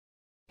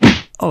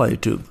Hola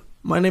YouTube,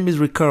 my name is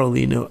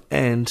Ricarolino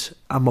and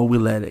I'm a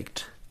wheel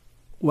addict.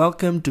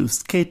 Welcome to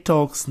Skate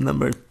Talks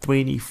number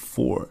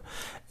 24,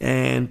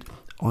 and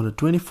on the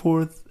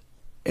 24th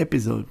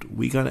episode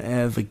we're gonna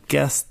have a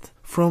guest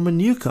from a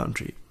new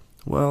country.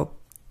 Well,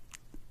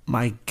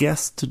 my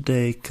guest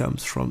today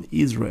comes from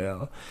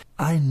Israel.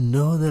 I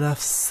know that I've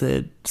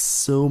said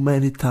so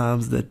many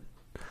times that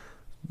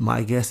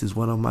my guest is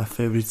one of my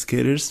favorite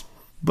skaters,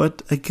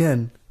 but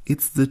again,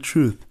 it's the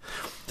truth.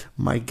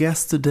 My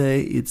guest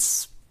today,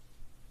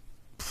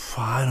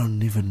 I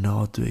don't even know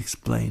how to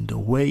explain the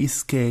way he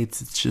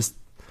skates. It's just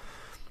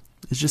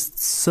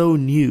so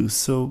new,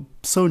 so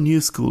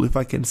new school, if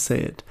I can say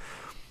it.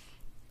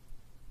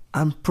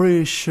 I'm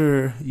pretty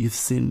sure you've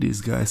seen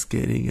this guy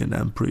skating, and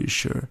I'm pretty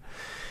sure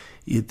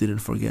you didn't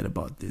forget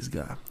about this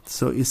guy.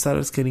 So he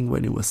started skating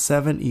when he was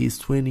 7. He's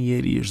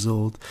 28 years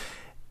old,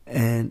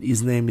 and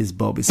his name is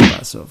Bobby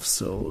Spasov.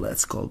 So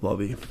let's call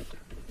Bobby.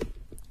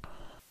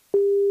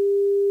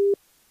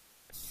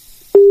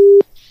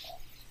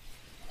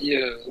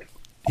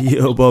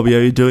 Yo, Bobby, how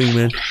you doing,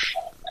 man?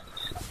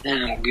 Yeah,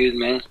 I'm good,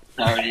 man.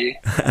 How are you?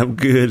 I'm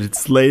good.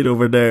 It's late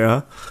over there,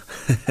 huh?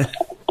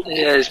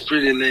 Yeah, it's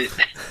pretty late.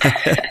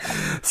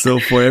 So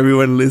for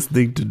everyone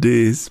listening to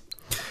this,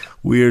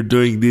 we are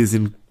doing this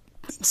in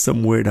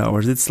some weird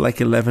hours. It's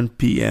like 11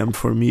 p.m.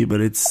 for me,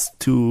 but it's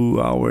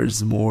 2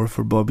 hours more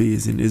for Bobby.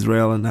 He's in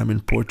Israel and I'm in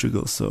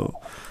Portugal, so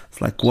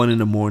it's like 1 in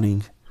the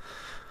morning.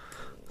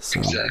 So,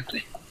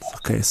 exactly.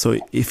 Okay, so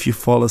if you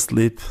fall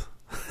asleep...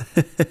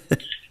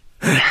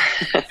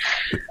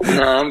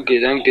 No, I'm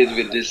good. I'm good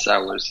with these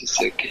hours. It's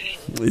okay.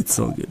 It's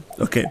all good.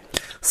 Okay,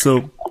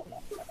 so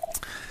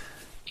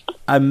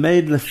I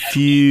made a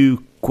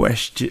few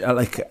questions.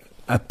 I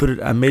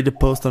made a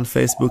post on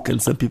Facebook, and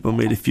some people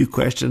made a few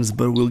questions,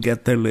 but we'll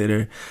get there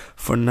later.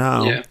 For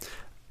now,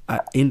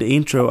 in the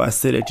intro, I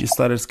said that you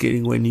started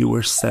skating when you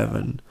were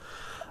 7.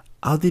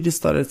 How did you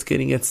start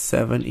skating at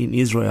 7 in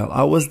Israel?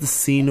 How was the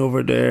scene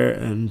over there,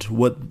 and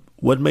what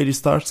made you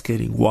start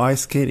skating? Why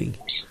skating?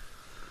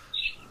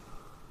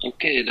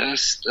 Okay,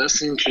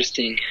 that's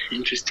interesting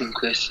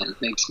question.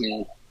 Makes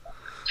me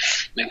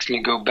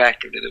go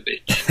back a little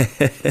bit.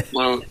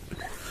 Well,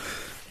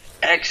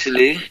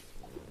 actually,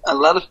 a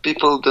lot of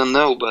people don't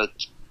know, but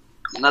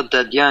I'm not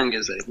that young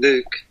as I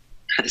look.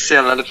 I see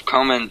a lot of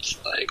comments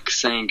like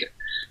saying,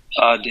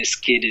 "Oh, this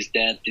kid is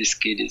that, this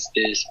kid is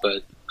this,"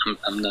 but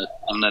I'm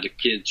not a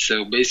kid.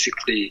 So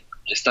basically,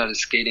 I started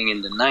skating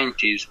in the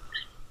 90s,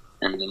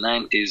 and the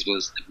 90s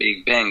was the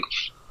big bang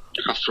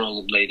of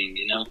rollerblading,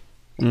 you know.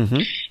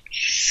 Mm-hmm.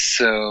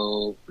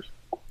 So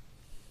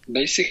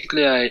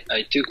basically, I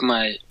took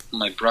my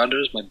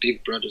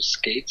big brother's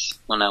skates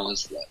when I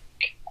was like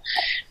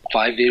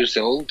 5 years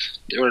old.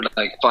 They were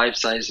like 5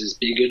 sizes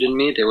bigger than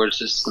me. They were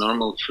just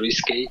normal free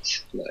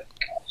skates,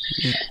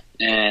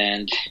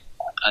 and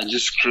I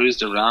just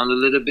cruised around a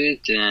little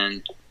bit.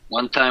 And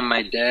one time,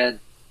 my dad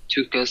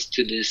took us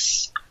to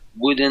this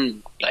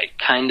wooden, like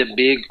kind of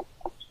big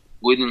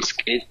wooden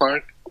skate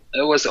park.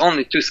 There was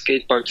only 2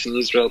 skate parks in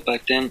Israel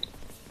back then.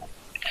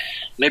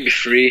 Maybe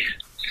 3,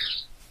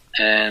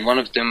 and one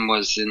of them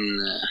was in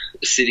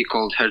a city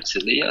called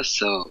Herzliya.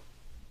 So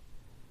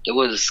there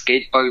was a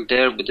skate park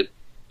there with a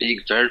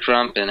big vert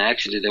ramp, and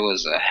actually there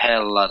was a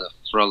hell lot of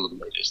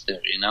rollerbladers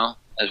there, you know.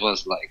 It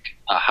was like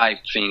a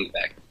hype thing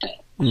back then.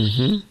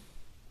 Mm-hmm.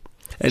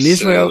 And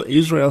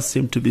Israel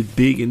seemed to be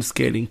big in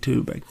skating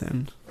too back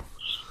then.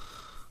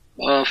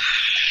 Well,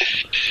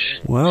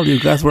 you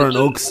guys were on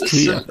Oaks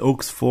 3,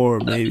 Oaks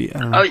 4 maybe. I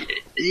don't know. Oh,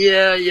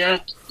 yeah.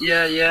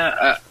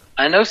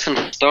 I know some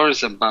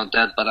stories about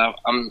that, but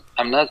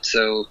I'm not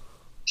so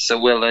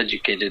well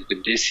educated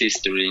with this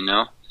history, you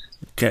know.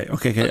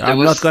 Okay.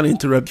 I'm not gonna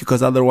interrupt you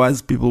because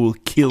otherwise people will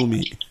kill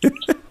me.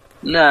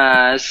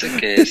 Nah, it's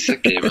okay,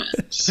 man.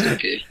 It's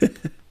okay.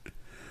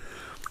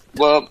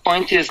 Well,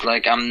 point is,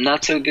 like, I'm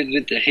not so good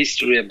with the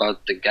history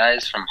about the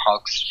guys from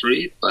Hawks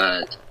 3,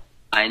 but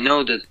I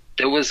know that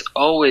there was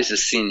always a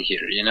scene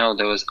here, you know.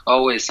 There was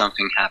always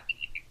something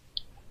happening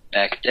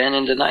back then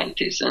in the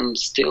 90s, and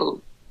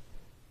still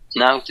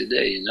now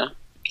today, you know.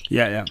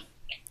 Yeah.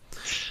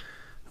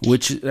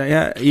 Which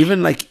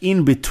even like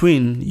in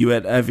between you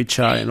had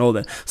Avichai and all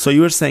that. So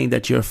you were saying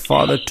that your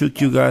father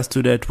took you guys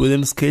to that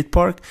wooden skate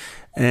park,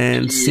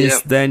 and since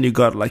then you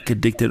got like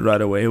addicted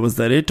right away. Was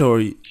that it,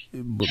 or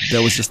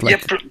that was just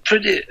like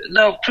pretty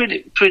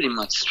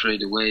much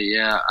straight away.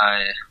 Yeah,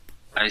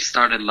 I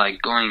started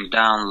like going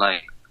down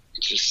like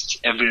just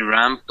every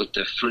ramp with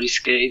the free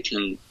skate,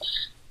 and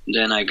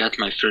then I got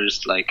my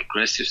first like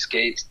aggressive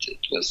skate.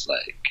 It was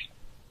like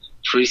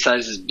 3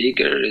 sizes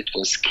bigger. It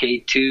was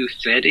K2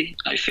 Fetty,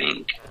 I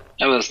think.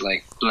 It was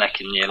like black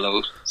and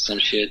yellow, some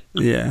shit.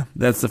 Yeah,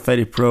 that's the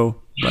Fetty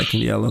Pro, black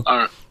and yellow.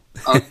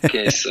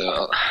 Okay,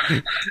 so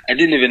I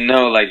didn't even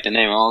know like the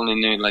name. I only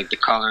knew like the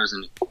colors,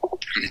 and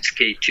it's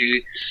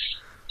K2.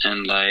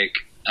 And like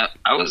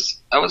I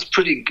was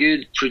pretty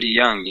good, pretty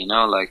young, you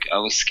know. Like I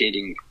was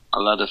skating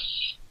a lot of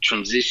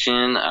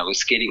transition. I was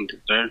skating the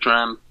vert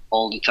ramp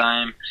all the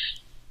time.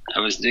 I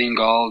was doing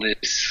all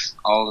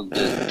of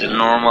the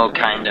normal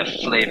kind of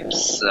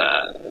flips.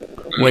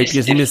 Wait,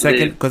 just give me a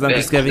second, because I'm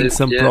just having backflip,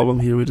 some yeah. problem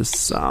here with the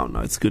sound.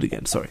 No, it's good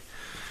again. Sorry.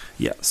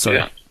 Yeah, sorry.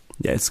 Yeah.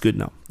 Yeah, it's good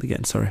now.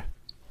 Again, sorry.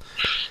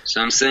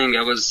 So I'm saying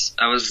I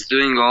was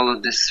doing all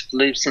of these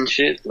flips and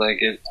shit.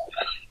 Like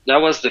that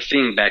was the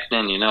thing back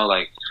then, you know.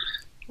 Like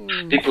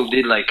people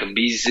did like a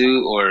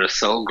bizu or a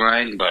soul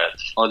grind, but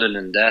other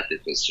than that,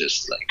 it was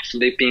just like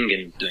flipping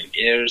and doing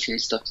airs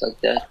and stuff like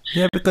that.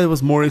 Yeah, because it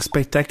was more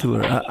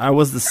spectacular. I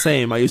was the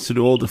same. I used to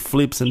do all the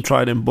flips and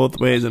try them both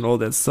ways and all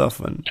that stuff.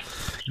 And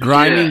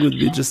grinding Yeah. would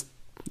be just,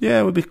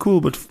 it would be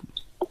cool, but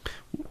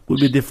would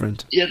be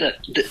different. Yeah,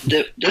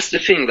 that's the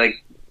thing.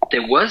 Like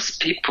there was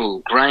people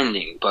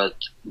grinding, but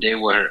they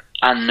were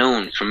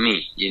unknown for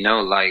me. You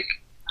know, like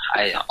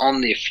I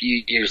only a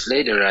few years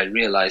later I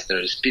realized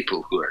there's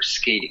people who are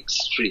skating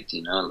street.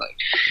 You know, like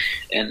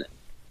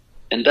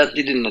and that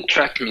didn't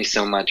attract me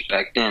so much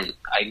back then.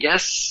 I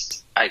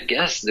guess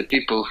the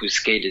people who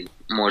skated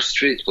more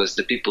street was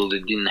the people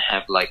that didn't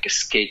have like a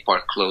skate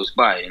park close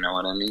by. You know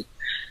what I mean?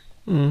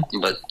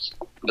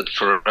 But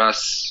for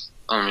us,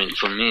 I mean,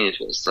 for me, it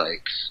was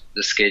like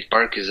the skate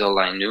park is all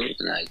I knew,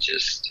 and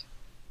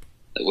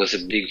it was a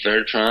big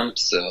vert ramp,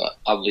 so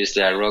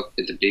obviously I rocked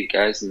with the big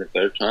guys in the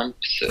vert ramp,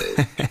 so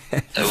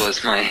that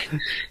was my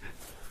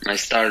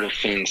start of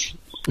things.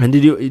 And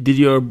did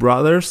your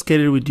brother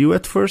skate with you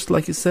at first,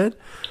 like you said?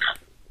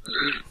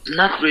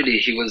 Not really.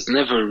 He was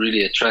never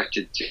really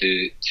attracted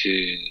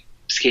to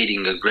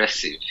skating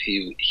aggressive.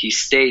 He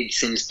stayed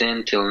since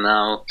then till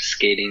now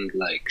skating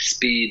like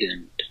speed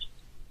and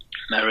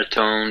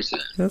marathons.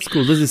 That's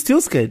cool. Does he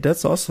still skate?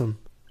 That's awesome.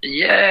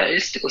 Yeah, he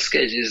still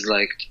skates. He's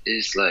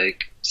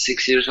like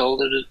 6 years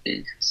older than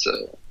me,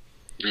 so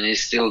and he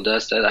still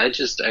does that. I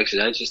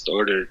just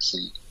ordered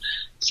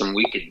some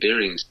wicked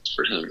bearings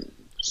for him.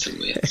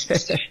 Some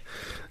stuff.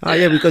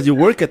 Yeah, because you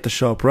work at the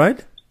shop,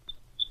 right?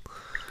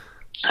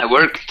 I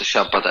work at the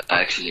shop, but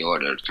I actually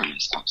ordered from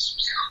his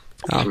sponsors.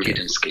 From Okay.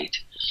 Hidden Skate.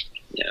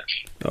 Yeah.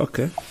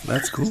 Okay,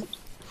 that's cool.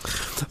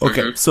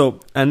 Okay, so,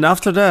 and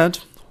after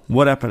that,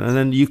 what happened? And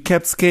then you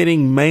kept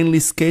skating mainly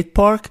skate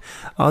park?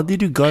 How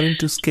did you got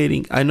into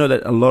skating? I know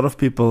that a lot of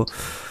people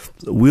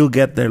will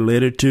get there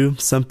later too.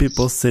 Some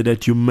people say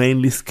that you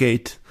mainly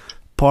skate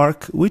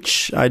park,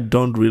 which I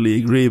don't really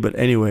agree, but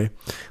anyway,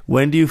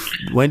 when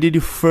did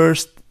you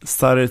first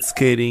started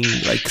skating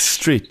like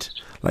street?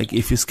 Like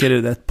if you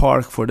skated at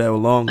park for that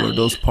long or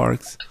those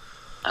parks?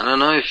 I don't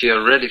know if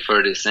you're ready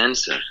for this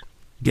answer.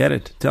 Get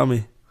it? Tell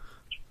me.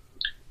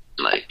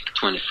 Like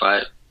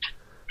 25.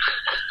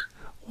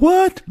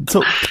 What?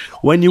 So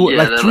when you were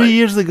Yeah, like 3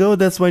 years ago,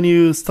 that's when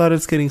you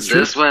started skating street?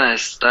 That's when I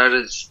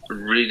started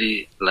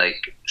really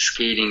like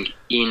skating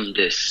in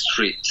the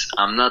streets.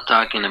 I'm not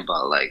talking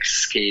about like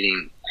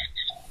skating,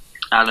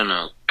 I don't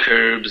know,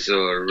 curbs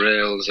or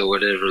rails or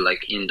whatever,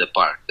 like in the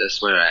park. That's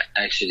where I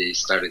actually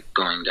started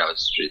going out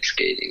street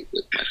skating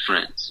with my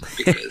friends.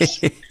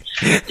 Because,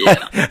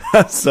 yeah.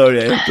 I'm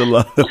sorry, I have to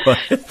laugh about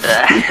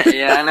it.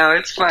 Yeah, I know,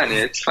 it's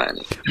funny.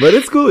 But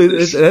it's cool.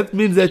 That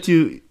means that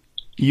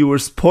you were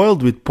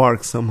spoiled with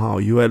parks somehow.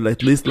 You had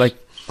at least like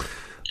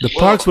the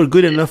parks were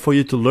good enough for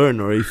you to learn,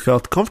 or you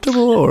felt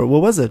comfortable, or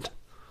what was it?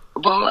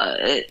 Well,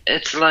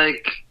 it's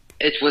like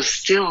it was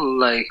still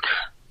like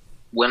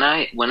when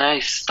I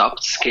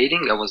stopped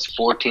skating, I was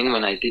 14.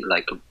 When I did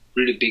like a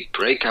really big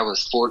break, I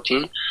was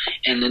 14,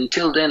 and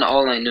until then,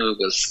 all I knew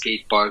was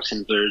skate parks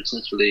and birds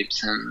and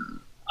flips and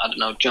I don't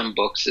know, jump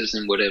boxes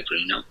and whatever,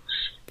 you know.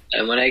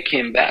 And when I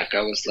came back,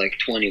 I was like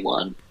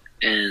 21.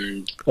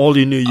 And all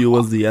you knew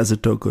was the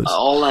Azatokos.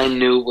 All I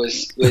knew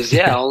was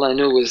all I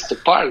knew was the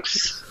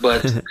parks.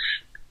 But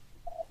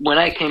when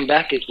I came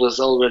back, it was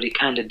already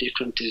kind of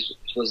different. It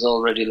was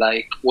already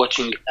like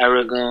watching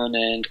Aragon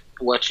and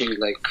watching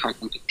like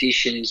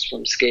competitions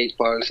from skate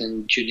parks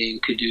and Julian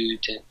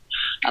Kudut and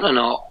I don't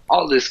know,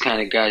 all this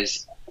kind of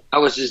guys. I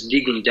was just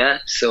digging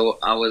that. So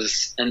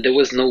and there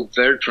was no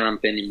vert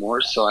ramp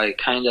anymore. So I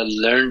kind of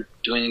learned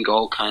doing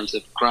all kinds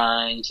of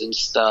grinds and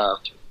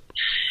stuff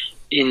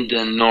in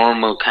the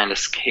normal kind of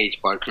skate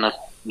park, not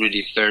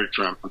really vert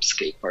ramp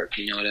skate park,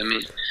 you know what I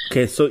mean?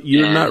 Okay, so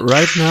you're not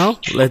right now,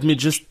 let me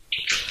just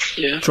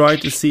try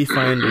to see if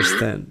I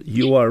understand.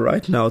 You are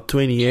right now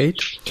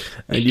 28,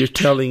 and you're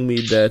telling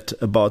me that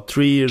about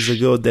 3 years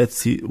ago,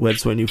 that's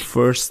when you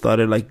first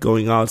started like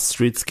going out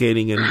street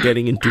skating and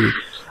getting into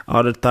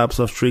other types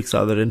of tricks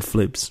other than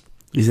flips.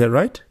 Is that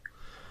right?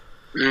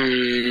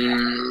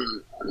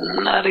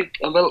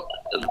 Well.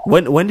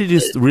 When did you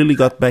really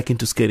got back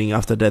into skating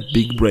after that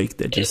big break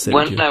that you said?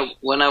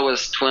 When I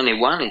was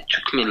 21, it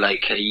took me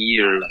like a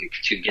year, like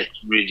to get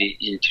really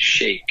into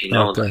shape. You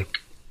know, okay.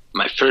 Like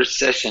my first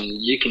session,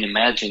 you can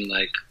imagine,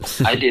 like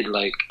I did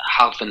like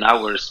half an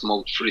hour,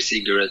 smoked 3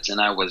 cigarettes,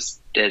 and I was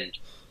dead.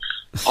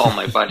 All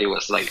my body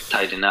was like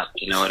tightened up.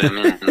 You know what I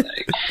mean?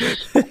 Like,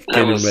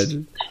 can you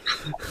imagine?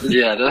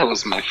 Yeah, that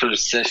was my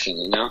first session.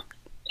 You know.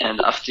 And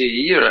after a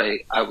year,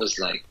 I was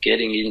like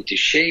getting into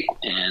shape,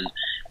 and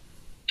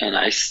and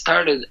I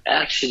started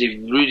actually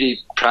really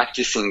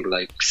practicing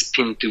like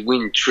spin to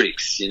win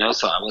tricks, you know.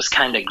 So I was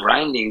kind of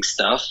grinding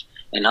stuff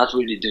and not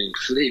really doing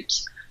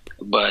flips,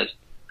 but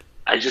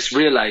I just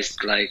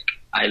realized like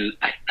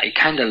I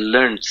kind of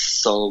learned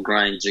solo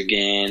grinds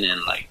again and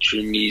like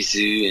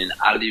Trimizu and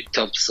Ali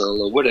top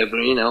solo, whatever,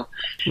 you know.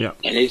 Yeah.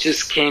 And it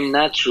just came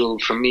natural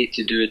for me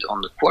to do it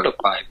on the quarter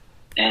pipe.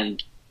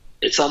 And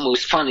it's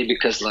almost funny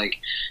because like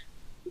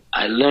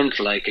I learned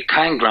like a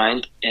kind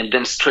grind and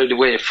then straight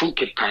away a full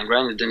kick kind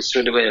grind and then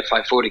straight away a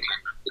 540 kind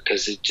grind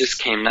because it just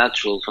came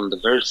natural from the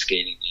vert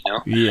skating, you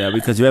know? Yeah,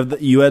 because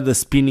you had the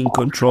spinning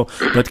control.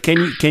 But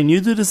can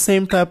you do the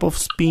same type of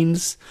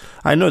spins?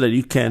 I know that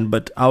you can,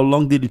 but how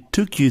long did it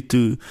took you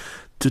to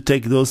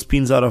take those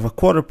spins out of a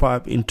quarter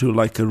pipe into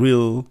like a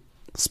real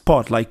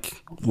spot?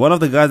 Like one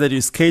of the guys that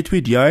you skate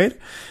with, Yair,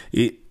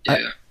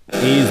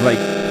 he's like,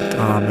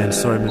 oh man,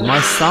 sorry man, my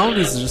sound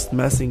is just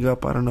messing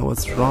up. I don't know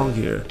what's wrong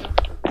here.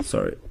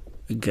 Sorry.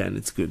 Again,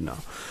 it's good now.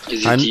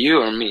 Is it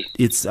you or me?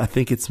 I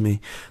think it's me.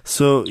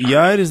 So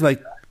Yair is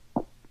like,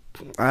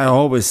 I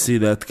always see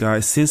that guy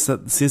since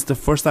the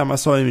first time I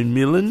saw him in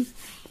Milan,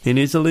 in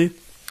Italy.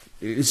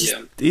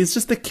 He's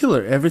just a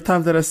killer. Every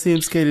time that I see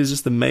him skate, it's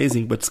just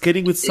amazing. But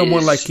skating with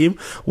someone like him,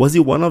 was he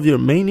one of your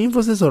main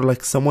influences, or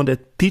like someone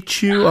that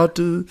teach you how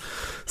to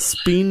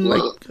spin?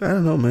 Well, like, I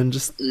don't know, man.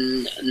 Just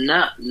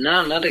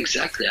not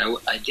exactly.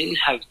 I didn't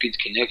have good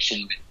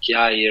connection with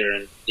Yair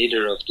and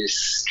neither of these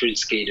street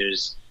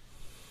skaters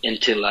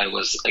until I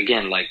was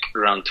again like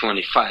around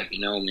 25,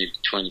 you know, maybe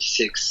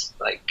 26.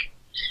 Like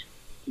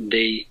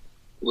they,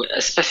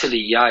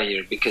 especially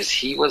Yair, because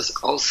he was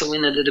also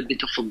in a little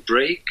bit of a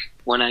break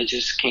when I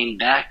just came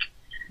back.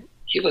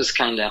 He was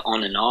kind of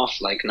on and off,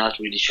 like not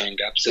really showing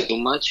up so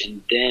much.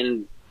 And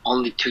then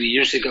only 2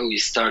 years ago, he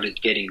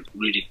started getting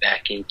really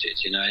back into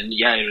it, you know. And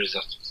Yair is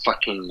a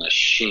fucking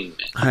machine,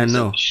 man. I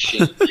know.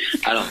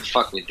 I don't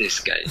fuck with this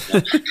guy.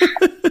 You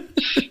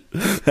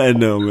know? I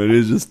know, man.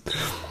 It's just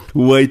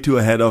way too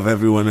ahead of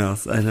everyone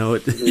else. I know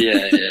it.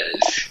 Yeah.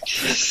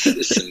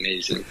 It's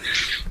amazing.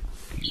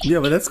 Yeah,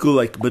 but that's cool.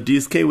 Like, but do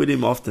you skate with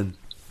him often?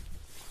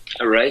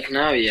 Right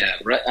now, yeah.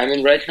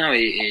 Right now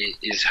he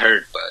is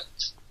hurt, but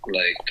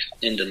like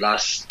in the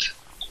last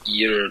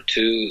year or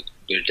two,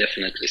 we're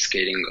definitely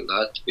skating a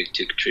lot. We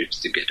took trips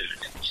together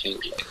and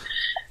everything. Like.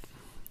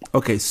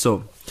 Okay,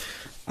 so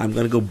I'm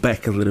gonna go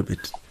back a little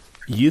bit.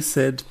 You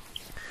said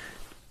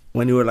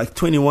when you were like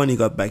 21, you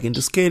got back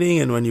into skating,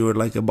 and when you were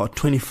like about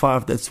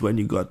 25, that's when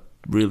you got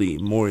really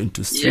more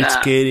into street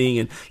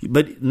skating.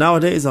 But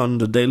nowadays, on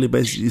the daily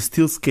basis, you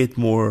still skate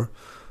more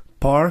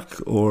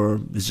park, or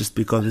it's just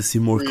because we see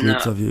more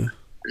clips of you?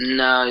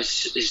 No,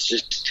 it's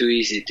just too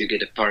easy to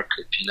get a park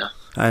clip, you know.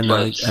 I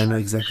know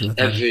exactly. What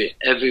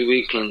every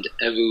weekend,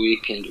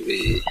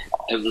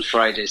 every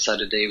Friday,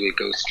 Saturday, we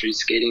go street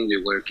skating.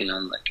 We're working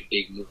on like a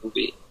big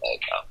movie,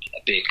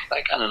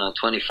 like I don't know,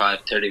 25,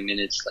 30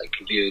 minutes, like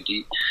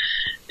VOD,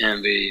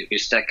 and we're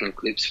stacking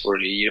clips for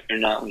a year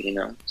now, you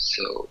know.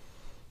 So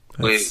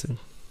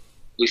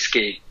we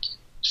skate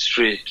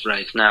street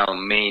right now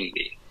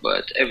mainly,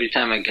 but every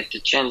time I get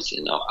the chance,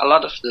 you know, a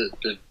lot of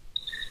the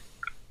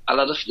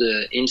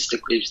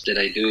Insta clips that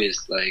I do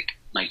is like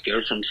my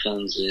girlfriend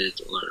films it,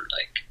 or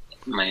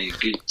like my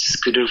good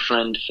scooter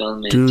friend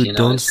film it. Dude, you know?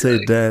 don't say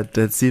like, that.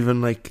 That's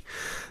even like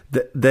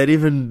that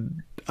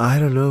even. I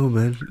don't know,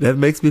 man. That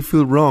makes me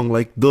feel wrong.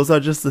 Like those are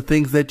just the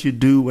things that you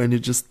do when you're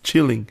just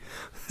chilling.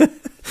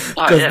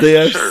 Because they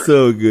are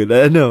so good.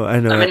 I know.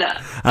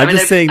 I'm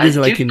just saying this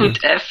like I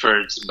put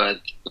efforts, but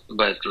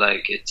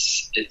like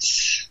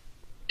it's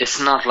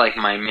not like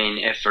my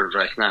main effort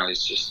right now.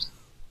 It's just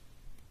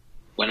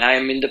when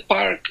I'm in the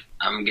park,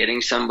 I'm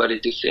getting somebody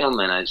to film,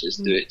 and I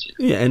just do it. You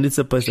know? Yeah, and it's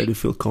a place that you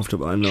feel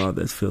comfortable. I know how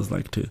that feels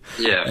like too.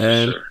 Yeah,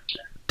 and for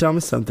sure. Tell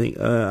me something.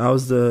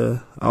 How's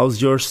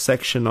your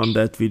section on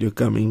that video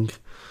coming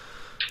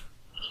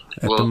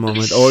at the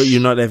moment? Or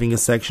you're not having a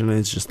section, and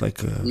it's just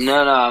like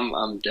No,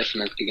 I'm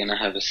definitely gonna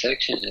have a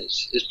section.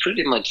 It's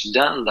pretty much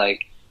done.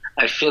 Like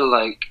I feel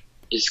like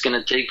it's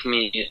gonna take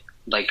me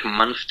like a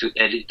month to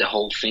edit the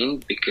whole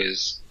thing,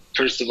 because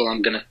first of all,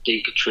 I'm gonna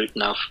take a trip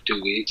now for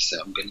 2 weeks.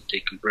 So I'm gonna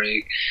take a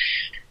break.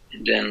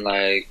 And then,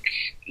 like,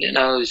 you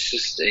know, it's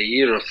just a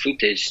year of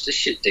footage. This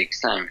shit takes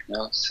time, you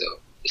know. So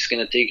it's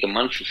gonna take a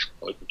month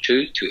or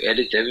two to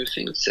edit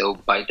everything. So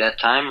by that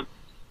time,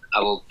 I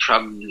will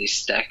probably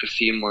stack a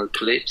few more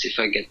clips if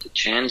I get the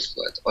chance.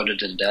 But other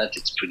than that,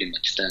 it's pretty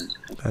much done. You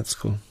know? That's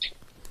cool.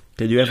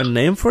 Did you have a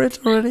name for it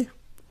already?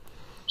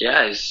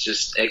 Yeah, it's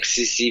just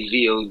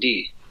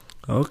XCCVOD.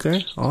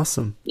 Okay,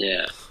 awesome.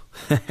 Yeah.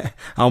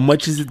 How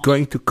much is it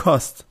going to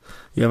cost?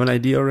 You have an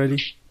idea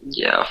already?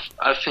 Yeah,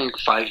 I think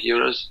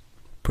 €5.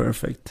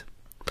 Perfect.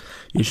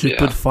 You should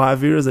put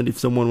 €5, and if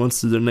someone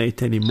wants to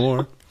donate any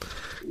more,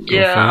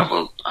 yeah,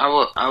 I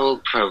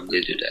will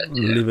probably do that.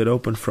 Yeah. Leave it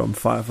open from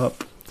 5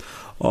 up.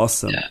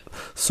 Awesome. Yeah.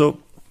 So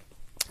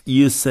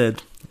you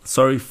said,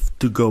 sorry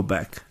to go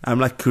back. I'm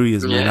like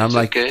curious, man. I'm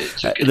like,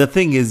 okay. The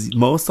thing is,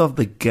 most of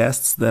the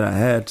guests that I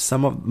had,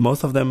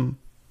 most of them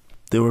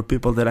They were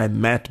people that I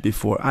met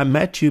before. I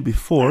met you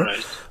before,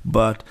 Right.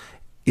 but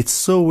it's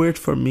so weird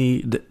for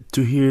me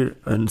to hear,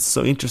 and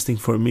so interesting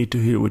for me to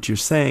hear what you're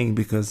saying,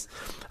 because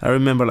I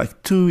remember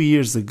like 2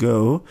 years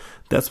ago,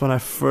 that's when I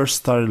first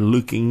started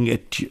looking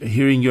at,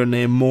 hearing your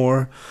name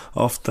more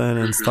often,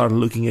 and started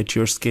looking at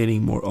your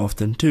skating more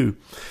often too.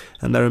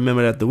 And I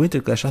remember at the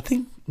Winter Clash, I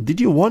think, did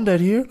you won that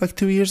year, like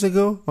 2 years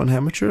ago in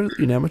amateurs,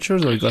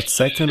 or you got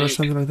second or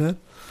something like that?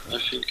 I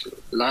think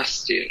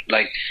last year,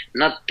 like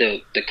not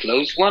the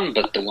close one,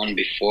 but the one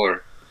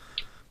before.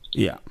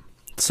 Yeah.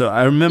 So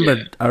I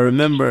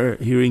remember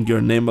hearing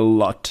your name a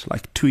lot,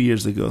 like 2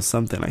 years ago,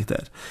 something like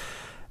that.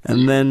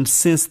 And then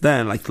since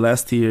then, like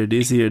last year,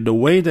 this year, the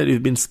way that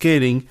you've been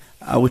skating,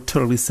 I would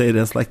totally say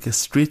that's like a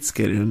street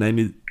skater.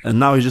 And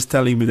now you're just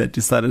telling me that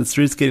you started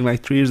street skating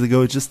like 3 years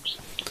ago. It just,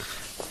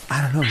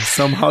 I don't know,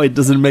 somehow it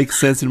doesn't make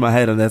sense in my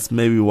head, and that's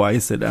maybe why I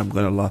said I'm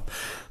gonna laugh.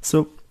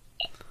 So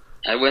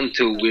I went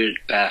to a weird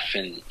path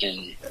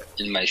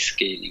in my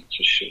skating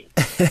for sure.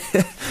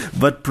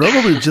 but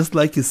probably just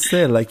like you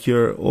said, like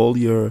all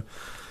your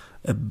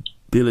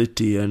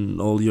ability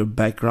and all your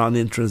background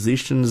in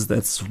transitions,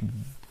 that's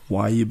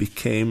why you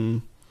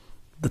became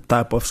the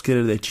type of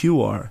skater that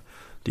you are.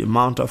 The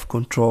amount of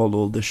control,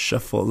 all the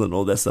shuffle and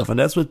all that stuff. And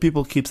that's what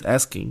people keeps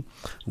asking.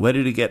 Where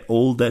did you get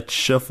all that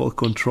shuffle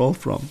control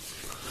from?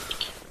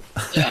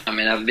 Yeah, I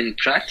mean, I've been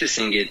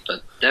practicing it,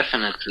 but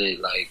definitely,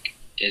 like,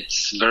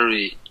 it's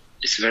very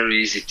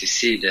easy to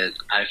see that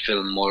I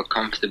feel more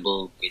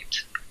comfortable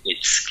with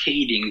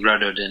skating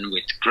rather than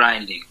with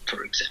grinding,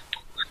 for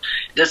example.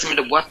 It doesn't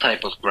matter what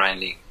type of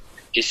grinding.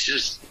 It's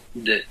just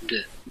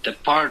the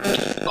part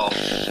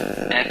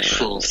of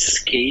actual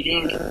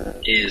skating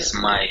is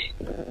my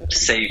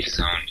safe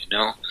zone, you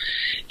know.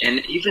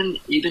 And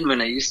even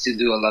when I used to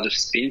do a lot of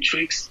spin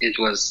tricks, it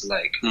was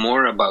like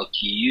more about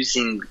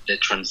using the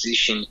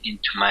transition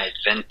into my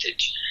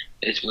advantage.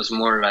 It was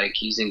more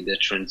like using the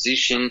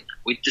transition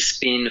with the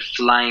spin,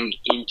 flying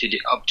into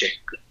the object,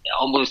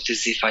 almost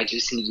as if I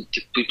just needed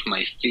to put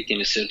my feet in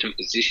a certain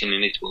position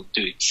and it will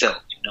do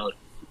itself, you know.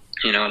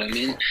 You know what I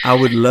mean? I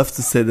would love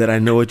to say that I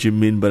know what you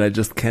mean, but I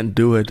just can't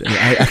do it.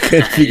 I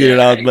can't figure it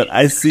out, but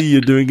I see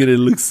you doing it. It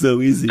looks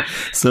so easy.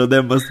 So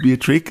there must be a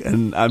trick,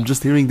 and I'm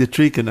just hearing the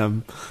trick, and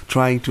I'm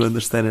trying to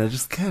understand it. I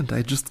just can't.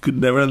 I just could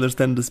never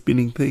understand the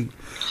spinning thing.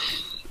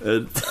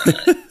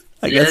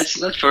 I guess it's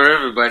not for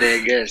everybody, I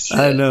guess.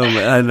 I know,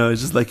 man. I know.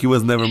 It's just like it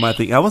was never my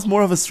thing. I was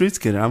more of a street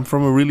skater. I'm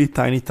from a really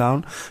tiny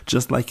town,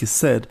 just like you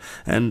said,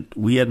 and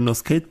we had no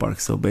skate park.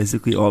 So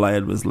basically, all I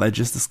had was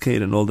ledges to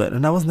skate and all that.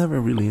 And I was never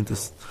really into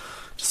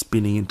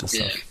spinning into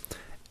stuff.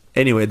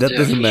 Anyway, that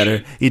doesn't matter.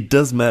 Sure. It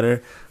does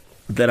matter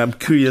that I'm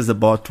curious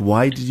about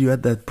why did you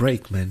have that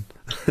break, man?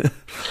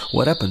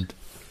 What happened?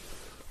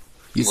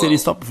 You said you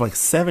stopped for like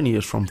 7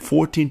 years, from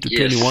 14 to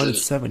 21.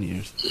 It's 7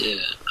 years. Yeah,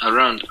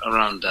 around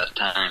that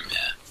time.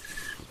 Yeah.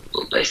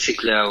 Well,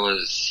 basically, I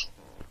was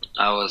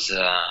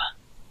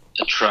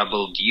a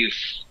troubled youth,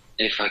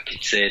 if I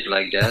could say it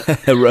like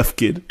that. A rough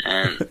kid.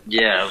 And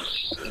yeah, I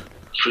was a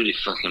pretty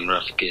fucking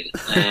rough kid.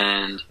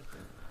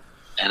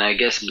 And I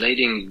guess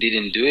blading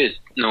didn't do it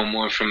no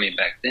more for me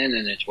back then,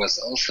 and it was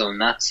also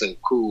not so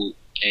cool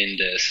in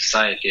the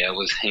society I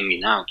was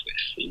hanging out with,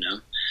 you know.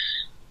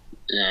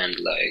 And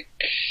like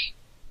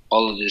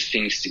all of these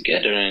things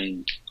together,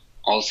 and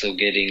also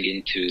getting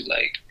into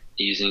like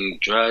using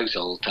drugs,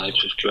 all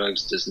types of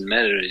drugs, doesn't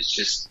matter. It's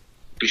just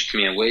pushed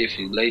me away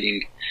from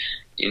blading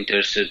into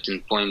a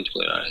certain point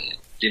where I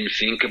didn't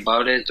think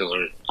about it,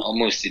 or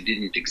almost it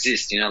didn't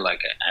exist, you know,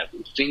 like I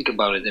would think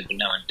about it every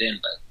now and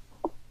then, but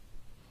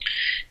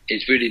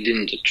it really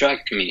didn't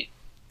attract me.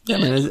 Yeah,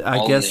 man,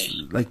 I guess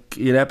like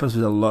it happens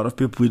with a lot of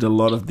people with a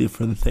lot of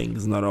different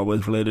things, not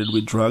always related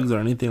with drugs or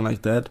anything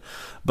like that.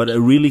 But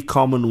a really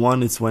common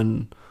one is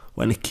when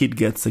a kid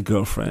gets a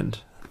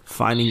girlfriend,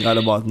 finding out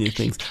about new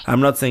things.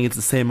 I'm not saying it's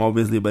the same,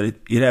 obviously, but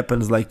it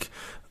happens like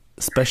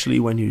especially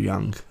when you're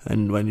young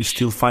and when you're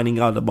still finding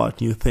out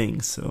about new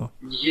things. So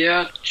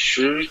yeah,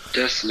 true,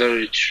 that's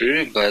very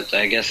true. But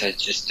I guess I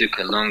just took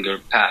a longer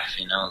path,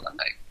 you know,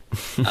 like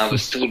I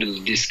was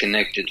totally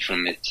disconnected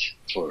from it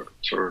for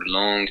a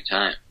long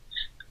time.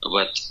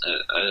 But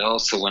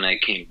also when I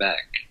came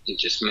back, it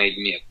just made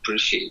me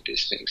appreciate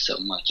this thing so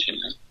much, you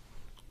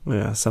know.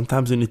 Yeah,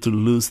 sometimes you need to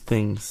lose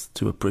things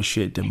to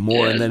appreciate them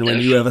more, and then when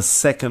you have a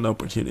second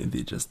opportunity,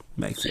 it just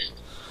makes it.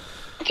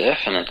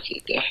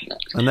 Definitely.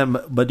 And then,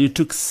 but you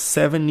took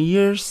 7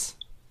 years?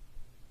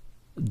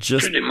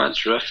 Just pretty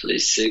much, roughly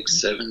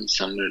 6, 7,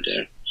 somewhere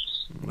there.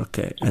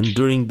 Okay, and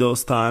during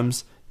those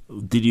times,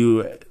 did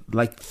you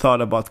like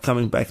thought about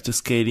coming back to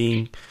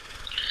skating?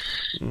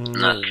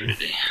 Not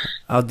really.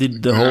 How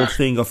did the whole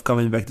thing of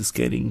coming back to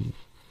skating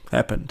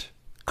happen?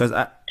 Because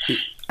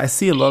I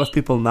see a lot of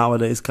people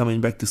nowadays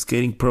coming back to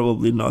skating,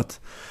 probably not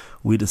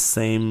with the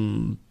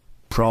same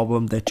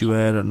problem that you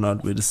had, or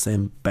not with the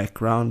same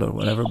background or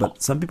whatever,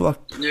 but some people are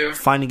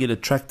finding it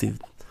attractive.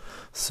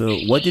 So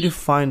what did you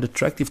find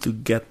attractive to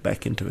get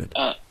back into it?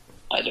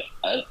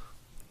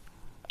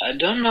 I I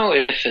don't know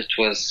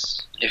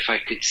if I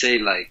could say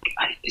like,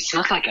 it's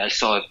not like I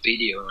saw a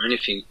video or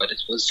anything, but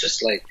it was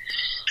just like,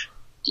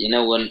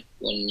 when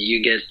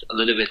you get a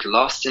little bit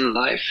lost in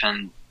life,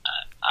 and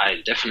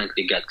I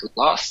definitely got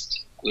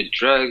lost with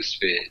drugs,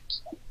 with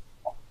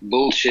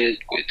bullshit,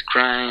 with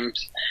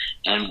crimes,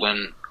 and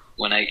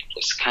when I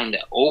was kind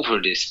of over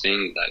this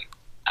thing, like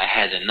I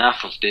had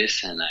enough of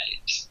this, and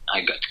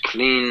I got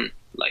clean,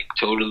 like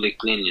totally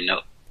clean,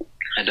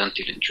 I don't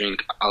even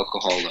drink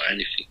alcohol or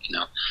anything,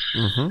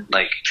 Mm-hmm.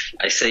 like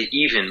I say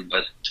even,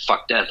 but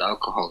fuck that,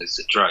 alcohol is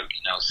a drug,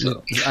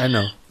 so I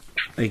know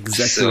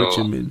exactly what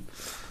you mean.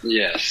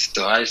 yes,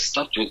 so I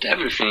stopped with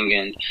everything,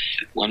 and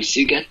once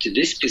you get to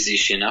this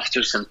position,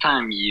 after some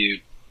time, you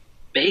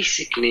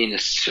basically, in a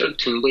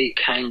certain way,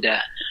 kind of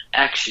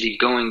actually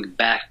going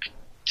back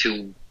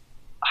to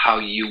how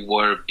you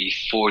were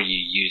before you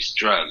used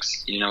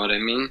drugs. You know what I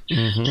mean?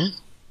 Mm-hmm.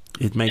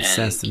 It makes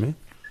sense to me.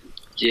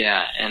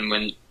 Yeah, and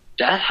when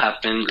that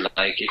happened,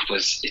 like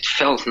it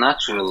felt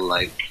natural.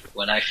 Like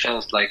when I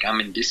felt like I'm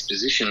in this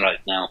position right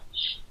now,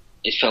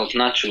 it felt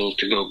natural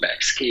to go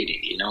back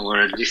skating,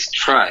 or at least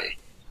try.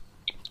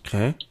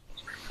 Okay.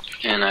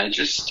 And I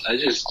just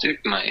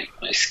took my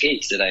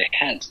skates that I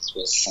had. It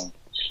was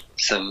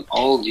some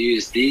old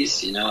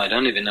USDs, I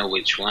don't even know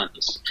which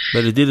ones.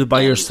 But you did it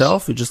by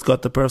yourself? You just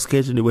got the pair of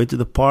skates and you went to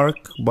the park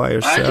by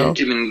yourself? I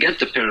didn't even get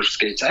the pair of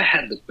skates. I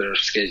had the pair of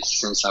skates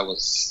since I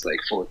was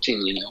like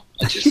 14,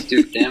 I just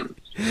took them.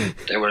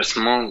 They were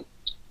small.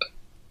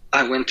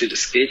 I went to the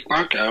skate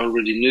park. I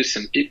already knew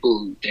some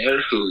people there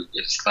who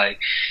was like,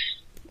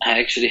 I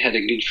actually had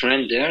a good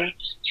friend there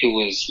who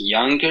was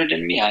younger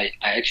than me. I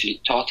actually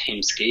taught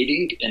him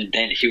skating, and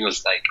then he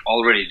was like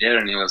already there,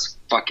 and he was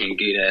fucking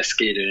good ass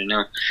skater,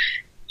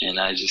 And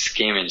I just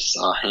came and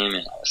saw him,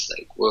 and I was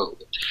like, whoa, what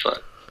the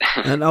fuck?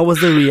 And how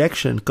was the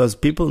reaction? Because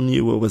people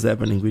knew what was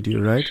happening with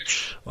you, right?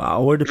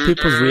 How were the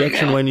people's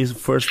reaction when you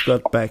first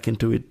got back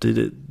into it?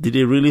 Did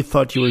they really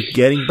thought you were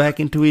getting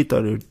back into it,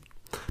 or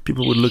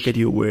people would look at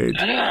you weird?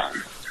 I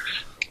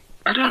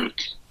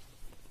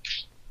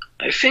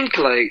think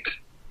like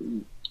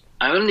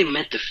I only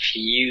met a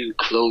few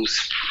close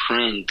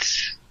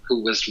friends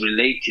who was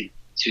related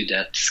to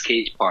that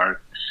skate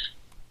park,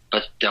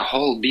 but the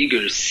whole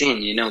bigger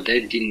scene,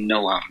 they didn't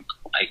know I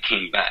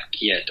came back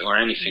yet or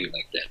anything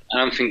like that. I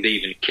don't think they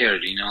even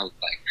cared,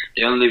 like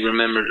they only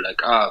remembered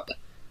like,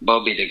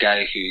 Bobby, the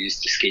guy who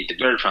used to skate the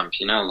bird ramp,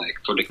 like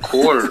for the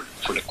core,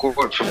 for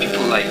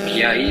people like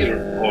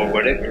Yair or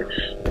whatever,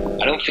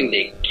 I don't think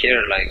they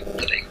care like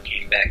that I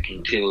came back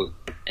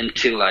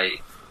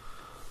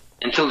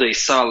until they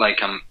saw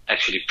like I'm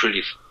actually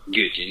pretty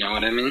good, you know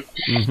what I mean?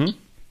 Mm-hmm.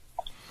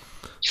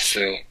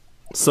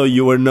 So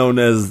you were known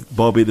as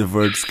Bobby the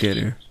Vert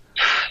Skater.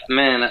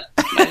 Man,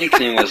 my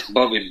nickname was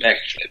Bobby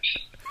Backflip.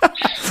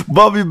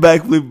 Bobby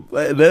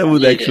Backflip, that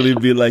would actually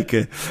be like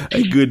a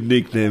good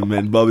nickname,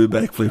 man. Bobby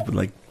Backflip,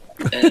 like.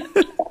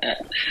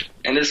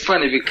 And it's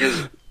funny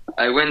because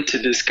I went to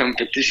this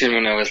competition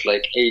when I was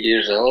like 8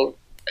 years old,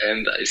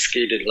 and I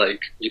skated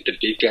like with the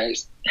big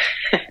guys.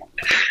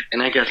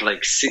 And I got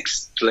like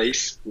 6th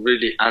place,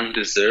 really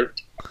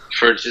undeserved,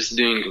 for just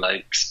doing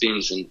like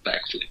spins and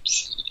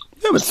backflips.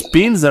 Yeah, but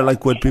spins are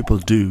like what people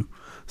do.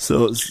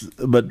 So,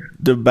 but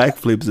the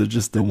backflips are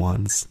just the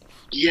ones.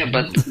 Yeah,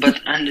 but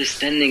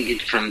understanding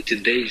it from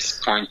today's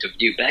point of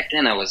view, back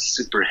then I was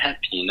super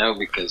happy,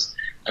 because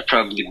I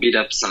probably beat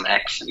up some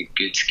actually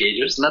good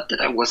skaters. Not that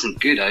I wasn't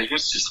good, I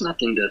was just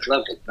not in that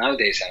level.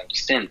 Nowadays I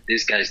understand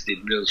these guys did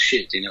real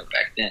shit,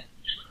 back then,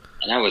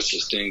 and I was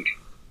just doing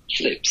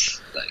flips,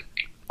 like.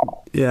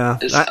 Yeah,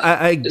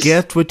 I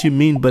get what you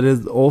mean, but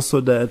it's also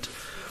that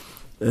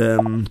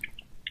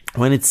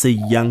when it's a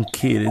young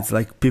kid, it's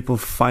like people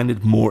find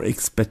it more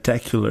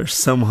spectacular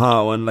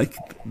somehow, and like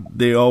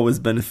they always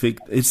benefit.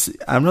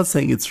 I'm not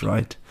saying it's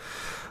right,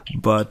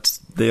 but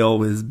they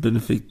always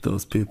benefit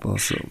those people.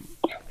 So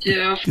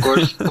yeah,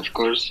 of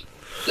course.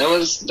 There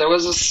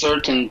was a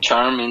certain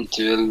charm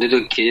into a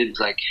little kid.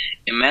 Like,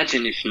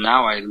 imagine if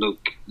now I look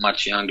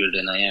much younger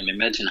than I am.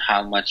 Imagine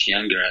how much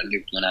younger I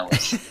looked when I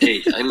was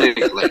 8. I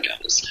looked like I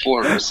was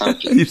 4 or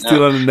something. You're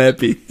still on a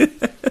nappy.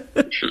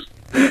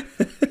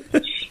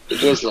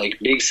 It was like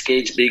big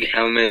skates, big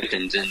helmet,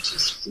 and then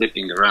just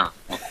flipping around.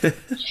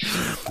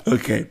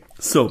 Okay,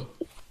 so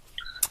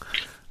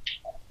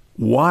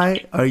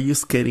why are you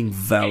skating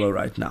Velo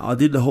right now? I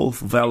did the whole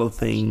Velo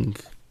thing.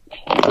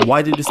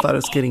 Why did you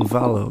start skating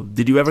Velo?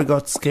 Did you ever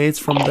got skates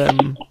from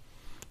them?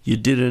 You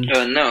didn't?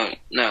 No,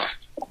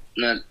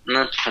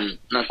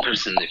 not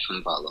personally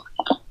from Velo.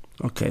 No.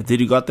 Okay, did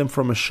you got them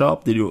from a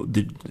shop? Have you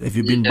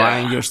been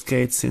buying your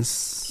skates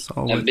since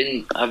always?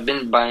 I've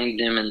been buying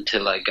them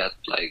until I got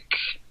like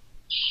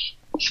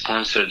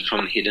sponsored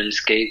from Hidden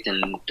Skate,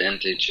 and then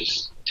they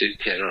just took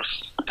care of.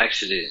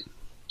 Actually,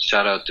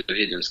 shout out to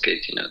Hidden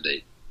Skate.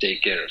 They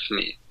take care of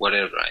me,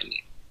 whatever I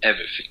need,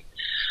 everything.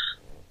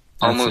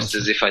 Almost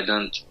as if I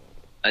don't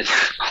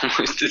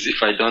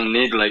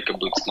need like a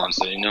book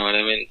sponsor, you know what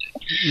I mean?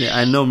 Yeah,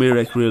 I know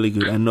Mirek really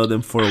good. I know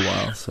them for a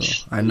while, so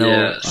I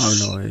know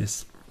how it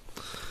is.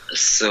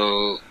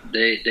 So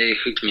they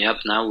hooked me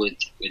up now with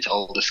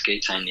all the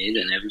skates I need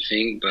and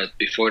everything. But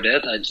before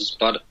that, I just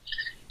bought.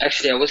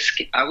 Actually,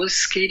 I was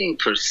skating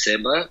for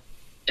Seba,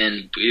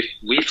 and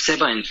with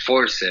Seba and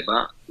for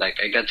Seba. Like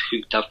I got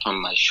hooked up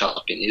from my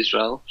shop in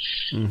Israel,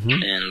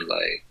 and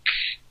like,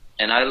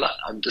 and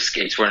the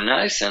skates were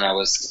nice, and I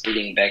was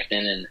skating back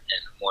then and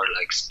more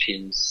like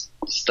spins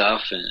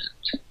stuff, and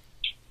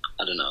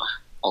I don't know,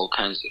 all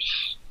kinds of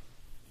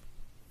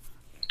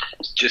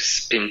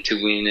just spin to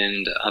win,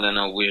 and I don't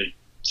know, weird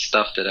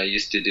stuff that I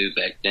used to do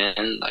back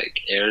then, like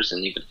airs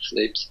and even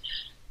flips.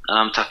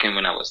 I'm talking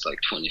when I was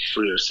like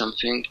 23 or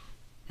something,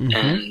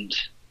 and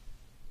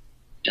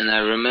I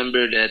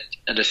remember that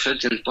at a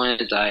certain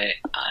point I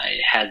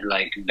had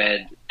like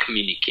bad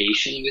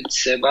communication with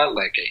Seba,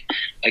 like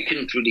I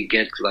couldn't really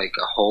get like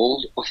a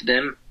hold of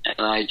them,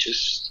 and I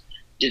just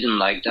didn't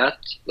like that.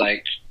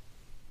 Like,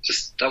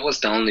 just that was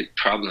the only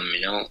problem,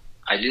 you know.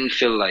 I didn't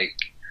feel like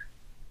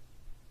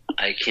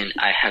I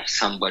have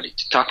somebody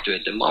to talk to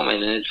at the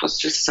moment, and it was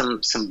just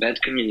some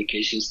bad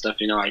communication stuff,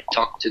 you know. I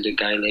talked to the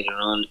guy later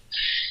on.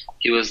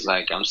 He was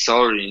like, "I'm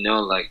sorry, you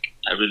know, like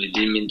I really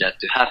didn't mean that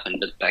to happen."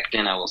 But back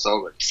then I was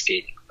already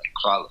skating like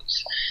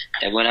follows,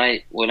 and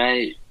when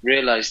I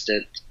realized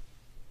that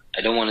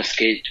I don't want to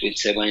skate with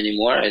Seba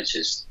anymore, I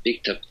just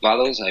picked up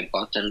follows. I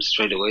bought them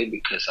straight away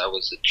because I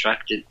was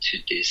attracted to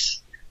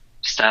this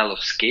style of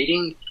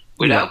skating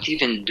without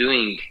even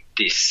doing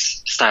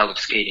this style of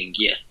skating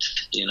yet.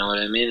 You know what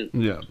I mean?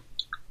 Yeah.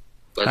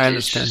 But I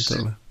understand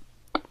totally.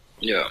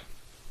 Yeah.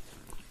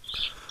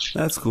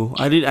 That's cool.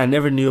 I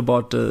never knew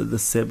about the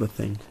Seba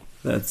thing.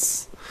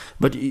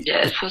 But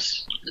yeah, it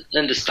was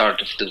in the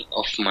start of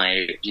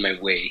my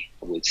way,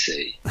 I would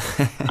say.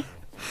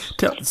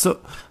 So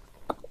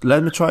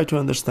let me try to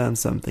understand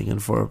something,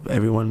 and for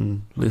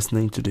everyone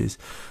listening to this.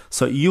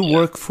 So you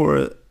work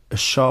for a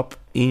shop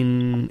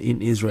in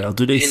Israel.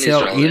 Do they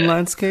sell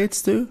inline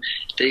skates too?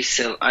 They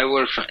sell. I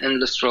work for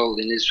Endless Roll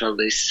in Israel.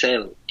 They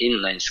sell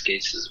inline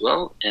skates as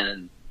well,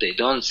 and they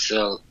don't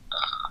sell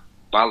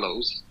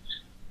ballows.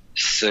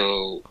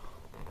 So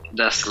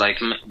that's like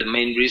the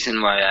main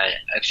reason why I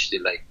actually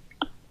like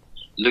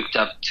looked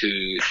up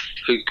to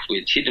hook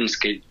with Hidden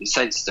Skate.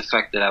 Besides the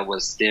fact that I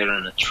was there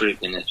on a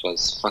trip and it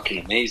was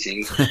fucking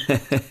amazing.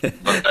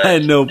 But, I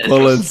know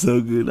Poland so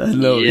good. I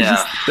love it.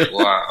 Yeah,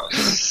 wow,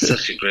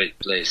 such a great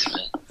place,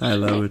 man. I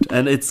love it,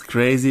 and it's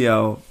crazy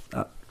how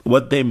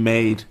what they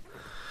made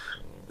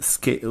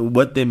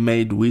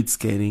with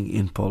skating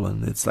in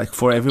Poland. It's like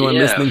for everyone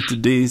listening to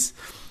this.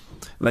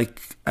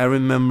 Like, I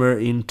remember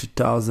in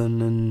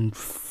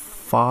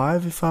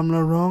 2005, if I'm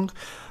not wrong,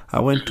 I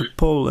went to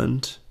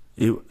Poland,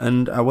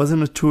 and I was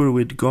on a tour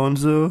with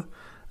Gonzo,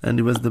 and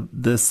it was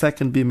the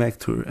second BMX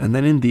tour. And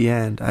then in the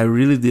end, I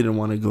really didn't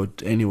want to go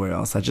anywhere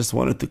else. I just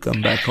wanted to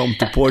come back home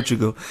to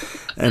Portugal.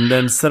 And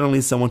then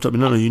suddenly someone told me,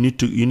 no, you need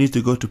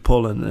to go to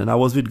Poland. And I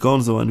was with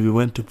Gonzo, and we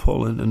went to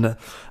Poland. And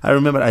I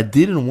remember I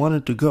didn't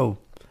want to go,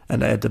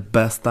 and I had the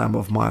best time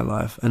of my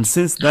life. And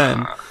since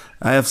then,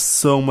 I have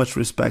so much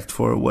respect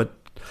for what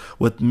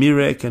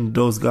Mirek and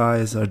those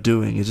guys are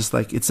doing. It's just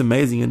like, it's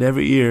amazing. And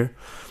every year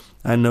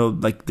I know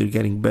like they're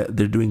doing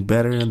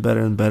better and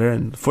better and better.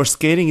 And for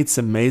skating, it's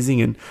amazing.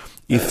 And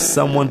if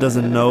someone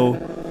doesn't know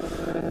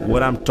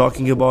what I'm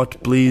talking about,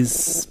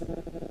 please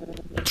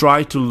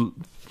try to,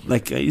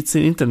 like, it's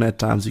in internet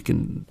times. You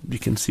can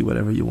see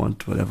whatever you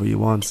want.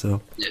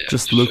 So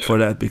just look for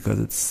that, because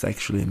it's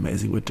actually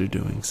amazing what they're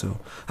doing.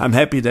 So I'm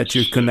happy that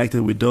you're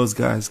connected with those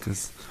guys,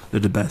 because they're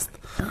the best,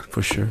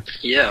 for sure.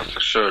 Yeah, for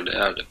sure, they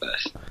are the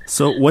best.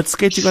 So what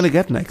skate you gonna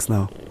get next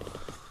now?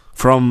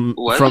 From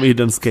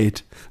Eden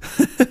Skate?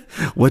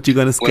 What you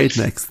gonna skate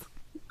next?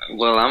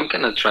 Well, I'm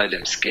gonna try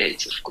them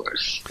skates, of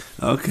course.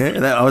 Okay,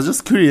 I was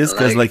just curious,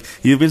 because like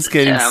you've been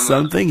skating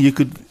something.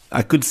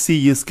 I could see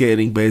you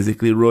skating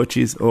basically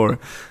Rochis or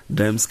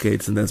them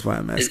skates, and that's why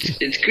I'm asking.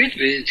 It could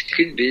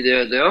be.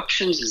 The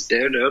options is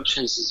there. The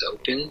options is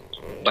open,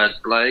 but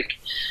like.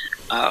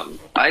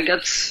 I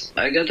got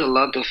a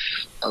lot of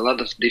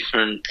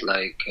different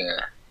like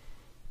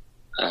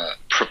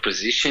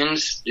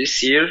propositions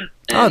this year.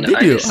 And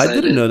did you? I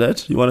didn't know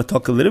that. You want to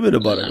talk a little bit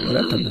about it? What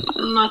happened?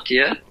 Not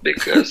yet,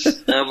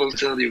 because I will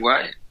tell you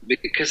why.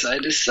 Because I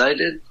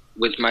decided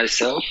with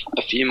myself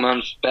a few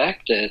months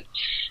back that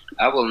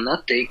I will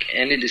not take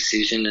any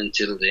decision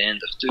until the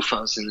end of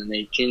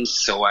 2018,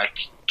 so I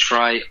can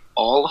try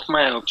all of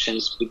my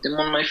options, put them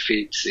on my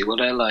feet, see what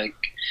I like.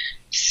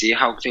 See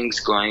how things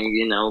going,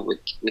 you know,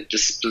 with the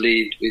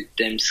split, with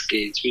them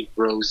skates, with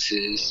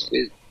Roses,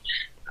 with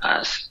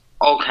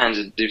all kinds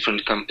of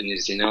different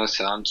companies, you know.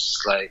 So I'm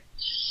just like,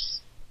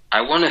 I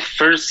want to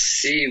first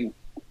see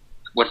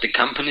what the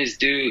companies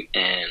do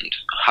and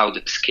how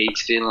the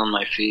skates feel on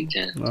my feet,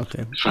 and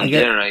from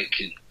there I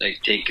could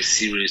like take a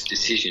serious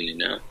decision, you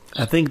know.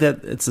 I think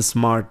that it's a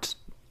smart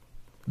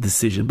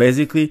decision.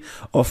 Basically,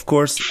 of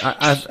course,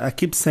 I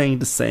keep saying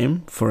the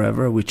same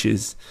forever, which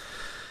is,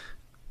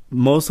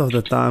 most of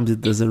the times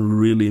it doesn't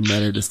really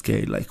matter the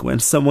skate. Like when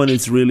someone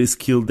is really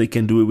skilled, they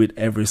can do it with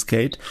every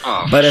skate.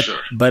 Oh, But for at, sure.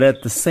 but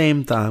at the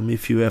same time,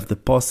 if you have the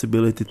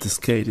possibility to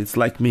skate, it's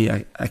like me.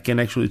 I can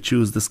actually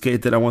choose the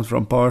skate that I want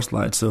from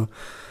Powerslide. So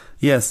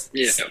yes,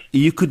 Yeah.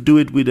 you could do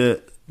it with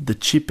the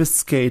cheapest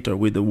skate or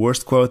with the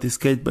worst quality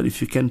skate. But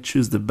if you can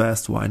choose the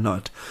best, why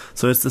not?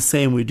 So it's the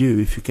same with you.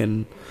 If you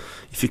can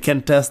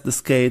test the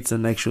skates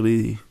and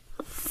actually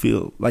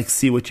feel like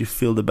see what you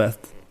feel the best.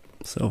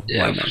 So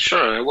Yeah, why for not?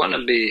 sure. I want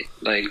to be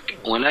like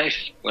when I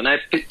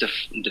picked the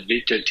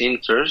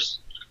V13 first,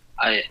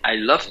 I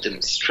loved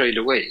them straight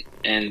away.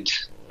 And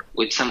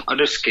with some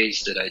other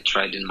skates that I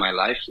tried in my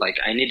life, like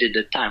I needed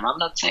the time. I'm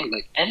not saying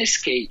like any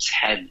skates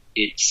had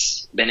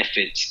its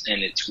benefits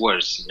and its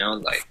worst, you know,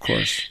 like Of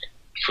course.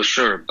 for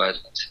sure. But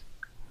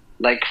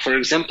like for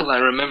example, I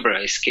remember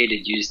I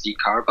skated USD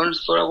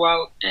carbons for a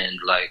while, and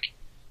like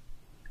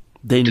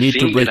They the need to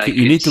thing break that I it.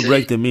 You could need to say-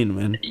 break them in,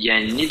 man. yeah,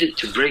 I needed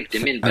to break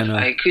them in, I but know.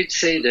 I could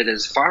say that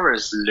as far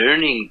as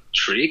learning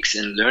tricks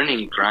and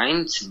learning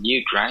grinds,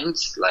 new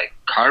grinds, like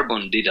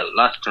Carbon did a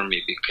lot for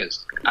me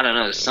because I don't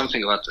know, there's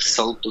something about the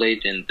sole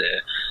plate and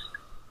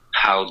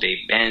how they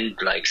bend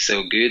like so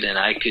good, and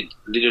I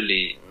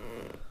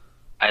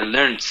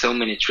learned so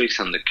many tricks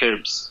on the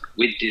curbs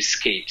with these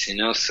skates, you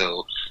know,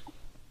 so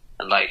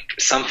like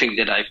something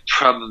that I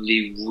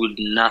probably would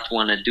not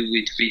want to do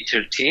with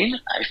V13,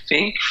 I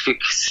think,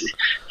 because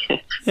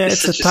Yeah,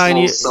 it's a such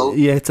tiny. small sole.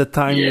 Yeah, it's a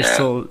tinier Yeah.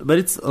 soul. But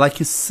it's like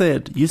you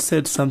said. You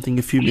said something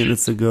a few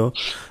minutes ago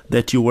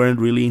that you weren't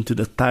really into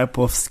the type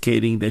of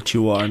skating that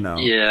you are now.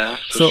 Yeah,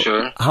 for So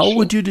sure. how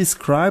would you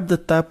describe the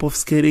type of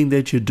skating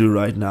that you do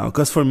right now?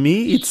 Because for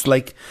me, it's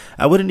like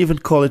I wouldn't even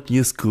call it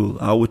new school.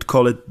 I would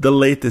call it the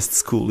latest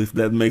school, if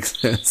that makes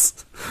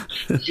sense.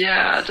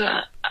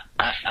 Yeah,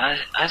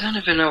 I don't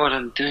even know what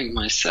I'm doing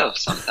myself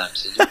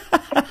sometimes. You know?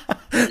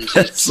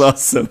 That's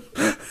awesome.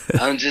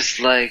 I'm just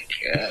like,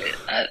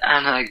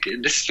 I'm like,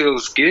 this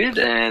feels good,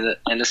 and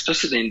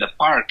especially in the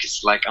park,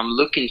 it's like I'm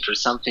looking for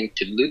something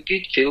to look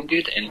good, feel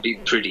good, and be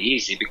pretty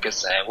easy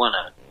because I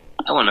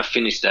wanna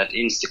finish that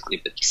instantly,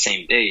 but the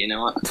same day, you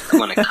know, I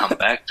wanna come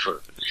back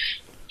for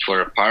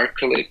a park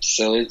clip.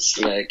 So it's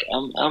like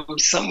I'm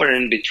somewhere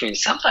in between.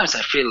 Sometimes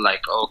I feel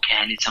like, okay,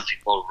 I need something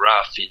more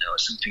rough, you know,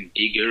 something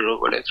bigger or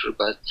whatever,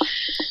 but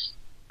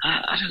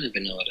I don't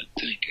even know what I'm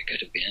doing. I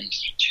gotta be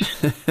honest with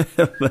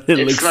you. But it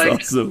It's looks like-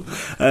 awesome.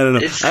 I don't know.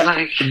 it's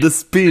like- the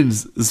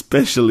spins,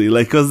 especially,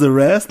 like, cause the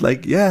rest,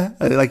 like, here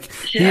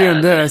Yeah.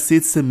 and there, I see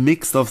it's a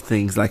mix of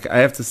things. Like, I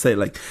have to say,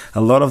 like,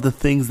 a lot of the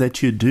things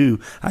that you do,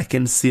 I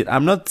can see it.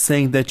 I'm not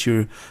saying that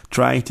you're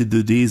trying to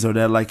do this or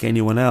that like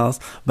anyone else,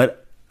 but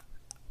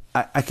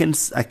I can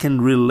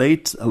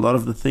relate a lot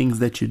of the things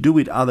that you do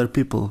with other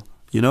people.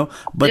 You know,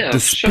 but Yeah, the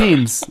for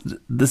sure.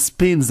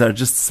 spins are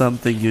just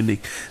something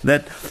unique.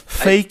 That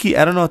fakey,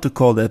 I don't know how to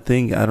call that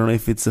thing. I don't know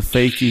if it's a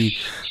fakey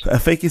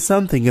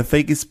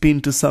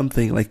spin to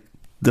something, like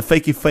the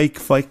fake.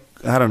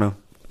 I don't know.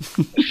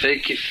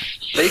 Fake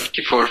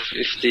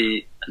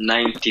 450,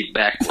 90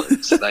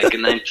 backwards, like a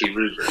 90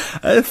 reverse.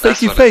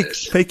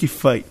 Fakey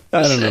fake.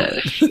 I don't know.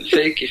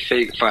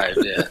 Fake 5,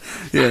 yeah.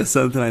 Yeah,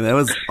 something like that. It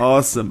was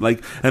awesome.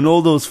 Like, and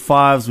all those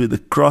fives with the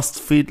crossed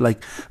feet,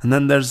 like, and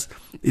then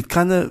it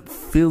kind of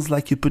feels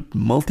like you put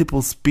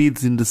multiple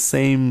speeds in the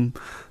same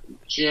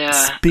Yeah.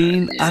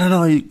 spin. I don't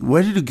know.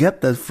 Where did you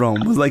get that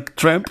from? Was like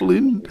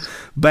trampoline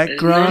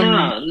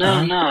background?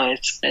 No.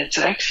 It's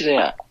actually,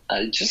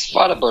 I just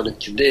thought about it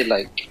today,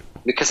 like,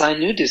 because I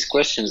knew this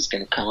question was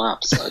going to come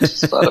up, so I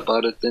just thought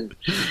about it, and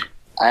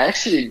I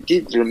actually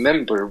did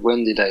remember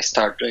when did I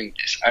start doing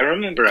this. I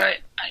remember I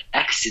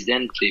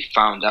accidentally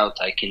found out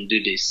I can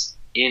do this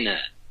in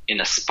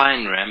a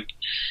spine ramp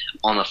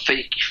on a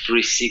fake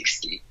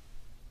 360.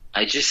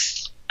 I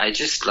just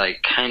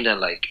like kind of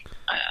like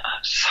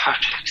it's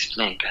hard to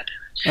explain, God.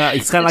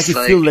 It's kind of like It's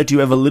you feel that you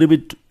have a little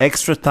bit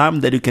extra time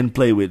that you can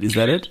play with. Is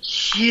that it?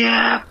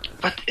 Yeah,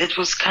 but it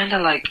was kind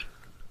of like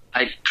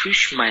I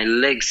push my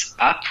legs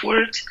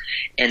upward,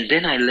 and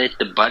then I let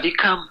the body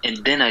come, and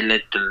then I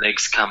let the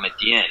legs come at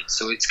the end.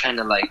 So it's kind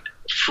of like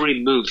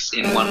 3 moves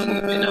in one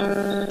move, you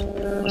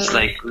know? It's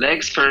like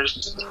legs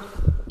first,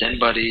 then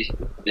body,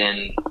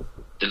 then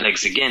the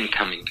legs again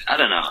coming. I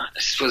don't know.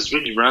 It was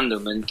really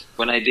random, and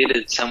when I did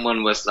it,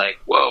 someone was like,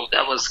 whoa,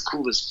 that was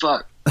cool as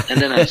fuck.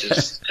 And then I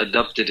just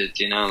adopted it,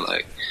 you know,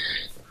 like...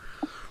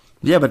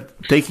 Yeah,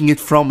 but taking it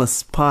from a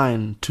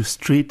spine to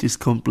street is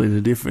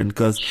completely different.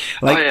 Because,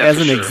 like, yeah, as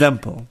for an sure.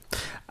 example,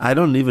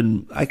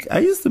 I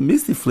used to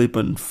Misty Flip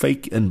and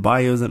fake and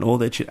bios and all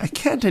that shit. I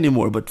can't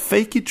anymore. But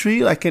fakey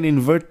tree, I can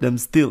invert them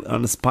still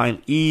on the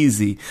spine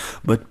easy.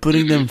 But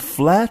putting them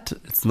flat,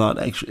 it's not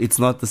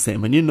the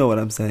same. And you know what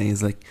I'm saying?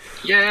 It's like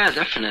Yeah,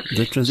 definitely.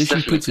 the transition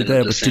It's puts you definitely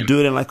there, not but the to same. do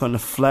it in like on a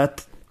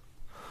flat.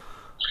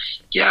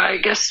 Yeah, I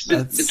guess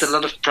with That's- a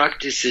lot of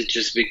practice, it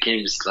just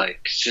becomes like,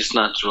 it's just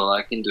natural.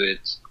 I can do it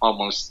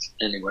almost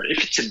anywhere.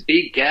 If it's a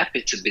big gap,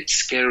 it's a bit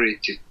scary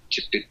to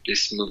put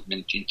this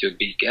movement into a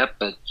big gap,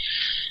 but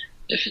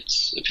if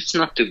it's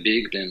not too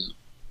big, then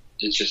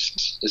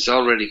it's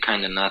already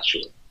kind of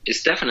natural.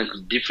 it's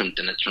definitely different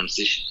than a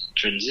transition.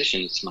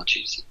 Transition is much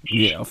easier.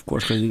 Yeah, of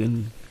course, because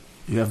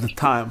you have the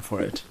time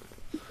for it.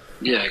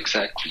 Yeah,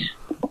 exactly.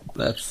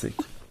 That's sick.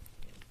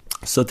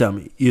 So tell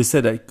me, you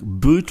said like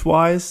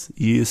boot-wise,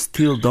 you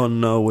still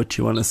don't know what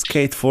you want to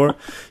skate for.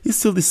 You're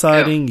still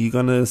deciding you're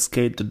gonna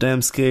skate the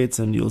damn skates,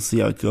 and you'll see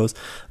how it goes.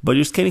 But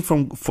you're skating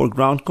for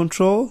ground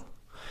control.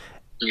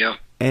 Yeah.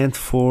 And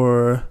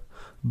for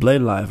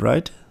Blade Life,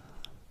 right?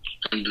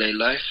 And Blade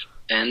Life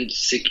and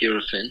Sick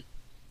Eurofin.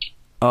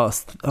 Oh,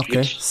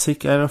 okay.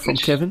 Sick error from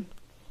Kevin.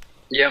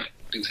 Yeah,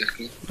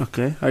 exactly.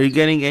 Okay. Are you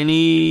getting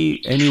any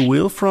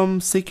wheel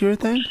from Sick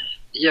Eurofin?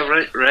 Yeah,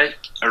 right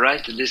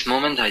at this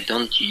moment I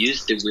don't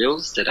use the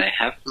wheels that I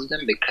have from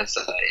them because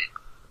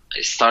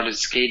I started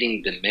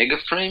skating the mega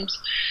frames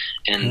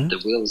and the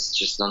wheels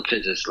just don't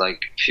fit. It's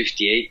like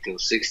 58 till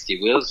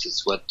 60 wheels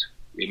is what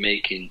we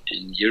make in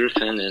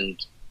Eurofin, and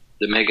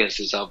the megas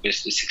is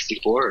obviously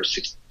 64 or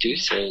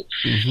 62.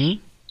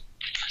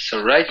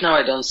 So right now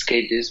I don't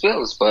skate these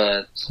wheels,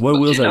 but what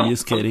wheels are you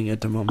skating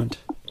at the moment?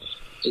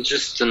 It's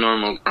just the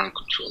normal ground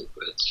control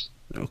wheels.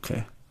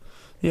 Okay.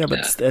 Yeah,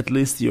 but at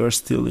least you're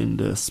still in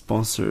the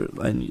sponsor,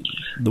 and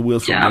the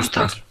wheels from the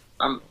sponsor.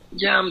 I'm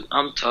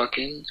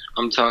talking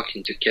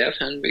to Kev,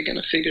 and we're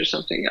gonna figure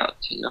something out.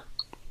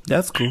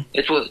 That's cool.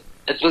 It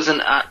was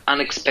an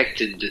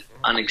unexpected,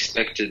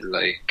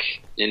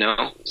 like,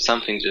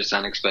 something just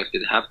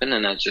unexpected happened,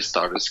 and I just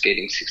started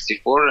skating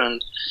 64,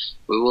 and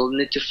we will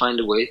need to find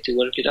a way to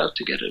work it out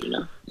together.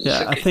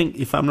 Yeah, okay. I think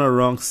if I'm not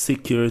wrong,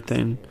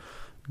 Securitin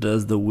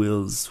does the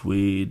wheels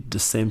with the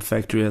same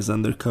factory as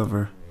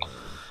Undercover.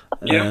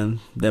 Yeah. And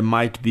there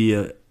might be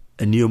a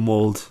new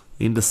mold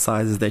in the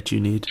sizes that you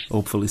need,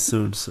 hopefully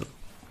soon. So,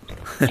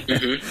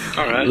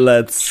 All right.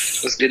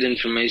 That's good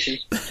information.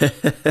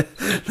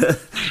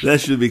 That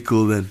should be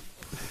cool then.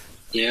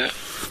 Yeah.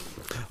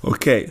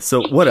 Okay,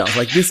 so what else?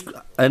 Like this,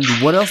 and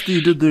what else do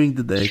you do during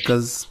the day?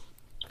 Because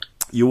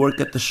you work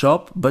at the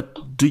shop,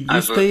 but do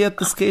you stay at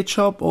the skate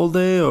shop all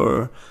day,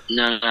 or?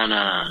 No.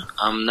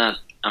 I'm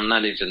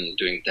not even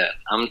doing that.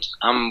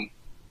 I'm.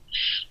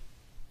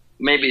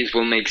 Maybe it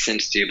will make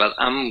sense to you, but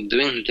I'm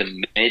doing the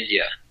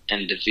media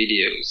and the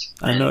videos.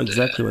 I know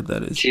exactly what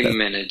that is. Team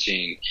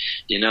managing,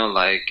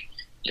 like,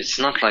 it's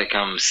not like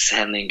I'm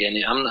selling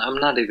any. I'm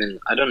not even.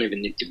 I don't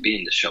even need to be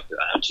in the shop.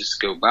 I just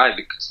go by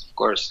because, of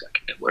course, I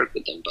can work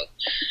with them. But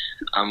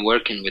I'm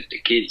working with the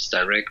kids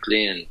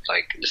directly, and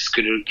like the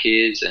scooter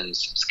kids and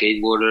some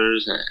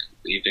skateboarders, and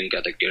we even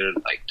got a girl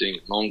like doing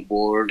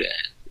longboard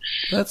and.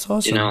 That's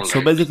awesome.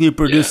 So basically you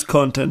produce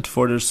content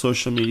for their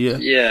social media?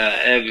 Yeah,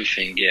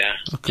 everything, yeah.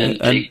 Okay,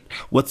 and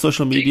what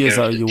social medias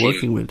are you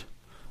working with?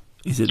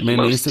 Is it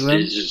mainly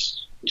Instagram?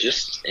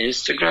 Just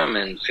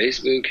Instagram and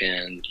Facebook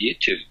and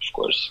YouTube, of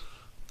course.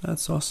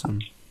 That's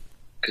awesome.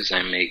 Because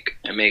I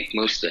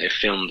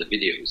film the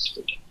videos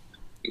for them,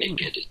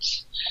 make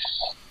edits.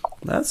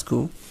 That's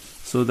cool.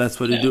 So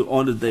that's what you do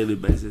on a daily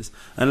basis.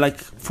 And like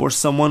for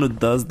someone who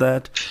does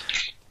that,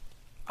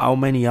 how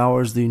many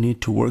hours do you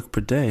need to work per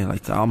day?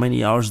 Like, how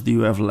many hours do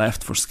you have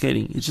left for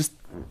skating? It's just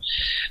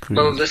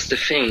crazy. Well, that's the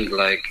thing.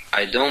 Like,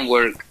 I don't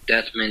work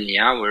that many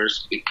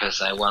hours because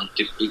I want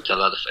to put a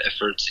lot of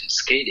efforts in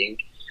skating.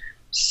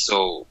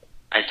 So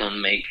I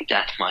don't make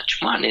that much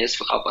money as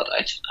well. But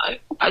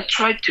I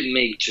try to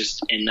make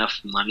just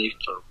enough money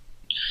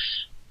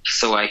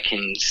so I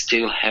can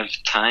still have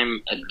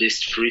time, at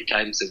least 3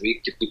 times a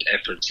week, to put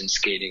efforts in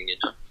skating.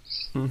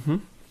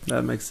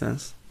 That makes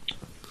sense.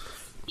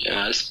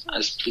 Yeah,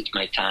 I split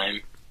my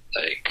time.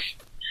 Like,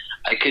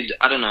 I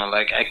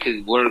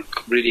could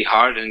work really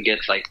hard and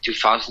get like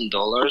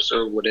 $2,000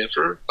 or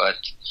whatever, but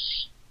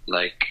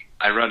like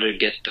I rather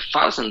get the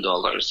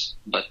 $1,000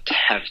 but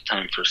have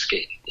time for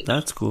skating.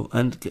 That's cool.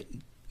 And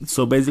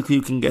so basically,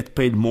 you can get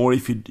paid more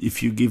if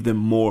you give them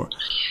more.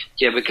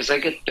 Yeah, because I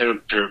get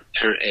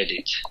per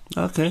edit.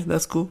 Okay,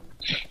 that's cool.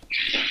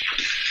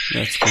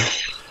 That's cool.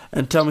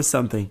 And tell me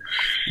something.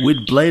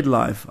 With Blade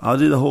Life, how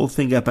did the whole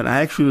thing happen?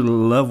 I actually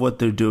love what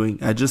they're doing.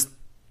 I just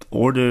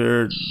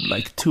ordered,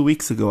 like 2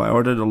 weeks ago, I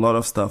ordered a lot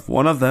of stuff. Two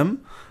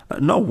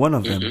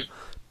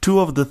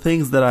of the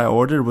things that I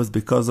ordered was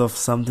because of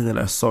something that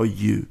I saw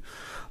you.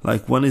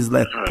 Like one is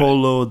that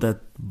polo,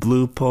 that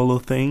blue polo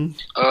thing.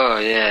 Oh,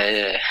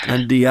 yeah.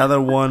 And the other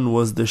one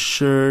was the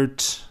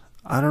shirt.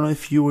 I don't know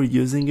if you were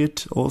using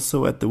it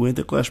also at the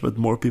Winter Clash, but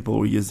more people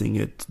were using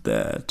it.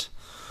 That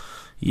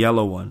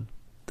yellow one.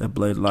 The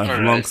Blade Life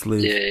long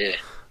sleeve,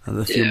 and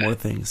a few more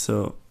things.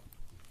 So,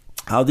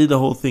 how did the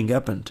whole thing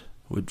happen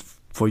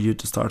for you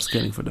to start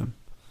skating for them?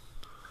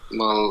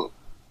 Well,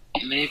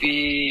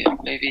 maybe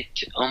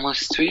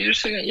almost 2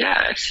 years ago. Yeah,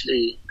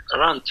 actually,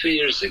 around 2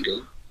 years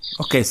ago.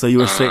 Okay, so you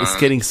were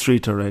skating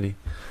street already.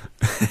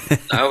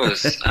 I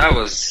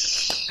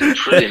was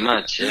pretty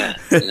much,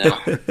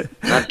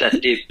 not that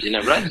deep.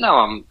 Right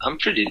now I'm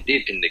pretty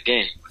deep in the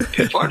game.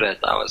 Before that,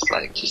 I was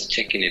like just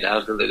checking it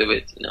out a little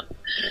bit.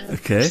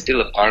 Okay.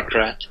 Still a park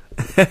rat,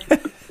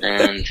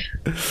 and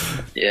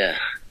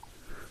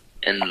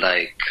and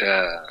like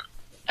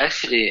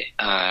actually,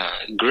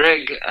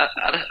 Greg,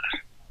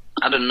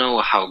 I don't know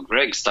how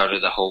Greg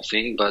started the whole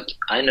thing, but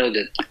I know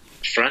that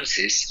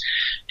Francis,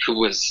 who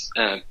was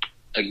a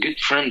good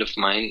friend of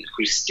mine,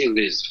 who still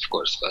is, of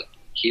course, but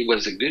he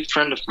was a good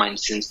friend of mine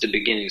since the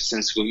beginning,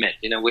 since we met.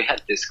 We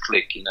had this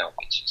clique,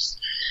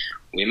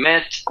 we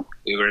met,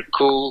 we were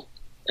cool,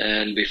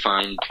 and we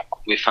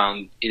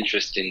found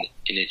interest in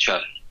each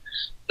other.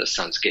 That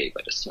sounds gay,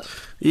 but it's not.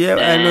 Yeah,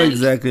 I know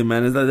exactly,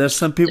 man. There's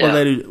some people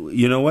that,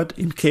 what,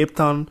 in Cape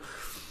Town,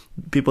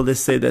 people, they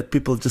say that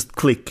people just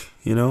click,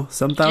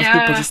 Sometimes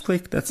people just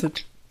click, that's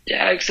it.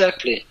 Yeah,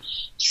 exactly.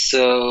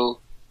 So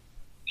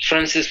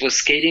Francis was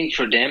skating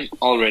for them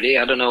already.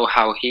 I don't know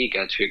how he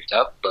got hooked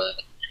up,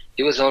 but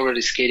he was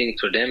already skating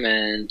for them,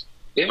 and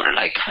we were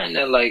like kind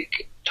of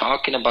like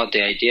talking about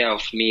the idea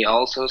of me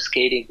also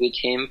skating with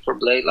him for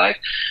Blade Life,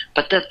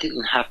 but that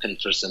didn't happen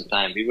for some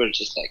time. We were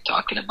just like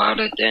talking about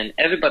it, and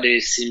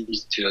everybody seemed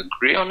to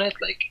agree on it,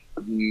 like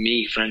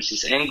me,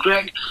 Francis, and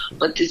Greg,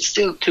 but it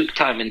still took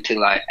time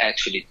until I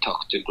actually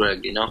talked to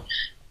Greg,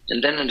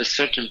 And then at a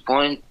certain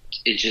point,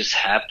 it just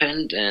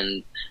happened,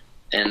 and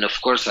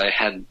of course I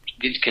had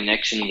good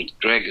connection with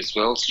Greg as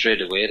well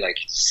straight away, like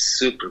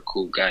super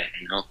cool guy,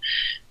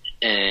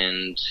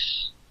 And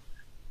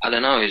I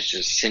don't know, it's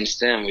just since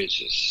then we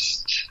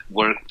just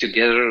work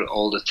together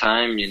all the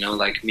time,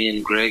 like me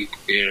and Greg,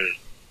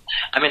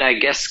 I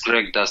guess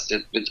Greg does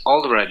that with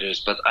all the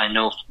writers, but I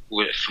know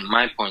from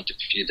my point of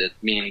view that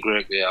me and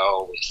Greg, we are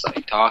always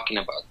like talking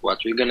about what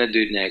we're gonna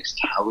do next,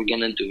 how we're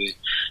gonna do it,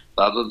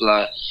 blah blah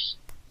blah.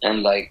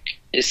 And like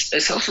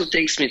it also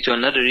takes me to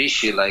another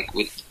issue, like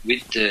with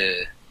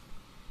the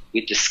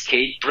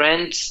skate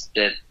brands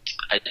that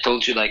I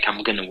told you, like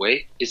I'm gonna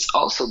wait. It's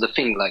also the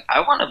thing, like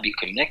I want to be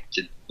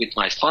connected with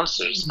my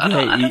sponsors. I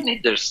don't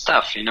need their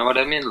stuff. You know what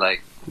I mean?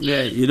 Like,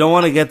 yeah, you don't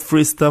want to get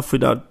free stuff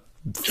without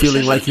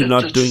feeling like you're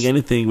not doing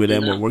anything with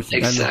them or working.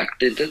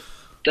 Exactly.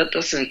 That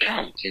doesn't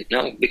count,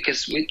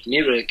 because with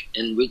Mirek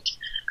and with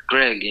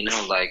Greg,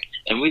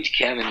 and with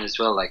Kevin as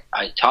well, like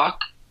I talk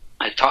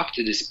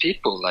to these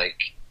people like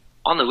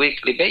on a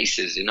weekly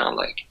basis,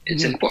 like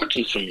it's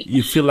important for me.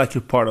 You feel like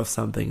you're part of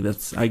something.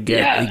 I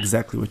get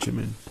exactly what you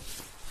mean.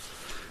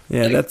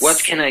 Yeah, like, what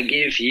can I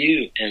give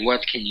you and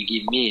what can you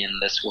give me, and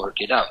let's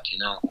work it out,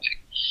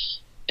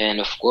 And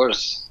of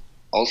course,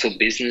 also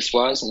business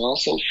wise and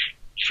also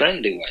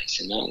friendly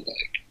wise,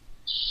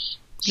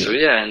 So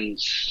yeah, and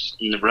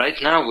right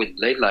now with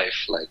Blade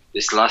Life, like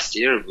this last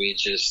year, we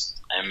just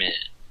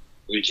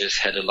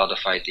had a lot of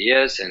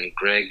ideas, and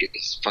Greg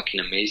is fucking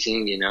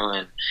amazing,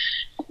 and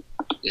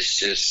it's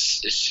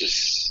just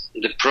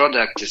the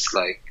product is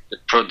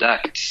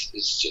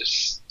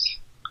just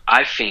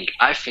I think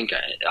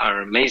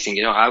are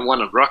amazing. I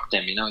want to rock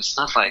them. It's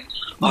not like,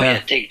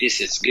 take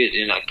this, it's good.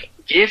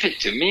 Give it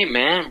to me,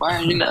 man. Why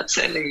are you not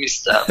sending me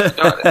stuff?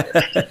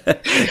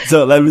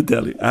 So let me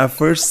tell you, I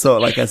first saw,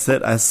 like I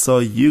said, I saw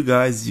you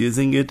guys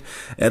using it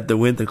at the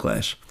Winter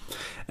Clash.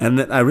 And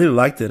then I really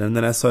liked it. And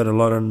then I saw it a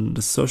lot on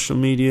the social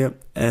media.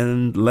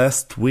 And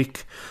last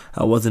week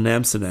I was in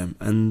Amsterdam,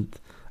 and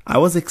I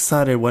was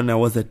excited when I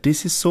was at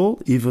DC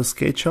Soul, Evil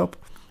Skate Shop,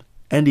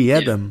 and he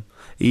had them.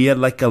 He had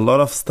like a lot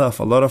of stuff,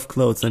 a lot of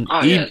clothes, and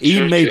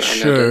he made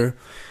sure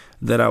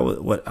that I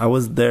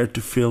was there to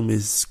film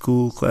his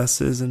school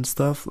classes and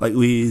stuff, like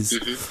his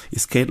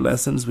skate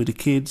lessons with the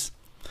kids,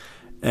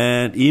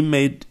 and he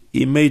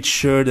made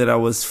sure that I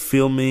was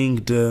filming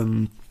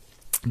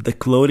the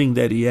clothing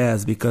that he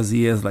has, because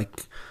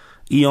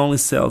he only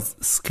sells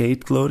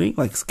skate clothing,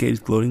 like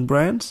skate clothing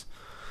brands.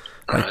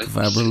 Like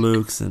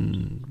Vibrolux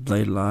and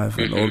Blade Life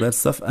and all that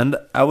stuff. And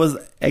I was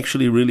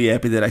actually really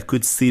happy that I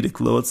could see the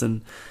clothes,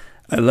 and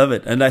I love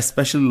it. And I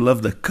especially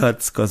love the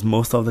cuts, because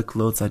most of the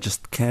clothes I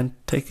just can't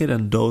take it,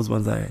 and those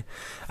ones I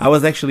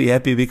was actually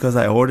happy because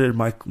I ordered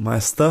my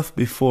stuff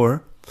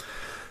before,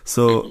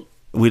 so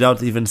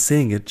without even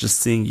seeing it, just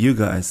seeing you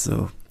guys.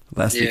 So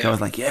last week I was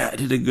like, I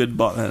did a good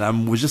bot, and I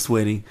was just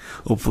waiting.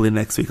 Hopefully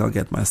next week I'll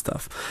get my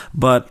stuff.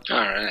 But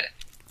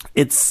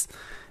it's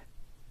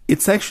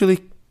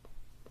actually,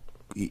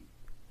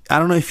 I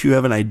don't know if you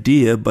have an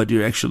idea, but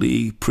you're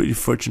actually pretty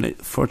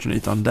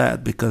fortunate on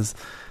that, because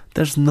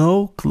there's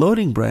no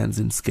clothing brands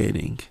in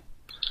skating.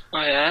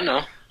 Oh yeah, I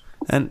know.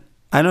 And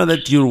I know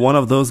that you're one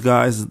of those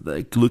guys,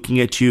 like looking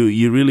at you,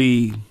 you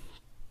really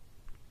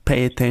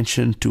pay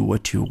attention to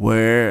what you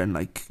wear, and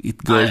like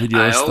it goes with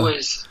your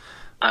stuff.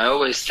 I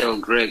always tell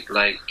Greg,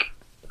 like,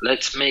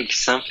 let's make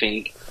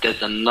something that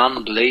a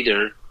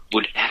non-blader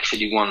would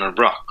actually want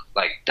to rock.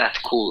 Like, that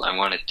cool I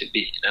want it to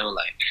be,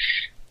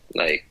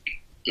 like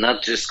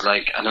not just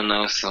like, I don't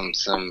know,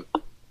 some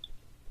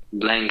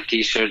blank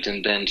t-shirt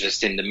and then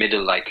just in the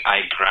middle, like,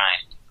 I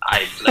grind,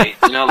 I blade,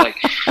 you know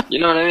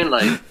what I mean?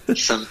 Like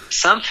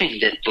something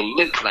that will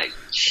look like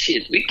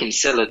shit. We can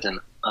sell it on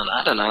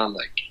I don't know,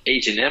 like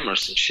H&M or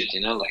some shit,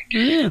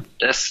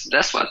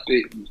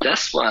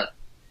 that's what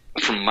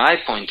from my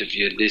point of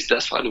view, at least,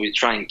 that's what we're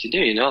trying to do,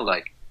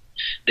 like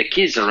the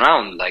kids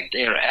around, like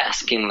they're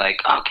asking,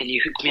 like, oh, can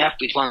you hook me up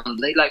with one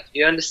blade? Like,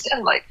 you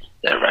understand, like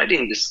they're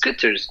riding the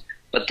scooters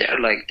but they're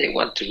like they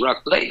want to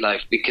rock blade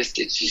life because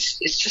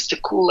it's just a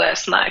cool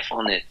ass knife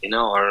on it, you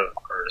know, or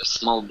a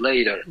small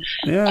blade, or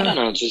I don't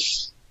know,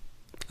 just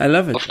I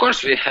love it. Of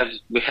course, we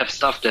have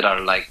stuff that are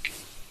like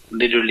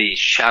literally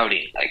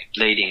shouting, like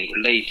blading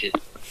related,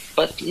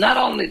 but not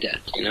only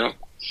that, you know.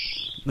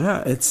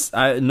 Yeah,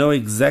 I know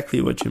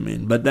exactly what you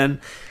mean. But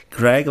then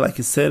Greg, like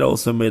you said,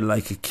 also made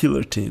like a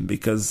killer team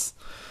because,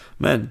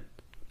 man,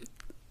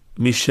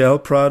 Michel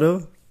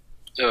Prado.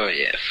 Oh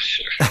yeah, for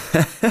sure.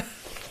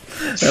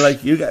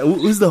 Like you guys,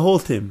 who's the whole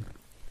team?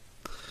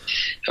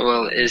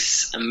 Well,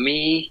 it's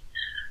me,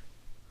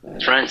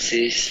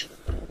 Francis,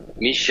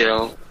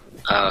 Michel,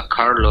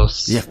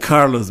 Carlos. Yeah,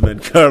 Carlos, man.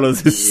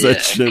 Carlos is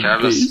such a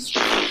beast.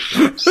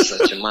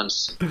 Such a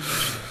monster.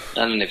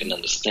 I don't even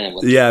understand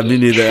what. Yeah, me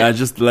neither.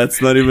 Let's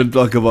not even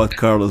talk about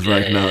Carlos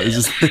right now. It's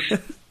just.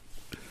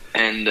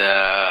 And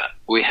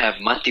we have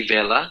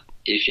Mativela,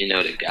 if you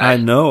know the guy. I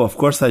know, of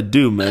course I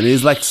do, man.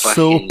 He's like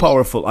so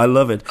powerful. I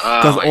love it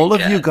because all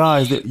of you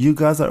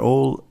guys are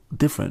all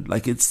different.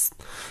 Like it's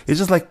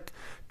just like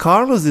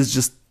Carlos is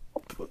just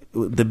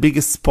the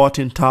biggest spot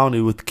in town.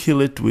 He would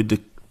kill it with the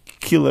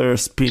killer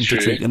spin to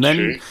trick, and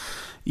then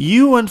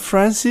you and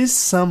Francis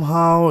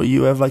somehow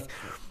you have like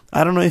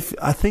I don't know if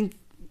I think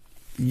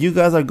you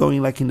guys are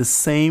going like in the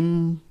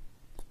same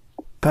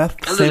path,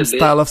 same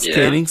style of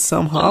skating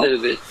somehow. A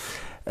little bit.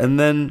 And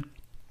then,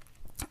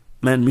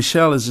 man,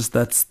 Michel is just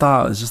that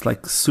style. It's just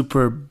like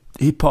super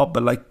hip hop,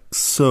 but like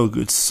so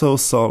good, so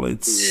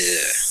solid.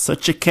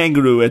 Such a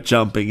kangaroo at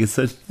jumping. He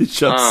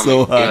shot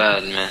so hard.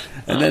 God, man.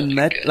 And then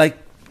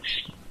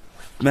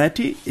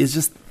Matty is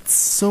just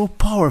so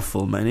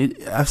powerful, man.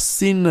 I've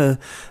seen an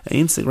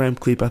Instagram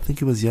clip. I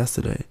think it was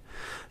yesterday.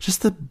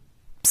 Just a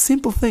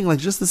simple thing, like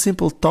just a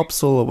simple top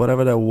sole or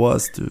whatever that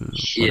was.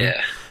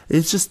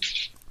 It's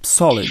just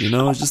solid, you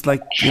know. It's just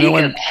like he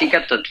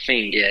got that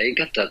thing. Yeah, he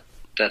got that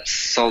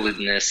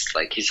solidness.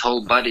 Like his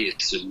whole body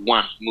is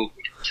one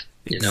movement.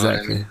 You know what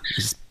I mean?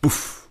 Just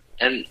poof.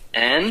 And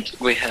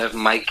we have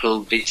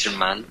Michael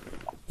Witterman.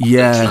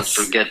 Yes. Let's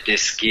not forget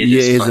this kid.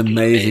 Yeah, he's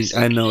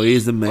amazing. I know,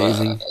 he's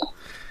amazing.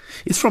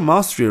 He's from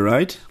Austria,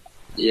 right?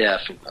 Yeah,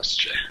 from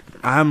Austria.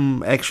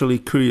 I'm actually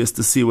curious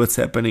to see what's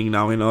happening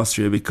now in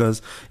Austria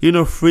because you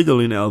know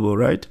Fridolin Elbow,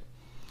 right?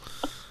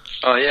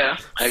 Oh yeah,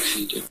 I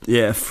actually do.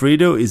 Yeah,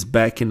 Frido is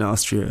back in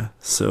Austria.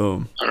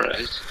 So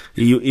alright.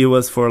 He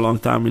was for a long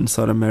time in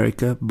South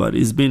America, but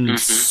he's been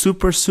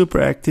super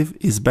active.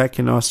 He's back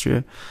in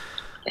Austria.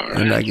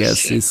 And I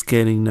guess he's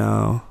skating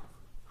now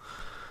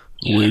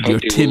with your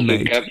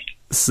teammate.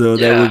 So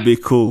that would be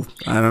cool.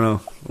 I don't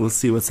know. We'll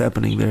see what's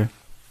happening there.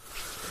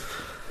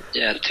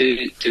 Yeah,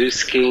 two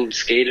skilled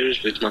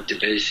skaters with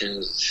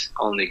motivations.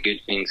 Only good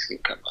things can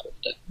come out of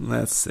that.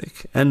 That's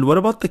sick. And what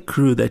about the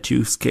crew that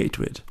you skate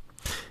with?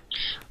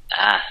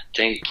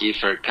 Thank you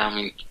for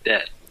coming to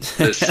that.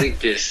 The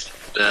sickest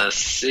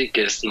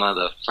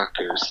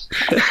motherfuckers.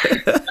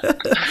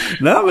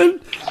 No, man,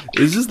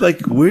 it's just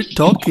like we're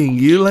talking.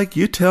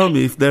 You tell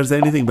me if there's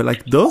anything, but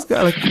like those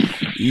guys, like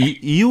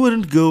you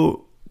wouldn't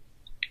go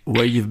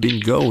where you've been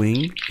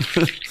going.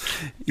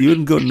 You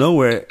wouldn't go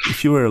nowhere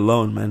if you were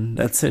alone, man.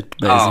 That's it,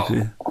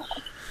 basically. Oh,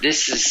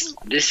 this is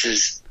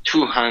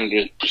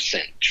 200%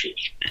 truth,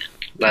 man.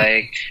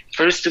 Like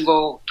first of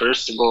all,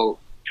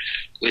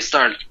 we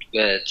start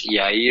with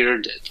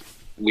Yair that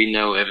we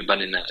know,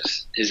 everybody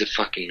knows. He's a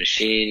fucking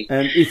machine.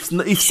 And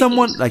if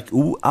someone, like,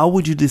 how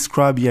would you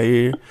describe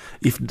Yair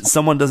if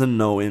someone doesn't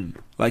know him?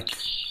 Like,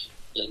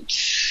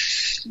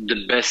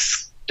 the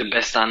best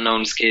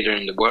unknown skater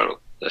in the world.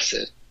 That's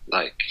it.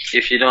 Like,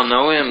 if you don't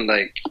know him,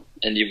 like,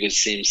 and you would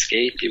see him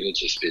skate, you would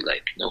just be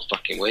like, no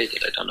fucking way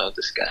that I don't know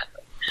this guy.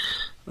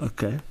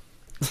 Okay.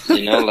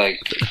 You know,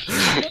 like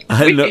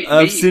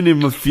I've seen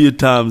him a few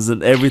times,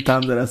 and every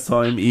time that I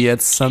saw him, he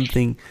had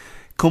something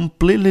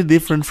completely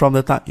different from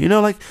the time. You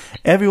know, like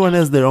everyone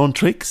has their own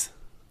tricks.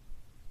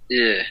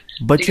 Yeah.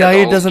 But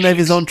Yair doesn't have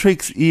his own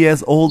tricks. He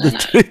has all the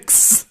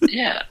tricks.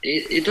 Yeah,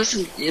 he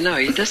doesn't. You know,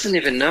 he doesn't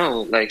even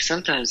know. Like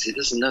sometimes he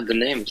doesn't know the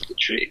name of the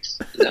tricks.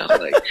 You know,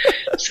 like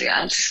say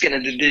I'm just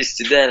gonna do this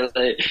to that.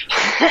 Like,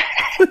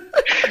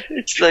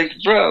 it's like,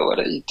 bro, what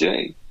are you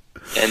doing?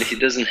 And he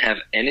doesn't have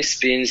any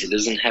spins. He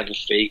doesn't have a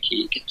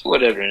fakie.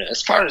 Whatever.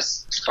 As far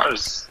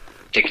as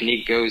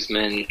technique goes,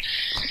 man,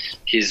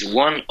 he's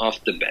one of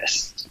the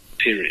best.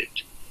 Period.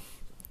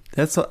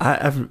 That's what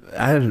I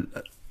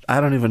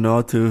don't even know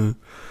how to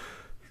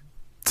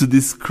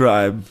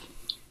describe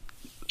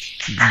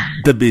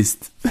the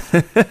beast.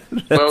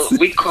 Well,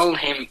 we call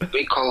him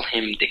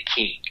the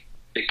king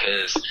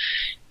because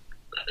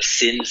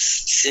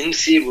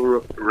since he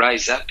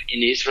rise up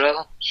in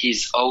Israel,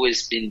 he's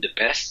always been the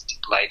best.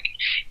 Like,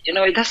 you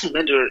know, it doesn't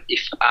matter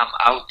if I'm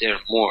out there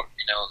more.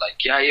 You know, like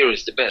Yair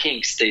is the best.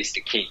 King stays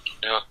the king.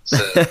 You know, so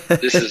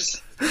this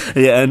is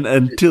yeah. And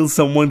until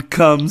someone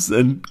comes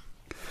and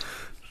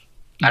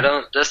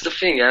that's the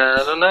thing. I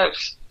don't know.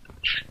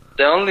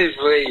 The only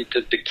way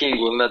that the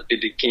king will not be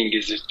the king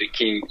is if the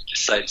king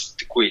decides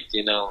to quit.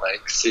 You know,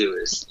 like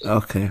seriously.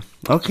 Okay.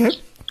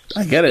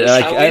 I get it.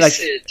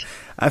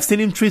 I've seen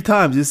him 3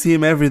 times. You see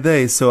him every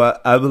day, so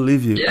I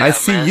believe you. Yeah, I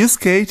see man. you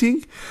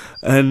skating,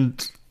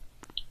 and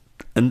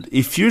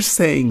if you're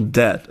saying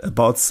that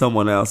about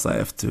someone else, I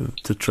have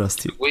to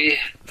trust you.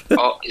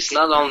 It's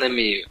not only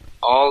me.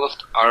 All of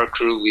our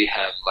crew, we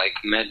have like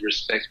mad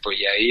respect for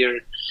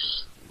Yair.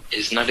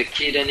 He's not a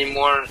kid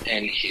anymore,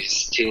 and he's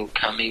still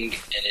coming,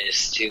 and he's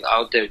still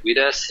out there with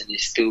us, and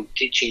he's still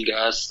teaching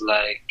us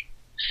like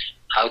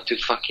how to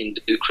fucking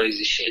do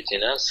crazy shit, you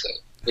know. So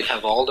we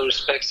have all the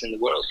respects in the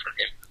world for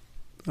him.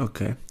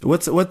 Okay.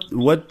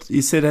 What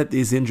you said that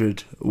he's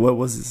injured? What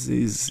was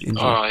his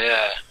injury? Oh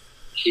yeah,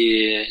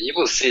 you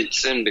will see it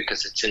soon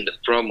because it's in the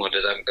promo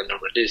that I'm gonna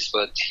release.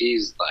 But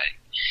he's like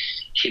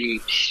he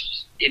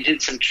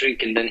did some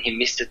trick and then he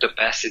missed the top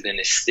acid and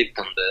he slipped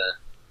on the.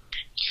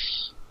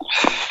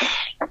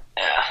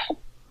 Yeah.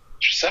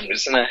 For some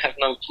reason, I have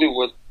no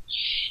clue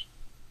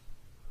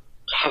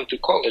how to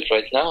call it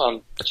right now.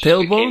 I'm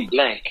tailbone.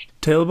 Blank.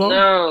 Tailbone.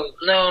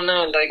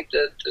 No, like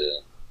that.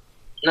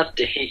 Not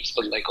the hips,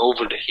 but like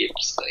over the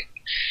hips, like.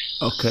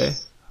 Okay.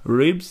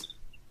 Ribs.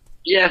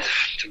 Yeah,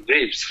 the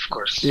ribs, of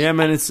course. Yeah,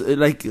 man, it's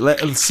like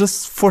it's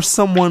just for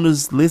someone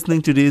who's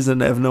listening to this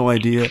and have no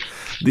idea.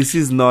 This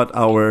is not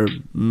our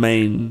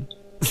main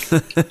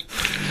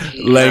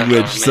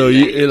language, so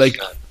you like.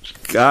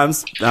 I'm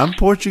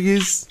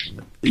Portuguese.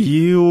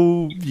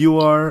 You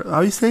are,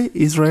 how you say,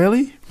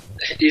 Israeli?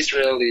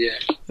 Israeli,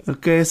 yeah.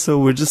 Okay, so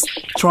we're just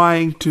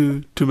trying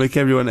to make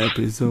everyone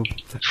happy. So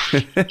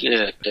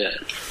yeah.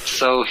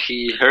 So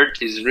he hurt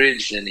his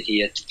ribs and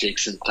he had to take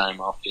some time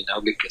off, you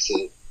know, because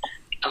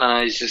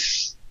it's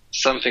just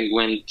something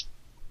went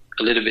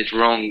a little bit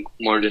wrong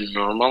more than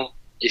normal.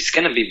 It's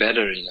gonna be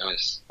better, you know.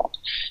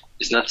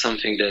 It's not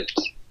something that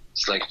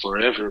it's like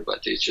forever,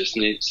 but it just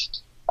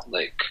needs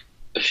like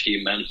a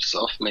few months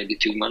off, maybe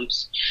 2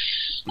 months,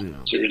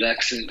 to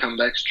relax and come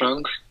back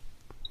strong.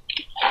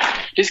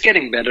 He's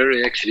getting better.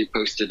 He actually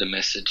posted a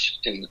message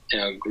in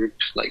our group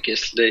like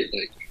yesterday,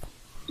 like,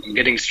 I'm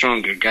getting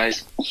stronger,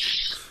 guys.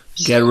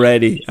 Get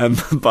ready. I'm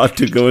about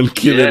to go and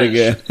kill it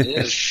again.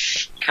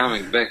 Yes,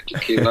 coming back to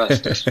kill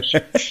us. That's for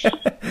sure.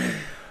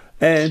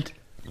 And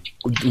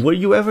were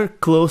you ever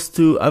close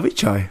to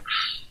Avichai?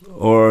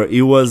 Or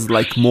it was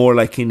like more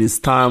like in his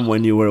time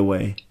when you were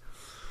away?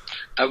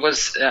 It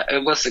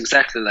was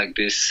exactly like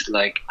this.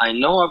 Like, I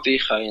know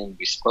Avichai and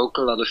we spoke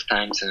a lot of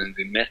times and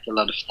we met a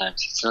lot of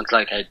times. It's not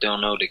like I don't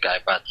know the guy,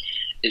 but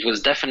it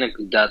was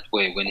definitely that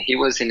way. When he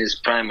was in his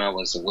prime, I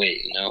was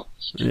away, you know?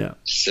 Yeah.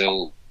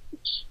 So,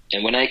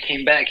 and when I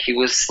came back, he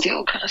was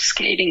still kind of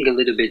skating a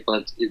little bit,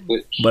 but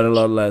a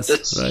lot less,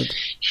 right?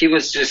 He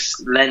was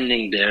just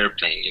landing the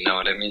airplane, you know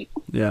what I mean?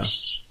 Yeah.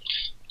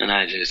 And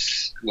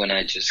when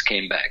I just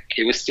came back,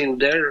 he was still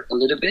there a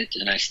little bit,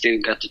 and I still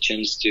got the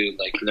chance to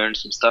like learn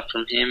some stuff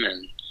from him.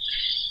 And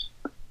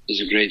he's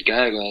a great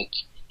guy, but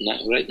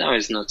right now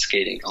he's not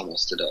skating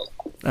almost at all.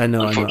 I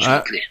know.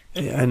 Unfortunately,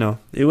 I know.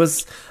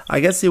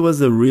 I guess he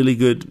was a really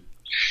good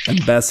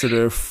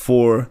ambassador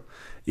for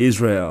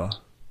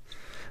Israel,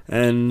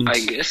 and I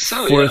guess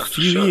so. For yeah, a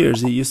few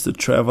years, he used to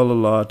travel a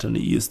lot, and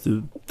he used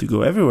to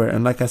go everywhere.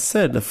 And like I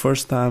said, the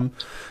first time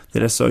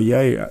that I saw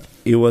Yair,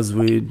 it was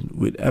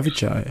with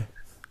Avichai.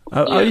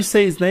 How you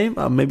say his name?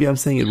 Maybe I'm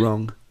saying it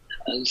wrong.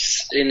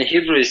 In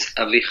Hebrew, it's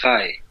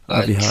Avichai.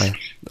 Avichai.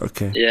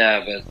 Okay.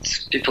 Yeah,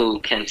 but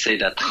people can't say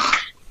that,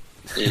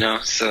 you know.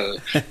 So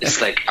it's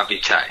like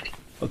Avichai.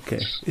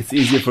 Okay, it's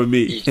easier for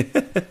me.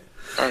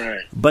 All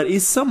right. But he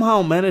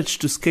somehow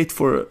managed to skate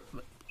for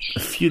a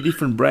few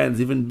different brands,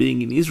 even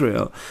being in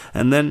Israel,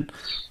 and then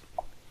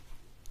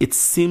it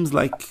seems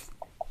like,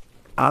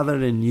 other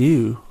than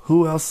you,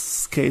 who else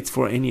skates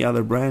for any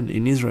other brand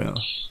in Israel?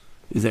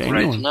 Is there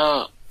anyone?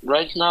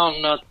 Right now,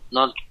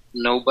 not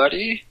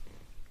nobody.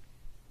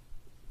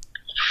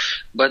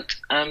 But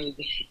I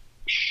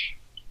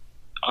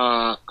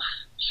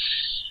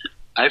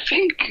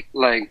think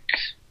like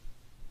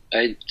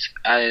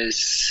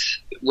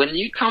when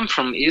you come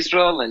from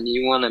Israel and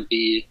you want to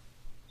be,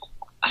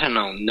 I don't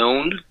know,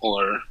 known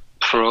or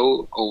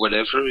pro or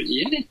whatever,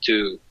 you need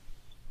to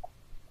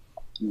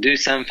do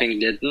something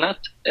that not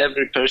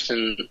every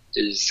person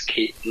is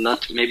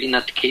maybe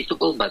not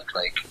capable, but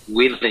like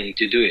willing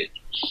to do it.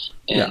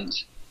 And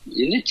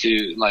you need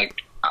to, like,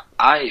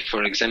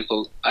 for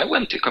example, I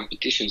went to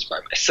competitions by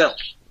myself.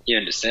 You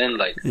understand?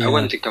 Like, I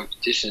went to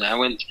competition. I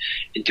went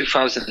in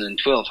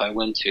 2012. I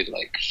went to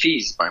like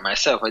FIS by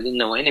myself. I didn't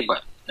know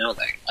anybody. You know,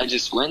 like I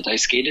just went. I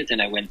skated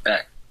and I went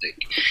back.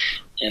 Like,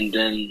 and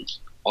then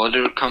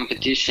other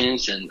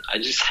competitions, and I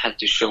just had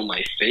to show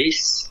my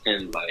face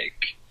and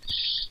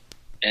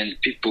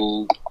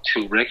people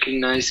to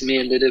recognize me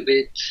a little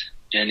bit.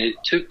 And it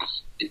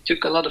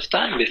took a lot of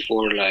time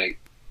before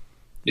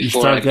you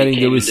start getting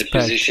the respect. The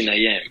position I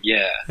am.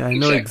 Yeah, I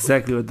know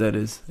exactly what that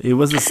is. It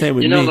was the same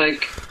with me. You know,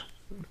 like,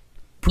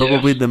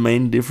 probably the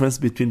main difference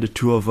between the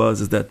two of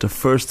us is that the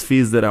first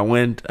FIS that I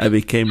went, I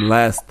became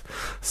last.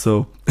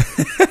 So.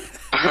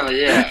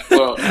 Yeah.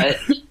 Well,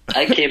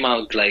 I came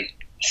out like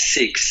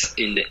 6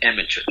 in the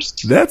amateurs.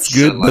 That's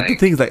good, so, but the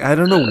thing is, like, I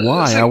don't know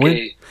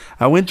why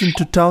I went in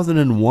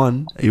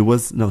 2001. It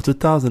was, no,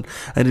 2000.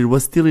 And it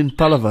was still in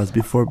Palavas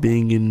before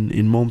being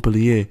in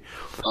Montpellier.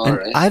 And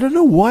Alright. I don't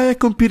know why I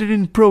competed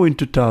in pro in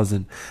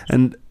 2000.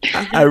 And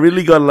I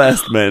really got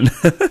last, man.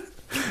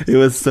 It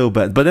was so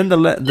bad. But then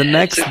the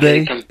next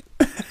day...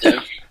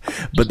 Yeah.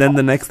 But then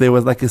the next day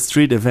was like a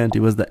street event.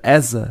 It was the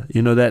EZA.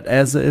 You know that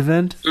EZA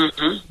event?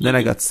 Mm-hmm. Then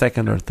I got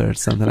second or third,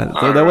 something like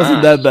that. So that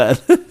wasn't that bad.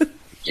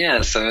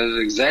 Yeah, so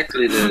it's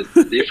exactly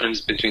the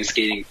difference between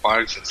skating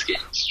parks and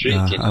skating street.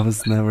 You know? I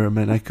was never,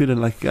 man. I couldn't,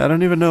 like, I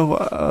don't even know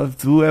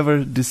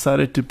whoever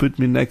decided to put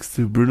me next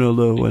to Bruno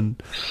Lowe and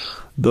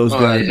those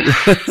guys.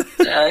 Yeah.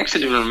 I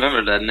actually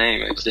remember that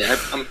name. Actually,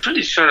 I'm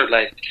pretty sure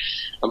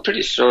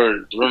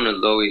Bruno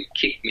Lowe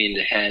kicked me in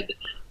the head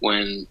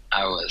when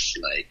I was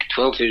like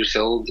 12 years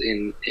old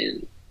in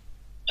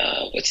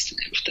what's the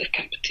name of that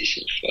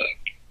competition? Fuck.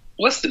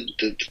 What's the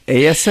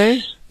ASA?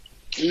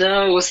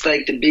 No, it was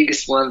like the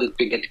biggest one that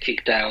we got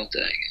kicked out, I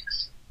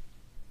guess.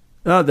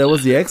 Oh, that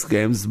was the X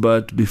Games,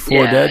 but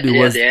before that it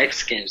was... the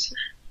X Games.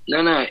 No,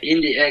 in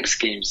the X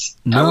Games.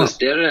 No. I was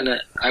there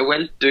and I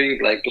went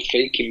doing like a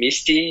fakey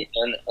Misty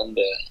and on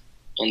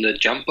the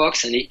jump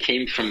box, and he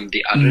came from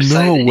the other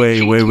side. No, and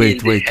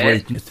wait.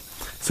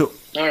 So,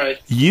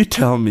 alright. You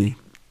tell me,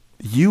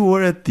 you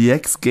were at the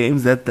X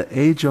Games at the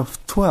age of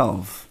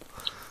 12.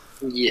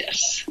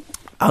 Yes.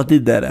 How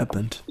did that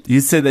happen? You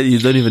said that you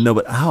don't even know,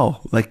 but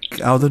how? Like,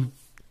 how did...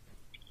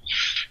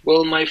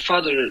 Well, my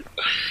father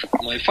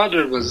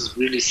was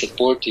really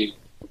supportive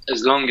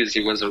as long as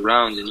he was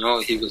around, you know.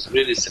 He was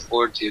really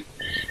supportive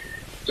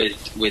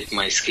with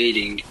my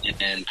skating,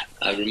 and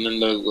I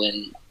remember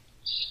when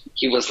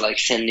he was like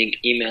sending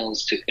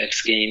emails to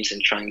X Games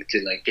and trying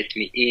to like get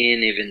me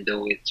in, even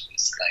though it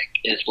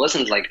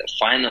wasn't like a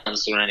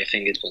finance or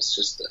anything. It was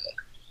just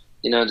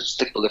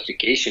just a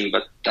qualification,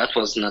 but that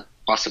was not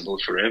possible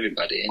for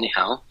everybody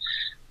anyhow.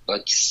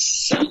 But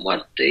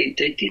somewhat they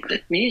did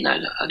let me in.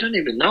 I don't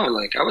even know.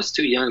 Like, I was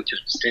too young to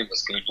understand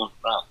what's going on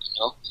around, you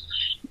know.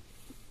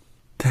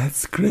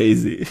 That's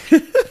crazy.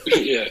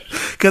 Yeah.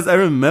 Because I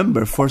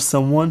remember for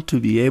someone to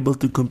be able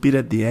to compete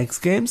at the X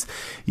Games,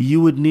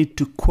 you would need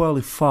to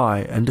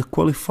qualify. And the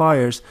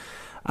qualifiers,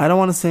 I don't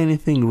want to say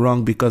anything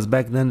wrong, because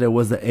back then there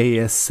was the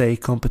ASA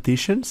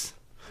competitions,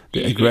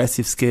 the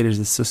Aggressive Skaters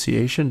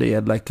Association. They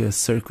had like a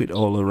circuit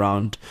all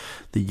around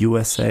the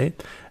USA.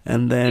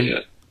 And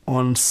then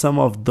on some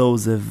of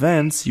those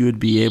events, you would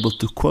be able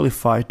to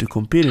qualify to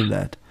compete in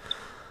that.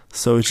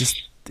 So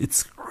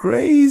it's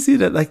crazy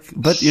that, like,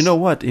 but you know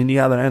what, in the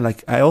other end,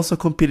 like, I also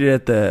competed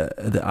at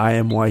the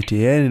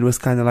IMYTA, and it was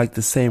kind of like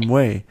the same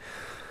way.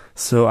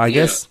 So I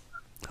guess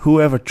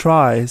whoever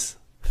tries,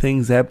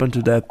 things happen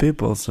to that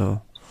people.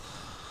 So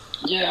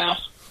yeah,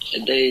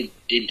 they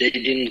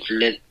didn't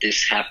let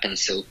this happen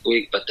so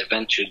quick, but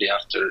eventually,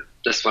 after,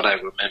 that's what I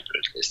remember,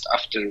 at least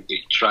after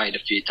we tried a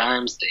few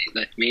times, they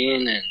let me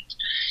in, and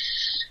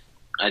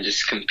I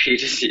just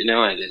competed. You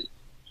know,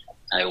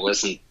 I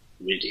wasn't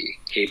really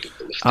capable of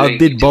doing. How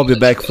did Bobby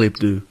backflip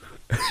do?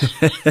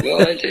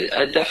 Well,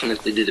 I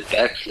definitely did a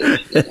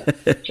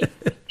backflip.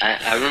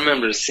 I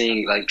remember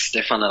seeing like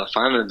Stefan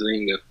Alfano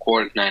doing a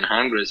Cork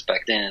 900s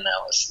back then, and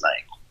I was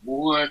like,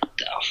 what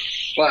the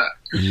fuck?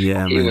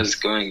 Yeah, he man. was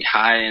going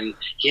high, and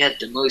he had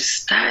the most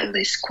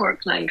stylish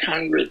Cork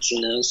 900s,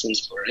 you know,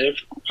 since forever.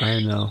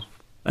 I know.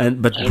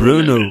 But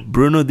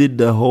Bruno did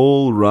the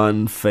whole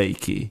run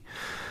fakie.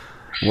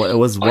 What, it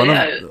was one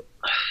of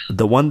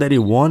the one that he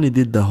won. He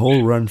did the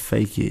whole run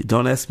fakie.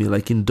 Don't ask me,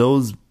 like, in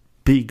those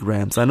big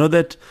ramps. I know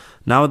that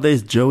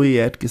nowadays Joey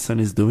Atkinson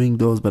is doing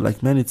those, but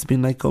like, man, it's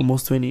been like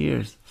almost 20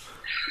 years.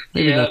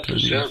 Maybe not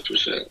 20 years. For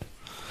sure.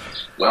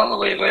 Well,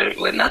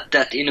 we're not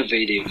that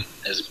innovative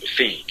as we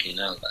think, you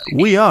know. Like,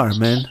 we are,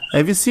 man.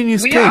 Have you seen you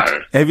skate?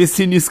 Are. Have you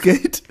seen you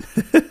skate?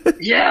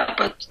 Yeah,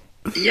 but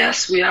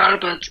yes, we are.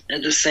 But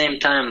at the same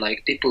time,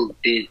 like, people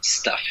did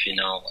stuff, you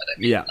know what I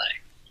mean? Yeah. Like,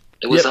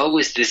 there was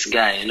always this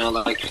guy, you know,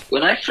 like,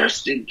 when I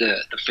first did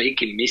the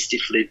faking Misty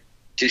Flip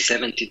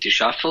 270 to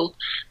shuffle,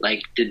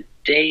 like, the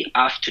day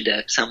after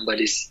that,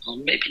 or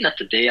maybe not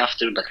the day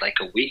after, but like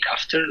a week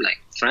after, like,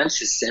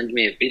 Francis sent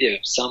me a video of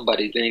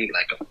somebody doing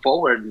like a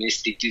forward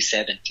Misty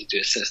 270 to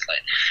assist line,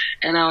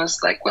 and I was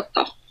like, what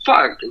the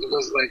fuck? It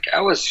was like, I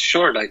was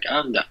sure, like,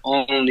 I'm the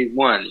only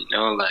one, you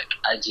know, like,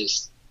 I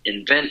just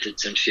invented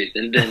some shit,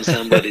 and then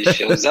somebody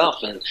shows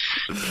up, and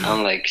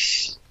I'm like,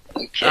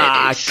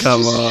 okay,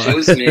 come on.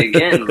 shows me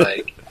again,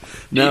 like,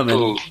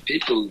 no,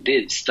 people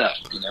did stuff,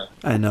 you know.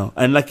 I know.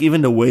 And like,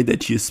 even the way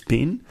that you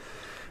spin,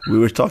 we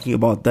were talking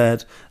about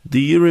that. Do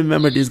you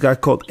remember this guy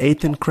called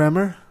Ethan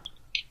Kramer?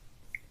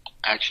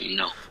 Actually,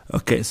 no.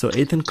 Okay, so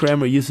Ethan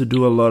Kramer used to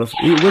do a lot of...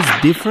 It was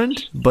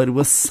different, but it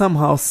was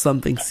somehow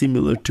something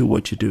similar to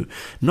what you do.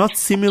 Not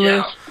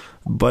similar,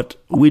 but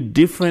with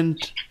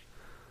different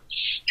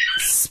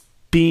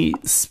speed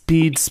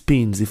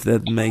spins, if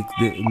that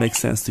makes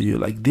sense to you.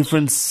 Like,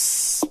 different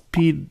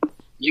speed...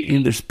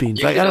 in their spins.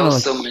 You Like could I don't know,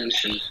 also like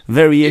mention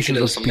variations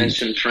of spin.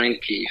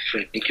 Frankie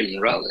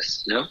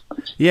Morales, no?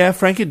 Yeah,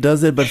 Frankie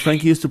does it, but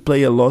Frankie used to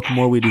play a lot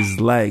more with his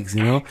legs,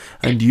 you know.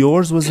 And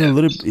yours was Yeah.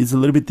 is a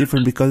little bit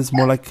different because it's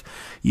more like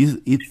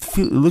it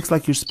looks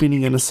like you're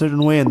spinning in a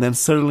certain way, and then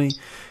suddenly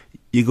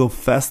you go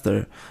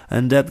faster.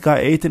 And that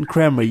guy Ethan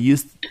Kramer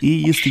used to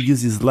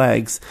use his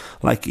legs,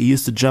 like he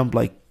used to jump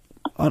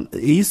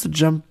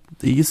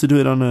he used to do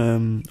it on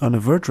a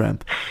vert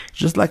ramp,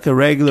 just like a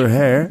regular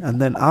hare,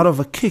 and then out of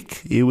a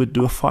kick he would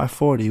do a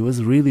 540. It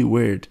was really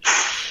weird.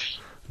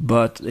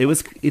 But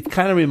it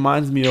kind of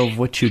reminds me of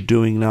what you're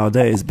doing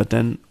nowadays. But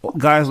then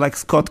guys like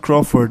Scott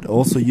Crawford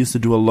also used to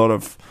do a lot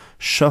of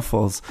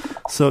shuffles.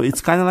 So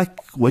it's kind of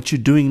like what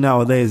you're doing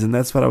nowadays, and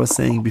that's what I was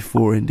saying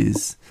before in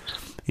this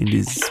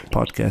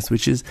podcast,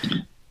 which is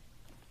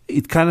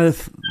it kind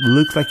of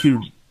looks like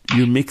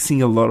you're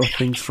mixing a lot of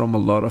things from a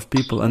lot of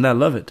people, and I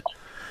love it.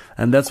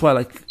 And that's why,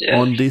 like,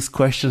 on these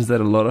questions that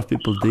a lot of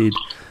people did,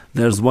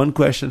 there's one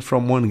question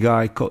from one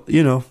guy called,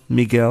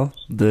 Miguel,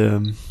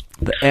 the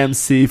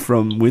MC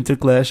from Winter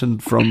Clash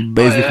and from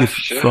basically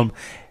from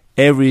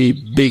every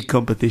big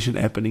competition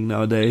happening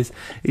nowadays.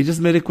 He just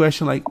made a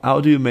question like,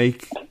 how do you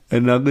make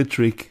an ugly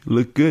trick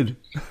look good?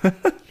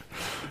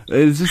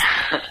 It's just...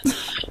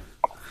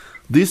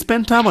 Do you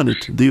spend time on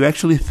it? Do you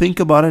actually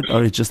think about it,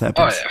 or it just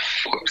happens? Oh yeah,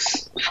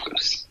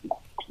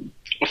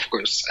 of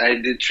course. I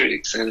do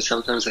tricks, and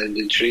sometimes I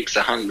do tricks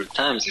 100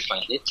 times if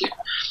I need to.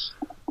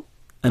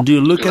 And do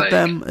you look at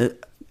them?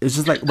 It's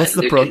just like, what's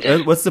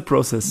the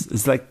process?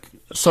 It's like,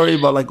 sorry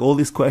about like all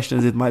these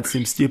questions. It might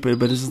seem stupid,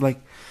 but it's just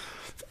like,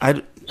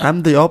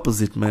 I'm the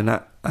opposite, man.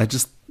 I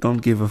just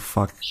don't give a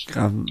fuck.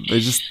 I'm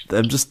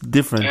just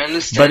different. I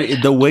understand.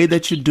 But the way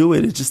that you do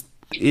it,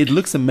 it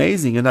looks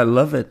amazing, and I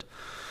love it.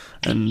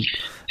 And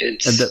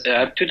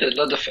I put a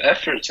lot of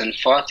effort and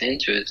thought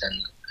into it,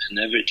 and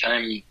every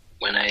time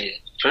when I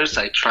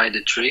try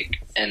the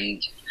trick,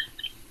 and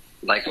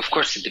like, of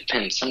course it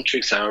depends. Some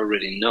tricks I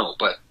already know,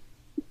 but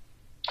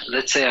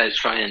let's say I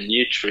try a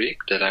new trick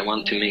that I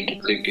want to make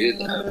it look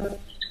good.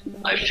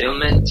 I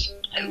film it,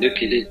 I look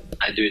at it,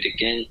 I do it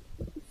again.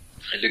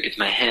 I look at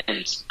my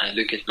hands, I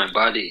look at my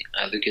body,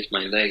 I look at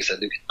my legs, I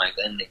look at my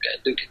landing, I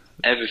look at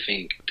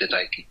everything that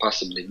I can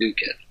possibly look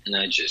at, and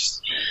I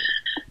just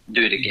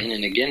do it again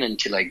and again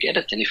until I get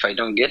it. And if I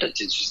don't get it,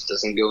 it just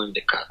doesn't go in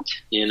the cut,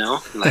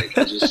 Like,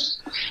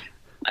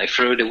 I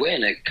throw it away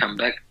and I come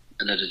back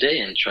another day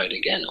and try it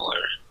again, or,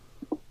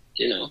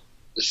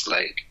 it's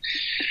like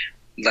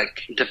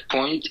the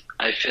point,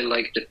 I feel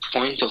like the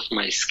point of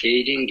my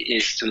skating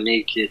is to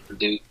make it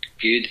look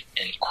good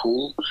and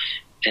cool.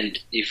 And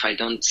if I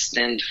don't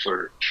stand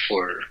for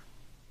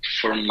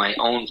my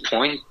own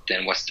point,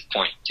 then what's the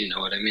point? You know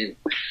what I mean?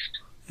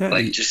 Yeah,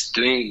 like just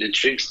doing the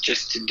tricks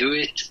just to do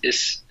it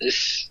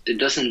it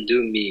doesn't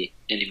do me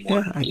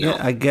anymore. Yeah,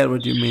 I get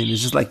what you mean.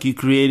 It's just like you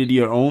created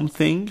your own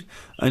thing,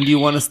 and you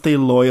want to stay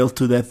loyal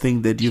to that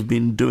thing that you've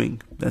been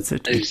doing. That's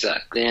it.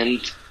 Exactly.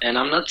 And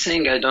I'm not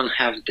saying I don't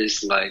have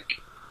this like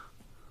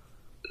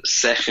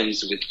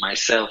sessions with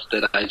myself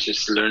that I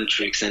just learn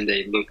tricks and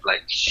they look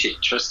like shit.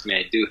 Trust me,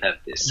 I do have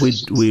this.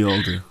 We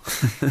all do.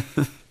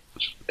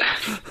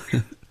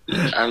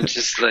 I'm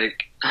just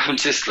like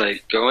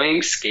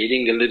going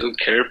skating a little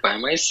curve by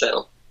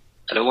myself.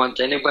 I don't want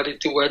anybody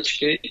to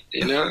watch me,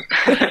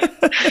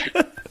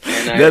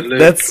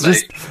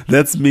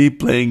 That's me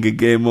playing a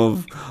game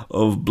of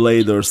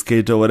Blade or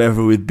Skate or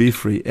whatever with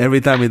Beefree.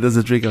 Every time he does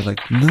a trick, I was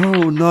like,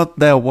 no, not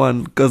that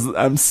one, because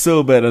I'm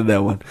so bad at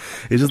that one.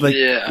 It's just like,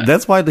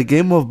 that's why the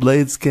game of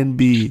Blades can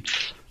be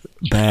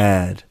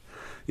bad.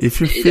 If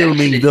you're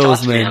filming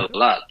those, man. Me a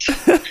lot.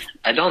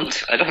 I don't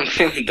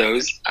film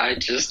those. I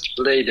just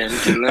play them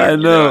to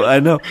learn. I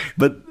know,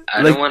 but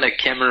I don't want a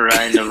camera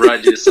in a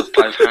radius of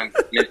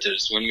 500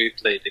 meters when we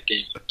play the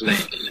game.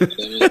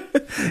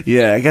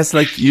 Yeah, I guess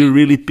like you're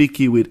really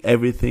picky with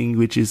everything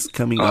which is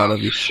coming out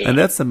of you, sure. And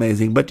that's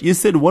amazing. But you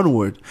said one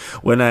word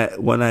when I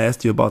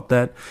asked you about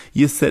that.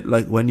 You said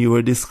like when you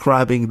were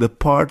describing the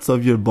parts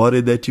of your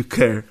body that you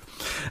care,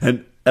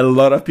 and a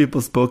lot of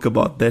people spoke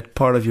about that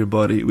part of your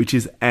body, which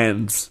is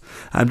hands.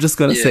 I'm just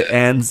going to say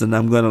hands, and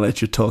I'm going to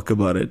let you talk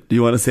about it. Do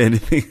you want to say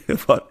anything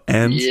about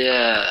hands?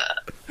 Yeah,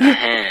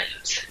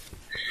 hands.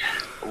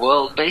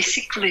 Well,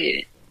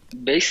 basically,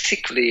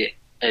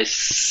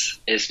 is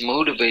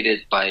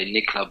motivated by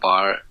Nick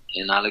Labar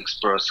and Alex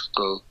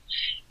Brosco,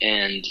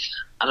 and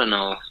I don't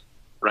know.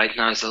 Right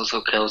now it's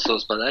also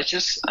Kelsos, but I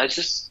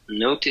just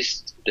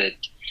noticed that,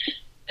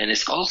 and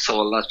it's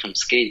also a lot from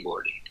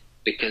skateboarding.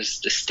 Because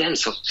the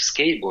stance of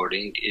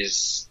skateboarding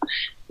is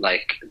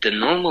like the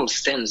normal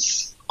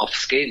stance of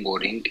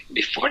skateboarding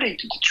before they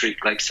do the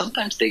trick. Like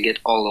sometimes they get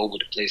all over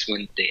the place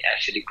when they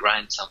actually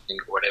grind something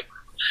or whatever.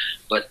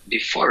 But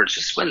before,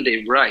 just when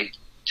they ride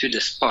to the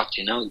spot,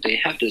 they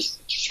have this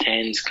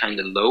hands kind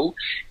of low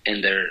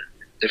and their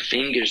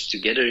fingers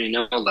together,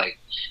 like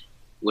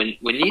when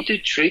you do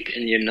trick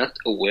and you're not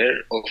aware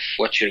of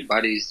what your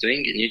body is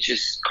doing and you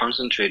just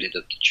concentrated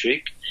on the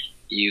trick,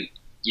 you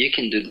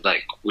can do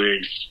like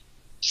weird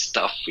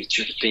stuff with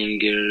your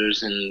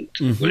fingers and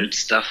Mm-hmm. weird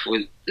stuff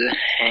with the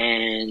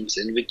hands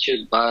and with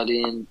your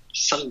body, and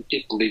some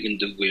people even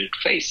do weird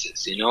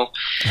faces,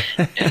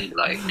 and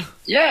like,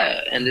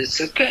 yeah, and it's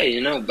okay,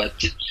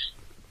 but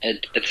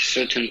at a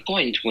certain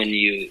point when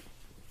you,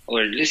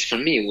 or at least for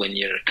me, when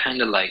you're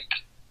kind of like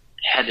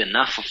had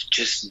enough of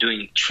just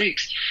doing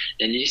tricks,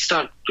 then you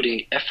start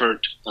putting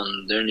effort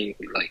on learning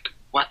like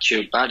what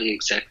your body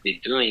exactly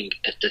doing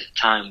at the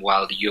time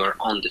while you're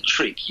on the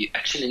trick. You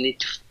actually need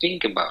to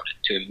think about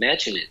it, to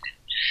imagine it,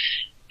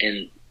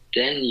 and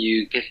then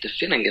you get the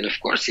feeling. And of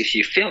course, if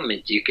you film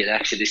it, you could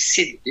actually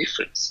see the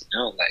difference.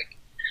 Like,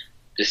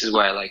 this is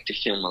why I like to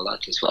film a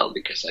lot as well,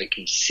 because I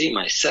can see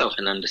myself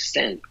and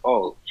understand,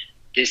 oh,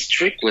 this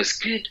trick was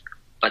good,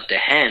 but the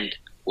hand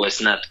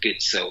was not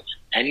good, so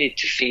I need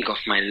to think of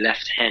my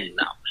left hand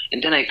now.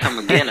 And then I come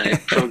again, I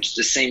approach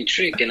the same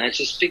trick, and I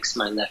just fix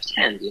my left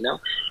hand,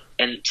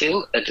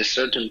 until at a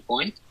certain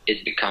point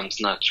it becomes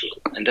natural.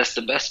 And that's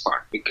the best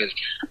part, because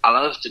a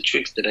lot of the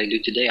tricks that I do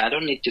today, I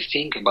don't need to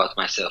think about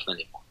myself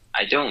anymore.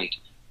 I don't.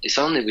 It's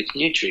only with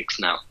new tricks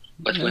now.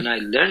 But when I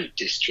learned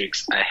these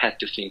tricks, I had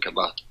to think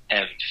about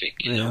everything.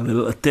 A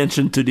little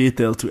attention to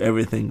detail to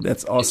everything.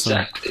 That's awesome.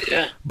 Exactly,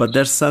 yeah. But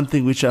there's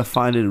something which I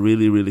find it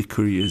really, really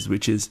curious,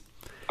 which is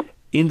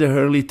in the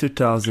early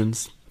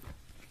 2000s,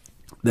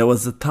 there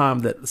was a time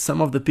that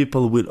some of the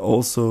people would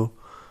also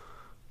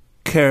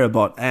care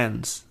about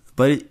hands.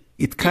 But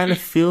it kind of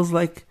feels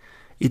like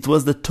it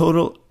was the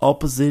total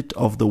opposite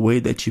of the way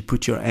that you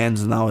put your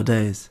hands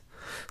nowadays.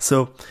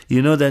 So,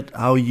 you know that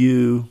how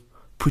you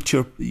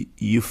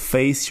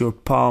face your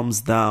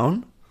palms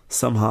down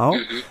somehow,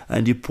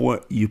 and you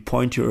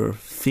point your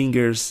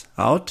fingers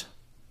out.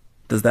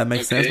 Does that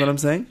make sense what I'm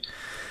saying?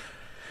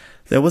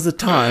 There was a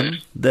time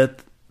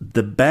that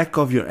the back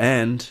of your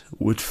hand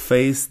would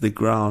face the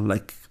ground,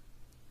 like,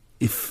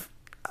 if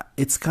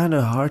it's kind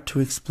of hard to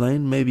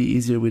explain, maybe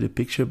easier with a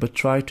picture, but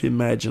try to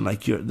imagine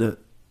like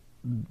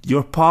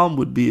your palm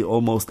would be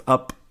almost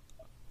up,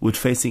 would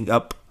facing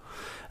up.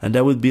 And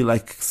that would be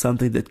like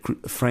something that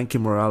Frankie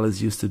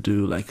Morales used to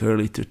do, like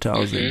early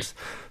 2000s.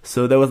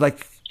 So there was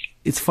like,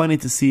 it's funny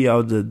to see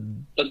how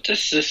But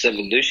this is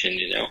evolution,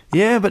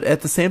 Yeah, but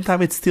at the same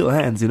time, it's still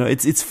hands.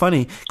 It's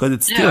funny because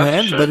it's still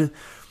hands, sure. but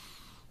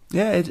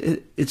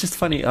it's just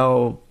funny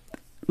how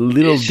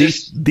little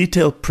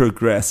detail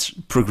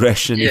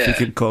progression, if you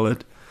can call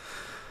it.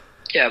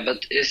 Yeah,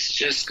 but it's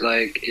just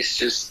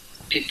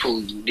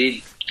people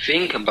did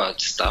think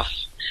about stuff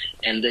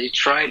and they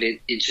tried it.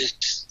 It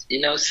just,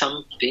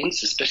 some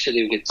things,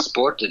 especially with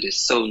sport that is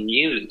so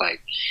new,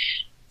 like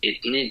it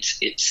needs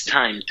its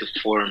time to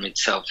form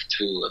itself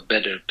to a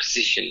better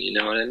position, you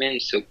know what I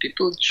mean? So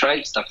people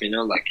tried stuff,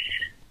 like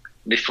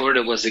before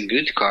there was a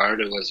good car,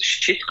 there was a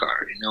shit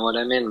car, you know what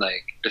I mean?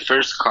 Like the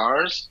first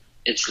cars,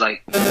 it's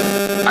like,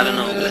 I don't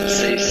know, let's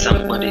say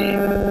somebody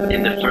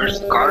in the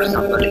first car,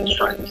 somebody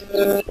tried to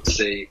do, let's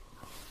say,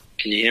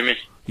 can you hear me?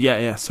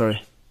 Yeah,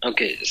 sorry.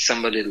 Okay,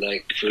 somebody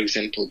like, for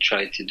example,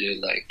 tried to do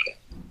like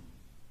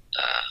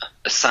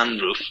a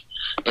sunroof,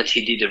 but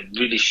he did a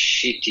really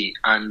shitty,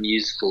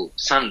 unuseful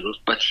sunroof,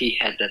 but he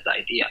had that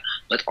idea.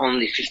 But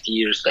only 50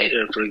 years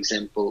later, for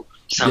example,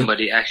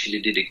 somebody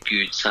actually did a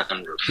good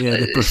sunroof. Yeah,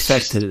 they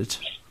perfected it.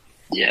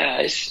 Yeah,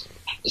 it's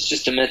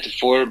just a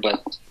metaphor,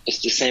 but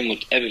it's the same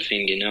with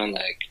everything,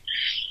 like,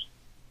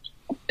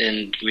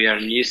 and we are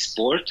a new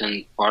sport,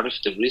 and part of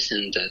the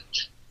reason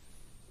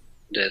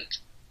that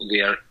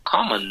we are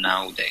common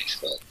nowadays.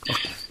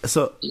 But,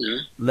 so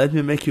let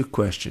me make you a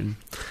question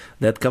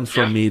that comes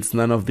from me. It's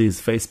none of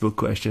these Facebook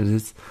questions.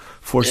 It's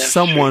for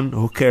someone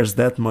who cares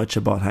that much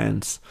about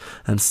hands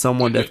and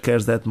someone that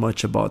cares that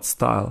much about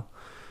style.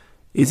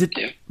 Is it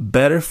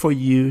better for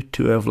you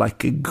to have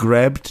like a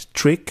grabbed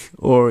trick,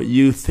 or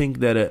you think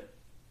that a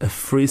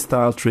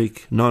freestyle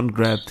trick,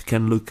 non-grabbed,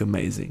 can look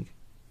amazing?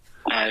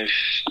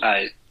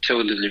 I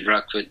totally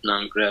rock with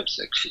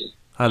non-grabs, actually.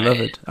 I love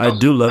it. I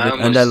do love it,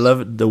 and I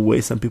love it the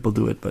way some people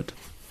do it. But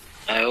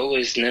I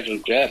always never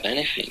grab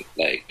anything.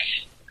 Like,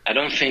 I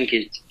don't think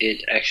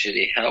it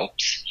actually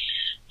helps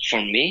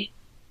for me,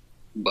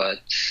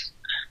 but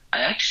I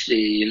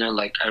actually,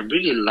 I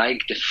really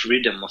like the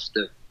freedom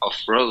of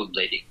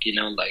rollerblading.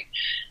 Like,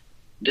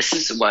 this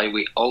is why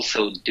we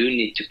also do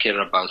need to care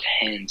about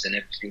hands and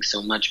everything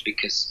so much,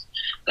 because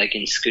like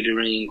in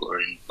scootering or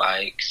in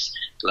bikes,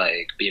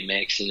 like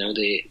BMX,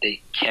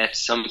 they catch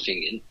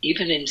something. And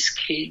even in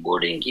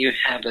skateboarding, you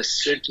have a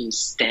certain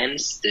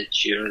stance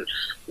that you're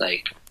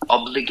like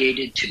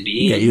obligated to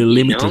be. Yeah, you're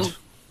limited.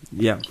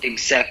 Yeah,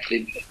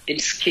 exactly. In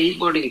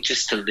skateboarding,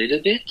 just a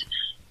little bit,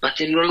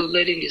 but in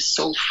rollerblading, it's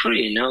so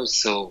free,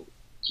 So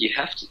you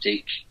have to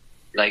take,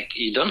 like,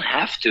 you don't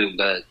have to,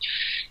 but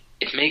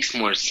it makes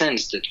more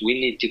sense that we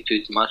need to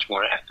put much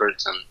more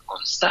efforts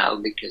on style,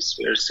 because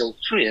we're so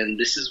free. And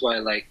this is why,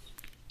 like,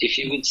 if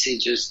you would see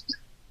just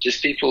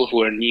people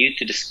who are new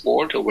to the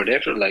sport or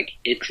whatever, like,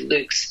 it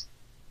looks,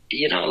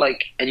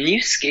 like a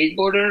new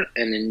skateboarder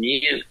and a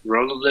new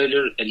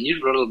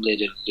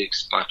rollerblader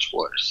looks much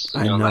worse.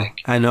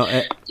 I know.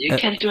 You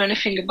can't do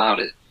anything about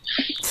it.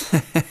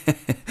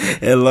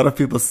 A lot of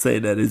people say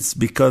that it's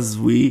because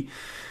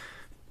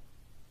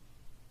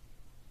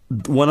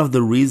one of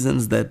the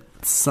reasons that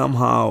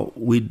somehow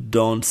we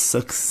don't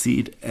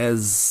succeed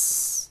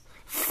as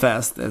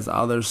fast as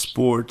other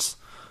sports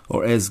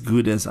or as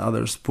good as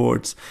other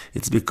sports,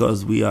 it's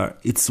because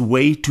it's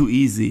way too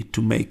easy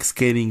to make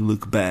skating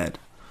look bad.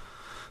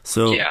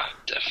 So Yeah,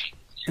 definitely.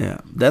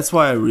 yeah, that's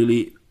why I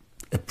really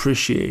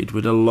appreciate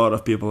what a lot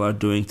of people are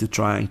doing to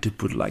trying to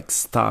put like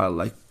style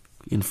like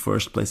in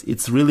first place.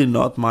 It's really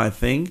not my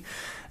thing,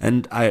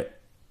 and I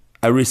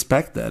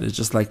respect that. It's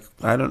just like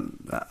I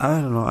don't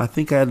know. I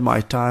think I had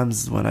my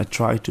times when I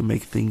tried to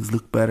make things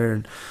look better,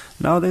 and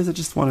nowadays I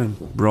just want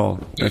to roll.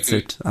 That's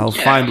it. I'll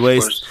find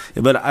ways,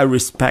 but I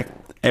respect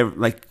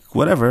like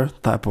whatever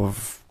type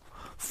of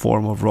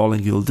form of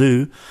rolling you'll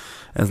do,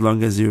 as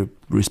long as you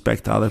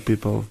respect other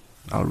people.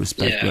 I'll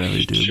respect whatever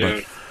you do. Sure.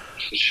 But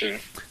For sure.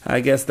 I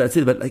guess that's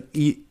it. But like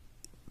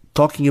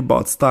talking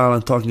about style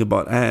and talking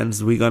about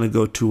hands, we're gonna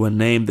go to a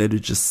name that you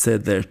just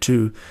said there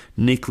too,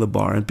 Nick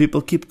Labar. And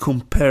people keep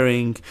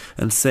comparing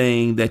and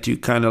saying that you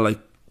kind of like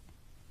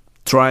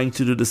trying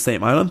to do the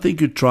same. I don't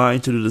think you're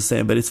trying to do the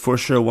same, but it's for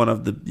sure one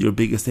of your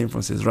biggest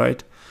influences,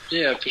 right?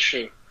 Yeah, for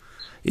sure.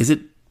 Is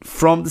it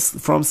from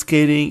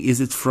skating?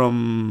 Is it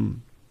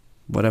from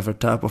whatever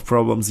type of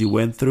problems you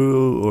went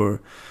through,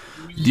 or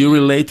do you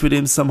relate with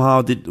him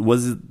somehow? Did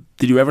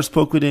you ever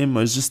spoke with him,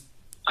 or is just?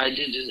 I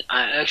didn't.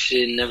 I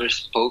actually never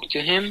spoke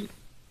to him,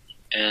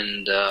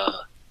 and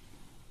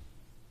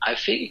I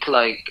think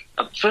like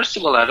first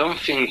of all, I don't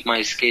think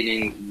my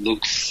skating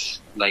looks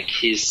like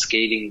his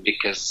skating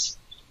because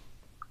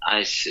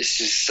it's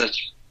just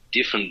such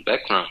different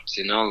backgrounds,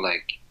 you know.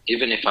 Like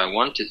even if I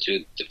wanted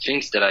to, the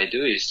things that I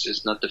do is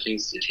just not the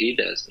things that he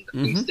does, and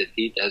the things that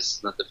he does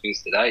is not the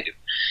things that I do.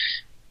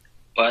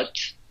 But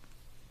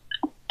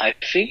I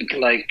think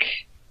like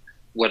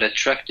what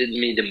attracted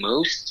me the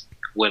most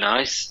when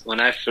I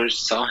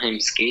first saw him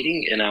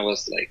skating, and I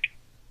was like,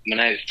 when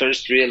I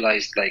first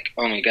realized like,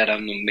 oh my god,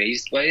 I'm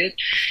amazed by it.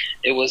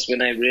 It was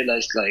when I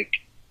realized like,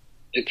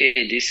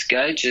 okay, this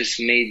guy just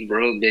made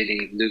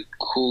rollerblading look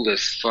cool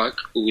as fuck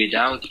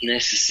without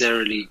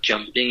necessarily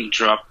jumping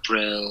drop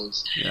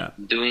rails,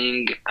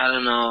 doing I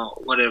don't know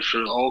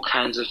whatever, all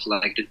kinds of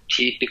like the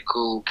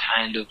typical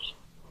kind of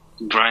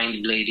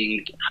grind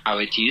blading how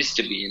it used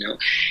to be, you know.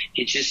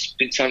 He just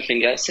put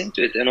something else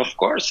into it, and of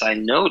course I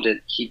know that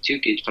he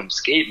took it from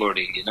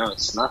skateboarding, you know.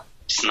 It's not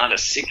a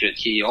secret.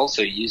 He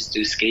also used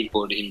to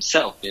skateboard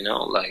himself, you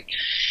know, like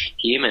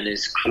him and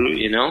his crew,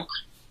 you know,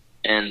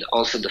 and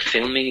also the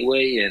filming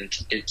way. And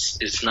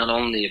it's not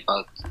only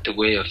about the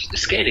way of the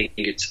skating,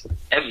 it's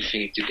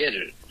everything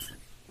together.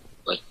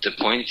 But the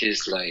point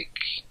is like,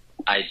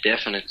 I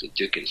definitely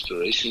took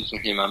inspiration from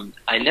him.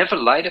 I never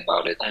lied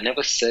about it. I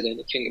never said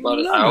anything about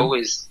it. I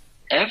always,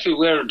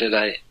 everywhere that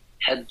I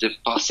had the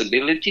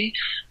possibility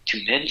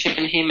to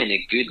mention him in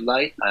a good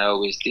light, I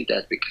always did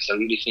that, because I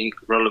really think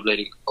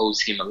rollerblading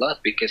owes him a lot,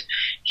 because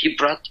he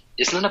brought,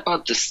 it's not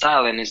about the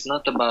style, and it's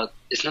not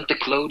the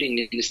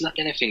clothing, it's not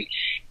anything.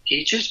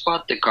 He just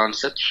brought the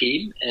concept,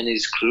 him and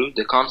his crew,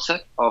 the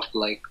concept of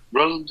like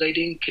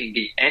rollerblading can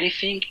be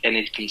anything and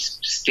it can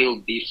still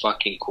be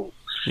fucking cool.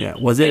 Yeah,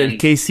 was it in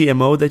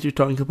KCMO that you're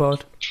talking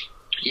about?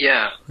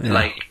 Yeah,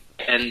 like,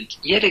 and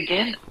yet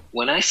again,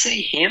 when I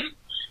say him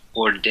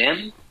or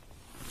them,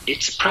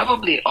 it's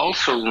probably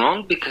also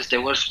wrong, because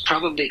there was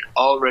probably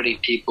already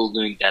people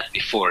doing that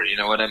before, you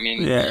know what I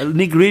mean? Yeah,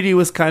 Nick Reedy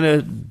was kind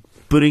of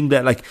putting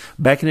that, like,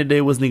 back in the day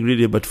it was Nick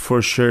Reedy, but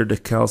for sure the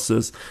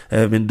Kelsos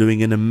have been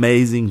doing an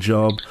amazing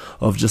job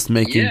of just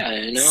making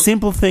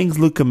simple things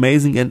look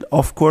amazing, and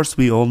of course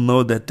we all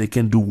know that they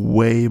can do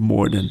way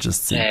more than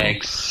just simple.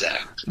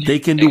 Exactly. They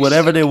can do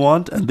whatever they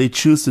want, and they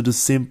choose to do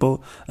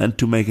simple and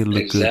to make it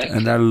look good,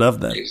 and I love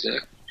that.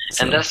 Exactly.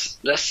 So. And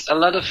that's a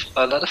lot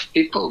of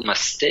people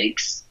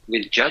mistakes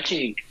with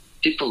judging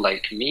people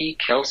like me,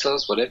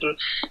 Kelsos, whatever.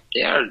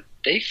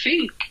 They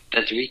think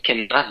that we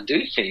cannot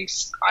do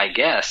things, I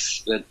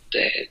guess, but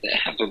they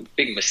have a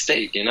big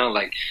mistake, you know.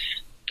 Like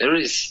there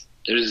is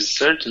a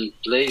certain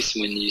place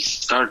when you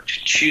start to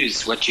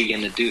choose what you're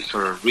gonna do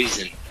for a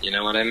reason, you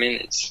know what I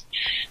mean? It's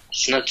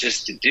not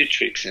just to do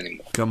tricks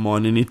anymore. Come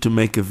on, you need to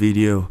make a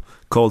video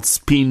called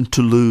Spin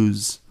to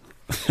Lose.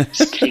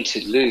 Spin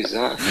to lose,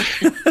 huh?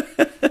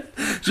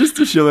 Just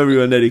to show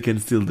everyone that you can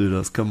still do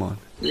those. Come on.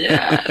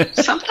 Yeah,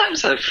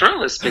 sometimes I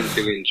throw a spin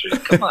to win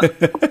trick. Come on.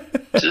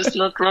 Just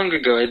not long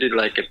ago, I did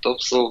like a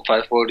topsoul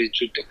 540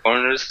 through the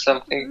corners or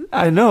something.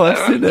 I know, I've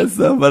seen that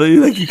stuff, but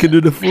you can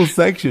do the full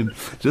section.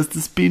 Just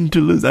to spin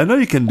to lose. I know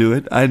you can do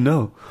it. I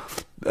know.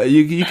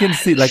 You can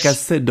see, like I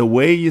said, the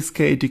way you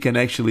skate, you can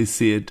actually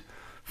see it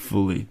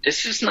fully.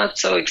 It's just not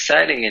so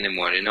exciting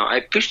anymore, you know. I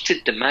pushed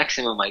it the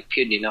maximum I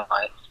could, you know.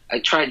 I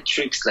tried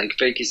tricks like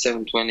Fakey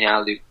 720,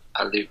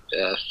 I leave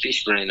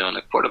fish brain on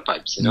a quarter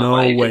pipes, you know.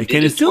 No way.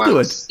 Can you still do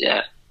it?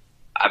 Yeah.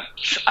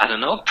 I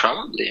don't know,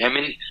 probably. I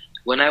mean,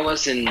 when I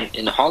was in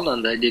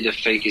Holland, I did a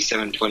Fakey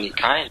 720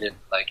 kind in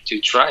like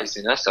 2 tries,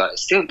 you know, so I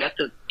still got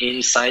that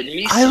inside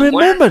me somewhere. I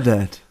remember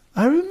that.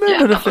 I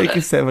remember the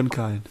Fakey 7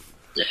 kind.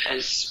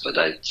 Yes, but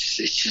it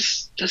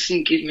just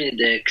doesn't give me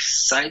the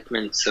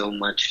excitement so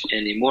much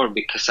anymore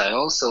because I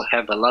also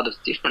have a lot of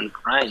different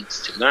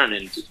grinds to learn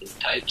and different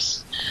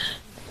types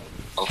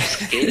of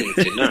skating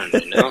to learn,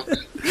 you know?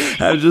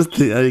 I'm just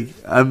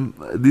I'm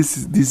this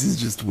is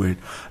just weird.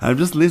 I'm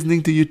just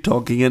listening to you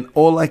talking, and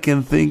all I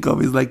can think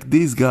of is like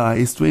this guy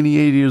is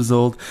 28 years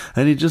old,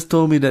 and he just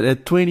told me that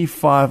at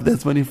 25,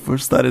 that's when he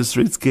first started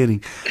street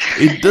skating.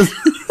 It does,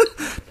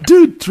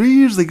 dude. 3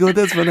 years ago,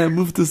 that's when I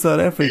moved to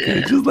South Africa. Yeah,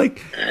 It's just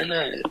like, I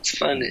know, it's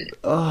funny.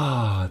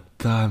 oh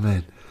damn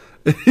it,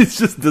 it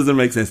just doesn't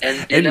make sense.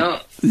 And you know,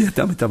 yeah,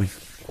 tell me.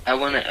 I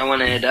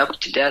wanna add up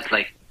to that.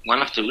 Like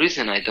one of the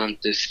reason I don't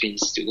do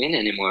spins to win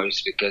anymore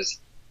is because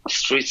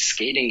street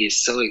skating is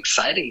so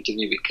exciting to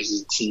me because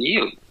it's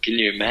new. Can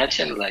you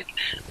imagine? Like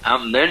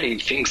I'm learning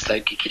things,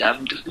 like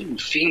I'm doing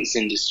things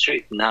in the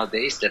street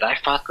nowadays that I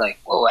thought like,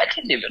 whoa, I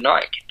didn't even know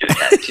I could do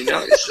that. You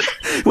know?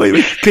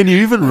 Wait, can you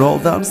even roll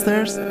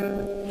downstairs?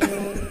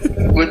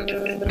 What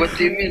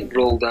do you mean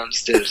roll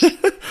downstairs?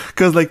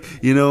 Because like,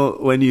 you know,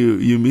 when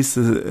you miss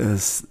a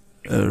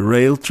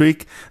rail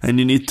trick and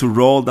you need to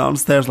roll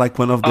downstairs, like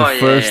one of the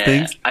first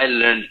things. I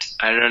learned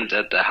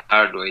that the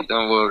hard way.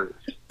 Don't worry.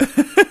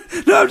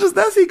 No, I'm just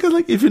asking because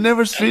like if you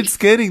never street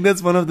skating,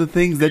 that's one of the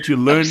things that you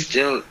learn.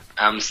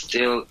 I'm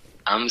still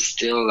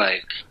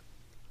like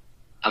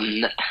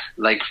I'm not,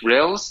 like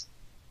rails.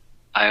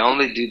 I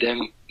only do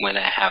them when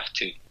I have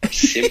to,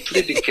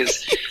 simply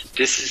because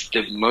this is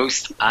the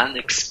most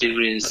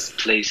unexperienced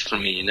place for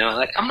me. You know,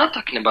 like I'm not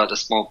talking about the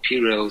small P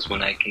rails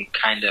when I can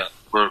kind of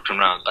work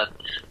around, but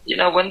you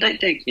know, when they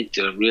take me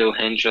to a real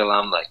handrail,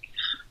 I'm like,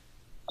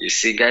 you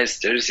see,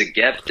 guys, there's a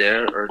gap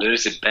there, or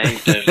there's a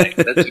bank there. Like,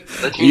 let me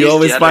you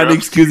always find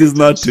excuses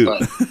not to.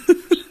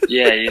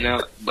 Yeah, you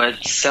know.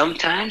 But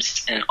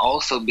sometimes, and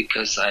also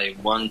because I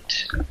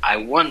want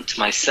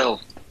myself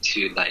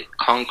to like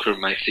conquer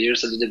my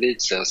fears a little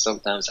bit. So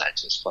sometimes I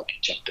just fucking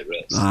jump the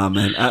rails. Ah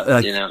man,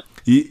 you know.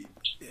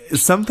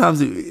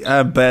 Sometimes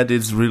I bet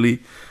it's really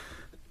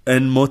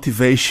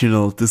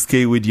unmotivational to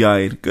skate with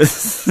Yair,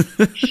 cause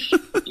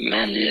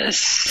man,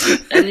 yes.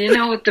 And you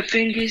know what the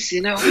thing is,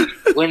 you know,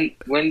 when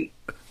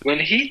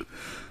he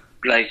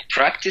like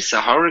practice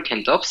a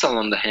hurricane topsail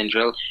on the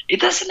handrail,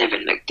 it doesn't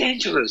even look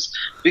dangerous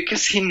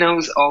because he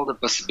knows all the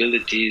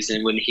possibilities,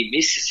 and when he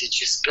misses, it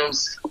just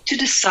goes to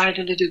the side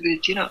a little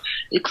bit. You know,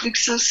 it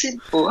looks so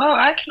simple. Oh,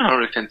 I can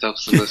hurricane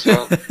topsail as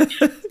well.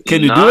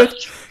 Can you do it?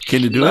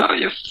 Can you do it?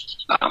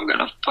 I'm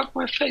gonna fuck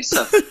my face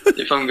up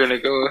if I'm gonna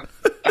go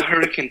a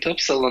hurricane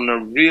topsail on a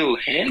real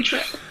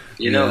handrail.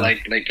 You know,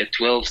 like a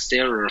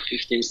 12-stair or a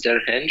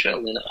 15-stair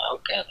handrail. You know,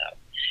 okay.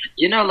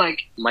 You know,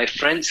 like my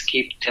friends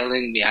keep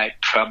telling me I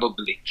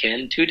probably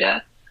can do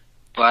that,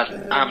 but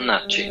I'm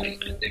not changing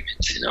the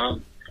limits. You know,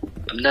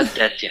 I'm not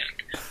that young.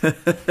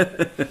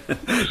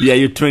 Yeah,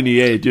 you're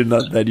 28. You're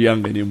not that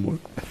young anymore.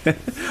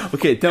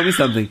 Okay, tell me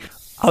something.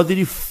 How did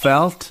you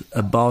felt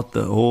about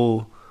the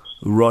whole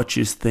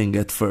Roches thing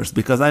at first?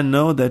 Because I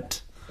know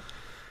that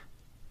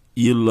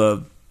you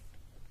love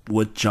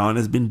what John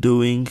has been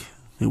doing,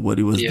 what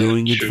he was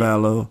doing at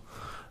Valo,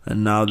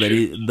 and now that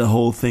the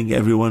whole thing,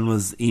 everyone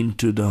was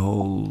into the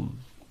whole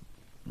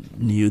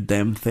new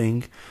them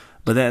thing,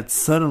 but that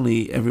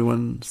suddenly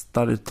everyone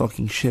started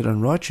talking shit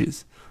on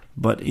Roches.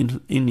 But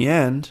in the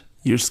end,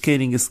 you're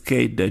skating a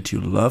skate that you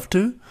love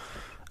to,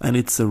 and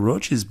it's a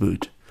Roches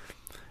boot.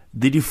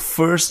 Did you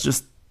first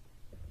just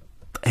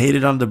hate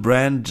it on the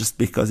brand just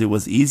because it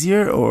was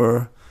easier,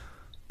 or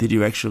did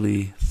you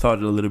actually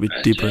thought a little bit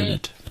deeper in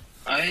it?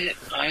 I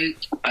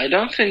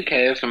don't think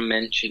I ever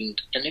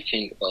mentioned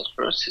anything about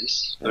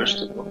Roches, first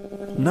of all.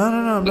 No,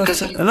 I'm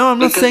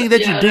not saying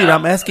that you did.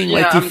 I'm asking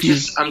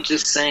I'm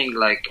just saying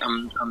like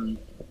I'm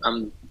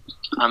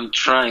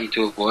trying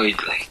to avoid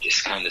like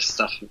this kind of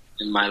stuff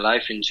in my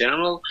life in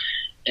general,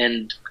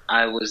 and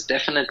I was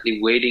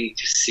definitely waiting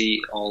to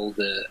see all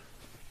the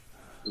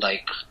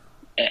like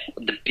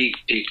the big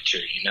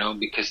picture, you know,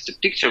 because the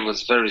picture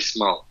was very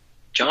small.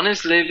 John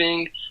is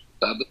living,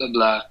 blah blah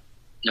blah.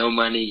 No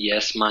money,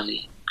 yes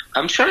money.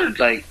 I'm sure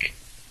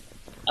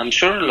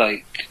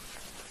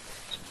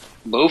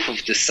both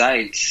of the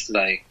sides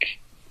like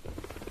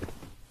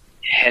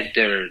had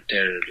their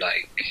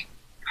like,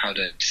 how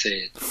do I say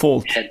it?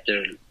 Fault. Had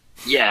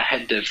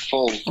their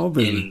fault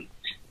in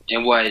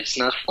why it's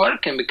not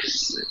working,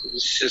 because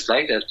it's just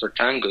like that for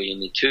tango. You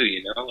need two,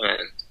 you know,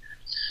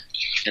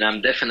 and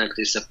I'm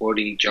definitely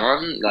supporting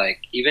John.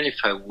 Like, even if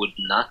I would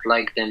not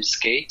like them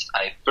skate,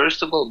 I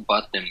first of all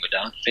bought them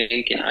without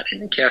thinking. I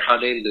didn't care how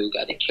they look.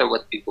 I didn't care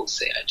what people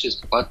say. I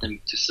just bought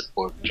them to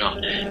support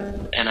John.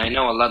 And I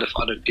know a lot of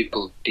other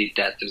people did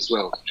that as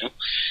well, you know.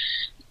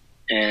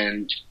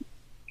 And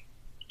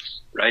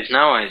right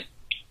now I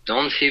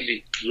don't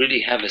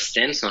really have a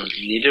stance on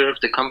neither of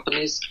the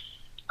companies.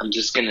 I'm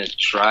just gonna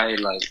try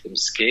like them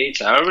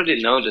skates. I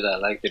already know that I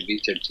like the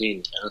B13, you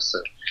know,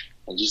 so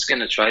I'm just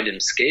gonna try them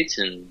skates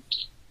and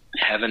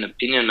have an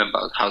opinion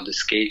about how the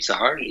skates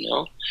are, you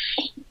know.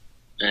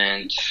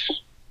 And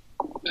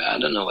I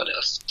don't know what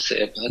else to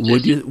say about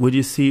Would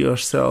you see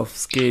yourself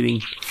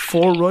skating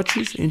for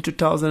Roches in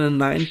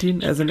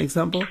 2019 as an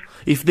example?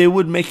 If they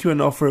would make you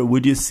an offer,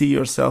 would you see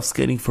yourself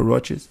skating for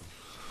Roches?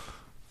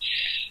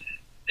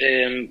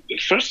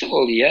 First of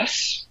all,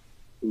 yes,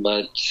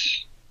 but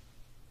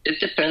it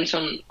depends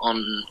on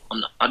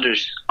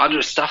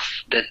other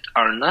stuff that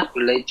are not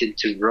related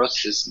to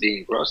Roches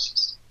being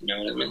Roches. You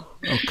know what I mean?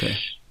 Okay.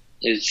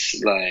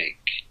 It's like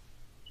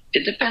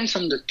it depends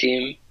on the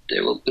team they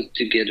will put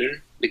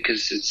together,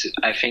 because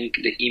I think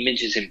the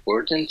image is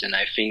important, and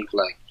I think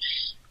like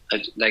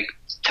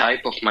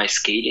type of my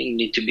skating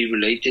need to be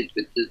related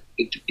with the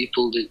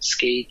people that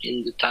skate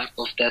in the type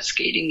of that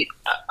skating.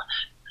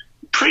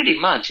 Pretty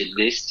much, at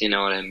least, you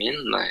know what I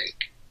mean? Like,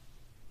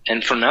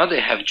 and for now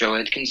they have Joe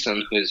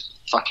Atkinson, who is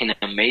fucking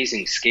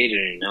amazing skater,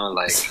 you know,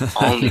 like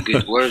only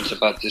good words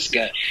about this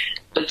guy.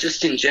 But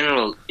just in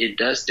general, it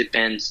does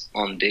depend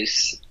on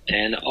this.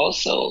 And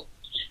also,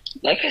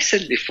 like I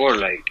said before,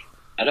 like,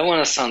 I don't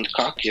want to sound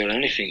cocky or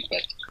anything,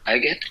 but I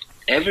get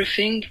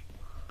everything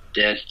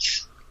that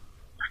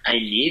I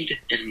need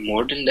and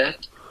more than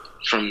that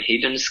from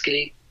Hidden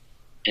Skate,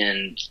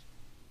 and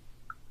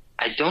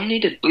I don't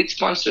need a boot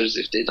sponsors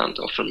if they don't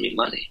offer me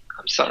money.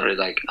 I'm sorry,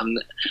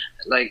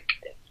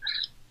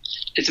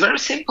 it's very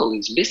simple.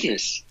 It's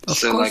business. Of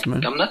so course, like,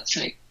 man. I'm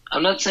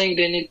not saying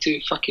they need to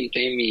fucking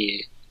pay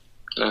me,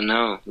 I don't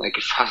know, like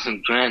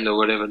 $1,000 or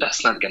whatever.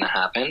 That's not gonna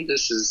happen.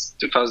 This is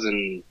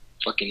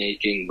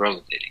 2018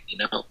 rollerblading, you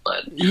know.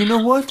 But you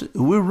know what?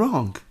 We're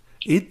wrong.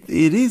 It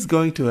is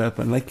going to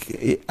happen.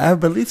 Like, I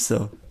believe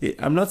so.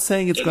 I'm not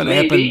saying it's going to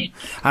happen.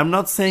 I'm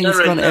not saying it's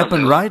going to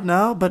happen right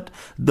now, but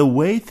the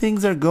way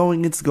things are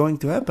going, it's going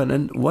to happen.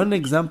 And one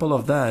example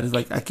of that is,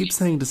 like, I keep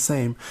saying the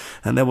same,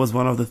 and that was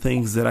one of the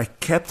things that I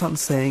kept on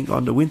saying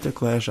on the Winter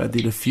Clash. I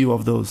did a few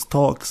of those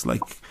talks,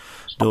 like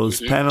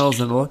those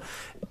panels and all.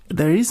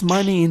 There is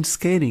money in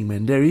skating,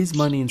 man. There is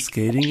money in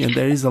skating, and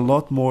there is a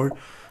lot more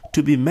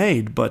to be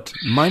made. But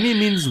money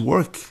means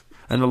work,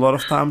 and a lot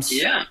of times,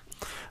 yeah.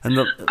 And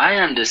I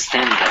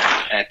understand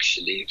that,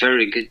 actually,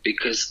 very good,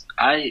 because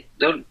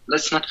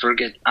let's not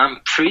forget, I'm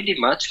pretty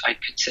much, I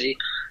could say,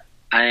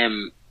 I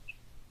am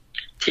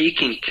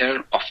taking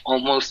care of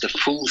almost a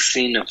full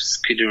scene of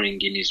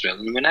scootering in Israel.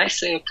 And when I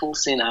say a full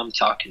scene, I'm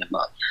talking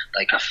about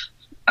like a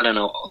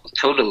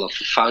total of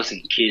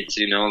 1,000 kids,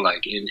 you know,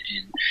 like and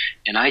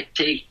I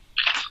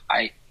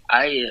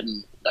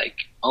am like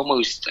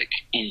almost like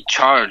in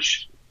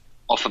charge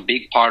of a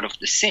big part of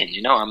the scene,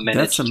 you know. I'm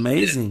That's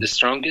amazing. The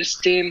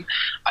strongest team.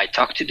 I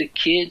talk to the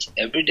kids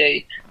every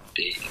day.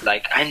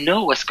 I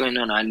know what's going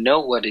on. I know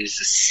what is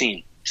the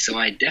scene. So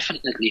I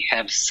definitely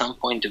have some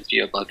point of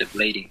view about the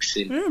blading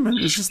scene. Yeah, man,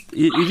 it's just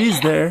it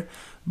is there,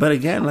 but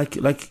again,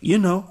 like you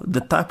know, the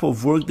type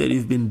of work that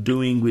you've been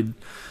doing with,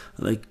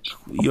 like,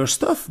 your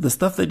stuff, the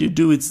stuff that you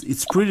do,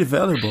 it's pretty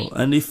valuable.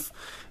 And if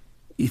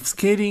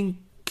skating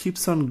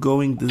keeps on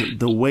going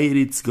the way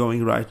it's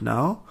going right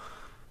now,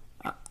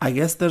 I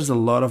guess there's a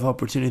lot of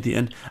opportunity.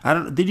 And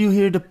did you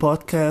hear the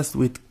podcast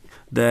with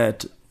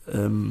that?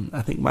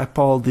 I think Mike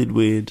Paul did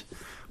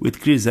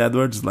with Chris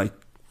Edwards like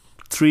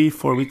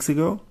 3-4 weeks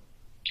ago.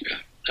 Yeah,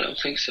 I don't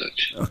think so.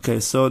 Okay,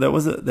 so there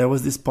was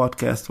this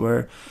podcast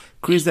where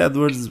Chris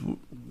Edwards,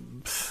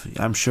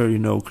 I'm sure you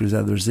know who Chris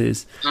Edwards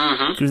is.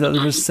 Mm-hmm. Chris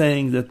Edwards was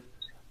saying that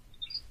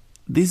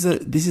this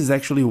is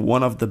actually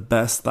one of the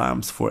best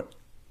times for.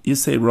 You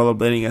say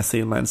rollerblading, I say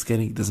inline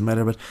skating, it doesn't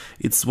matter, but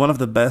it's one of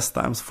the best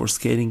times for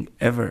skating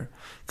ever.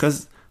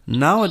 Because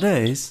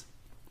nowadays,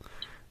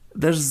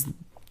 there's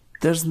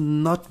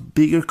not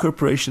bigger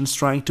corporations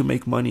trying to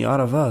make money out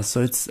of us.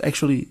 So it's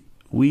actually,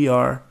 we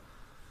are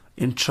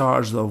in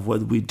charge of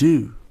what we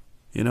do,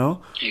 you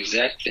know?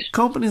 Exactly.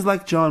 Companies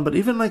like John, but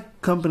even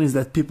like companies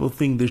that people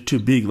think they're too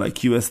big, like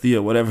USD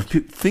or whatever,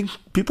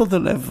 people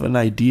don't have an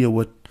idea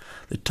what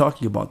they're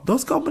talking about.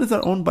 Those companies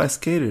are owned by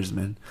skaters,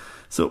 man.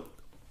 So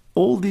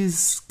all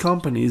these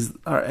companies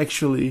are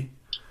actually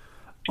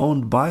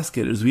owned by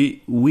skaters.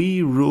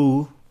 We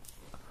rule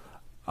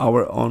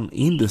our own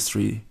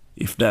industry,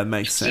 if that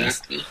makes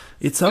sense.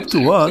 It's up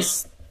to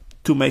us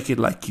to make it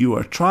like you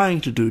are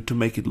trying to do, to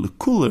make it look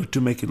cooler, to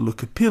make it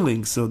look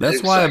appealing. So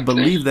that's why I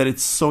believe that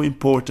it's so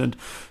important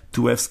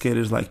to have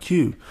skaters like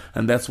you.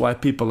 And that's why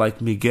people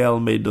like Miguel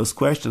made those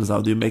questions.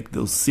 How do you make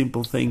those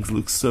simple things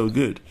look so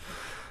good?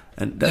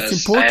 And that's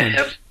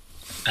important.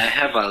 I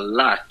have a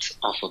lot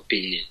of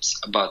opinions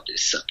about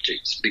these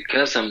subjects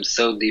because I'm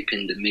so deep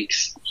in the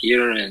mix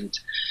here, and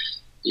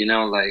you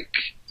know, like,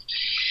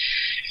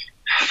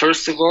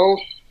 first of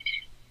all,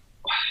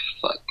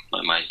 fuck,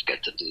 my mind got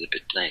a little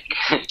bit blank.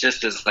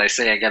 Just as I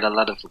say, I got a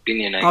lot of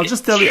opinion. I'll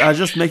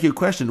just make you a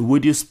question.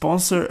 Would you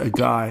sponsor a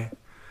guy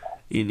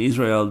in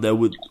Israel that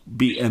would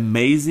be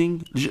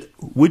amazing?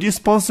 Would you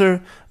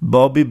sponsor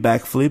Bobby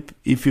Backflip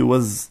if he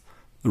was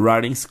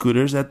riding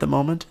scooters at the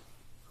moment?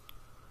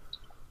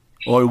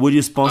 Or would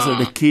you sponsor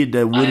the kid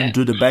that wouldn't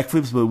do the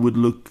backflips but would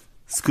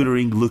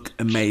scootering look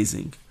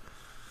amazing?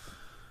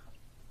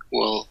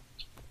 Well,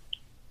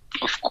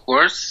 of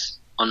course,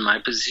 on my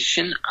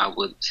position, I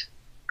would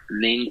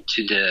lean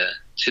to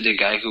to the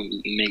guy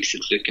who makes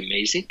it look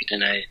amazing.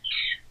 And I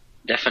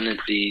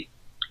definitely,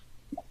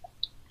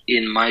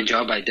 in my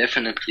job, I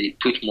definitely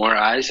put more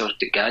eyes on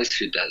the guys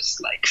who does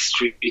like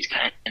street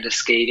kind of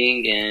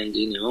skating, and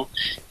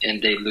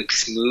and they look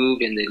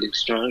smooth and they look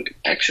strong.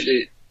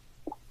 Actually,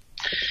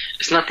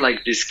 it's not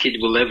like this kid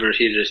will ever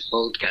hear this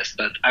podcast,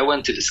 but I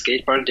went to the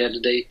skate park the other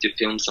day to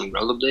film some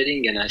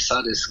rollerblading, and I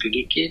saw this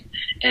scooter kid,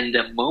 and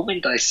the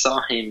moment I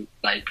saw him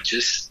like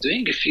just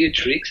doing a few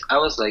tricks, I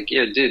was like,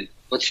 "Yo, dude,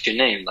 what's your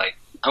name? Like,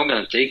 I'm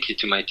gonna take you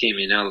to my team."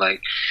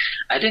 Like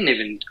I didn't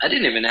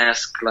even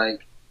ask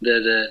like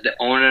the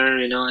owner.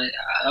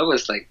 I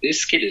was like,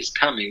 this kid is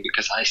coming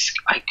because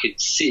I could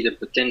see the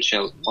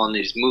potential on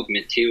his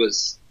movement. He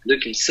was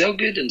looking so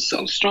good and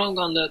so strong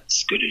on that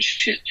scooter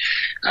shit.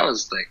 I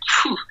was like,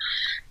 phew.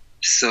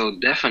 So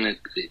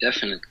definitely,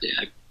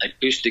 I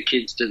push the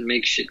kids that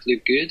make shit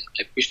look good.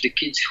 I push the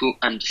kids who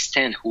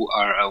understand, who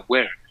are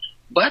aware.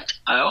 But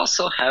I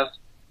also have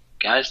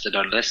guys that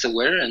are less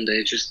aware and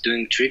they're just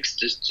doing tricks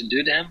just to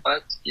do them.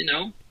 But,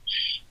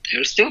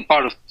 they're still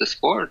part of the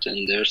sport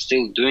and they're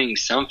still doing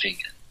something.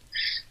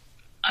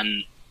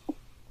 And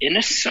in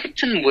a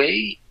certain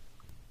way,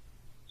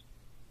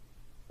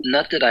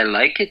 not that I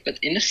like it, but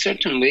in a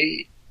certain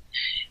way,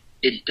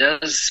 it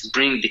does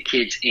bring the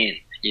kids in.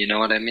 You know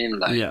what I mean?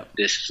 Like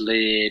this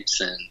flips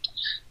and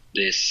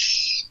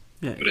this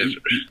whatever.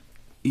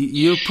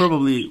 You're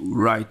probably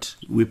right.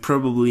 We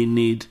probably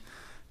need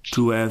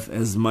to have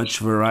as much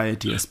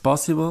variety as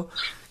possible.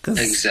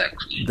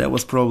 Exactly. That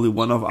was probably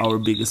one of our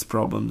biggest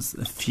problems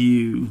a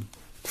few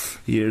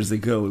years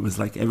ago. It was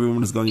like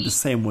everyone was going the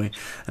same way.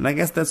 And I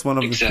guess that's one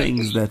of the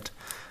things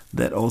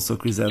that also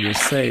Chris Evers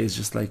says,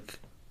 just like,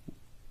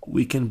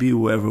 we can be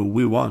whoever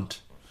we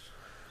want.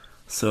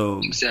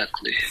 So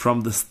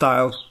from the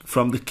style,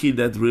 from the kid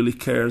that really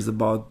cares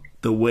about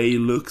the way he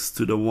looks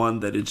to the one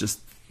that it just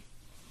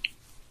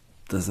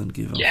doesn't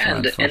give a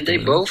fuck. And they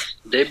both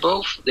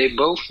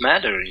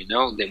matter.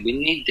 That we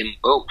need them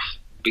both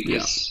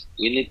because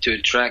we need to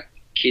attract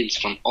kids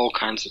from all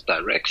kinds of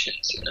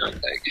directions.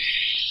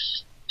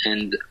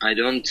 And I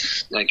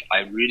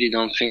really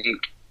don't think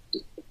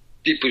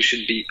people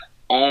should be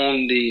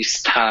only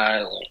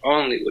style or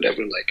only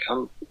whatever.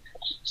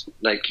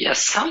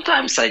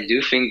 Sometimes I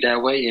do think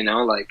that way,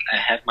 I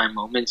have my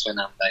moments when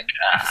I'm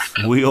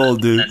like, we all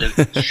do.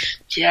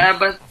 Yeah,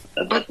 but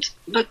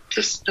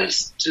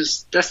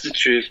that's the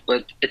truth.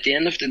 But at the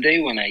end of the day,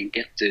 when I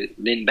get to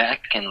lean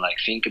back and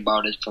think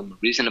about it from a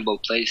reasonable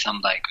place,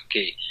 I'm like,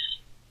 okay,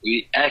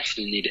 we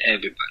actually need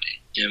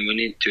everybody, and we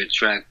need to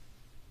attract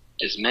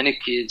as many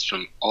kids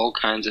from all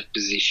kinds of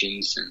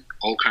positions and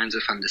all kinds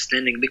of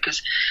understanding,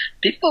 because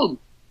people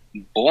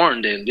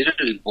they're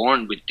literally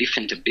born with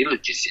different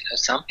abilities.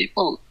 Some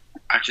people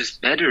are just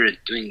better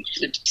at doing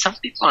flips. Some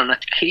people are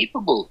not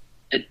capable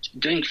at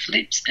doing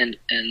flips, and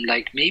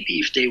maybe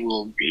if they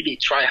will really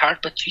try hard,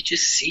 but you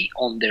just see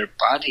on their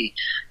body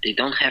they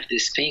don't have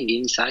this thing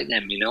inside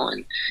them,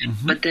 and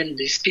but then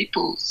these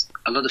people,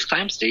 a lot of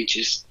times, they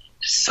just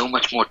so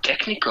much more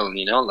technical,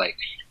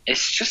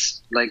 it's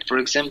just for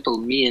example,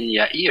 me and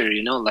Yair,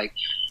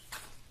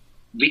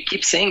 we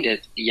keep saying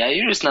that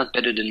Yair is not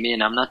better than me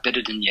and I'm not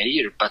better than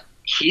Yair, but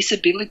his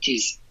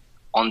abilities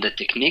on the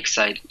technique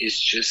side is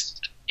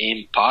just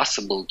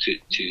impossible to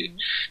do,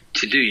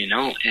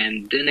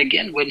 and then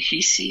again, when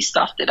he sees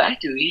stuff that I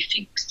do, he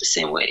thinks the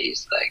same way.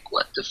 He's like,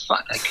 what the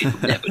fuck, I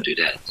could never do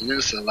that,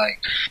 so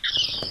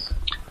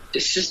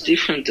it's just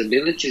different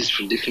abilities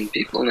for different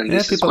people, and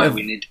this is why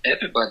we need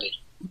everybody.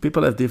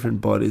 People have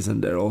different bodies,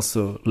 and there are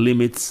also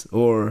limits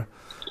or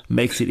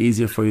makes it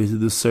easier for you to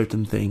do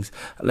certain things.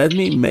 Let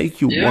me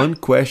make you one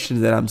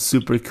question that I'm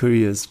super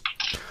curious.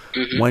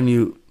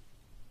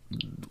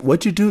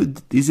 What you do,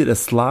 is it a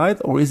slide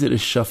or is it a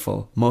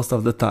shuffle most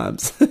of the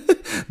times?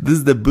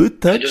 Does the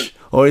boot touch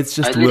or it's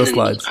just wheel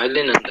slides? I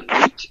lean on the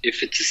boot.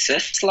 If it's a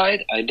set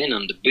slide, I lean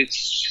on the boot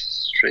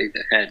straight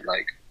ahead,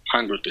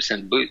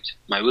 100% boot.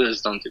 My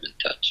wheels don't even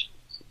touch.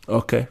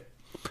 Okay.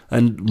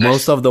 And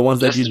most of the ones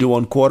that you do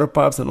on quarter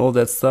pipes and all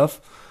that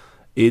stuff,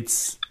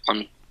 it's...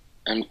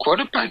 On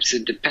quarter pipes,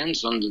 it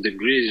depends on the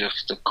degree of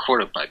the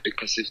quarter pipe,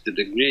 because if the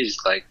degree is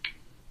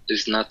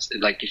is not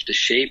if the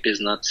shape is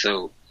not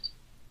so,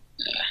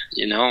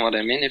 you know what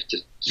I mean? If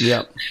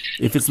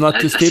it's not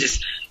too steep,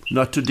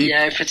 not too deep.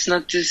 Yeah, if it's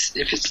not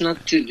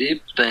too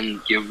deep,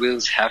 then your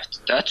wheels have to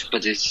touch,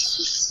 but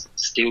it's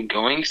still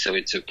going, so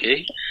it's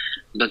okay.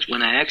 But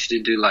when I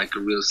actually do a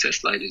real set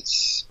slide,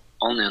 it's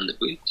only on the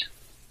boot.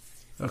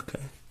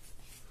 Okay,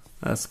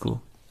 that's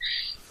cool.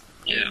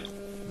 Yeah.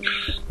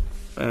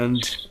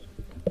 And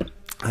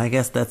I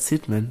guess that's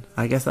it, man.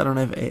 I guess I don't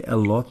have a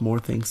lot more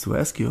things to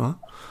ask you, huh?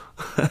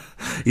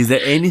 Is there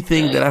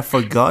anything that I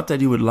forgot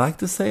that you would like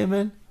to say,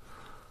 man?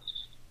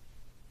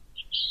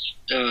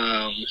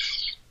 I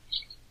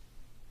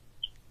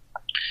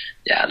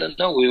don't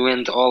know. We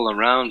went all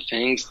around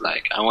things.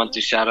 I want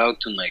to shout out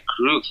to my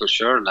crew for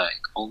sure,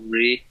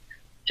 Omri.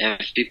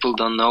 If people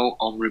don't know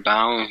Omri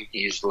Baum,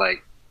 he's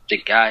the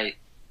guy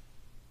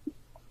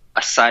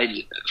aside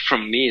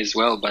from me as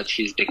well, but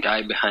he's the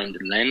guy behind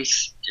the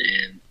lens,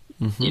 and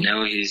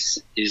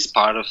he's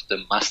part of the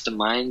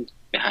mastermind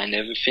behind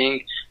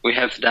everything. We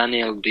have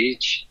Daniel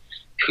Beach,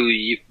 who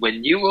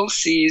when you will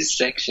see his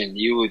section,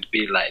 you would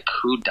be like,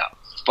 who the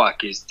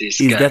fuck is this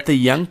guy? Is that the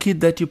young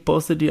kid that you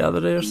posted the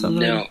other day or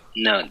something?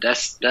 No,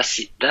 that's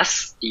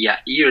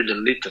Yair the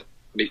Little,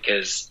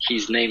 because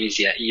his name is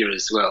Yair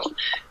as well.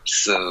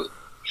 So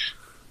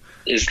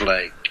it's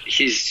like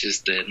he's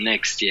just the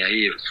next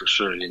Yair for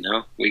sure,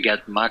 We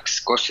got Max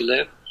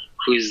Koshilev,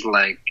 who is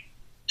like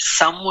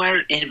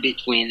somewhere in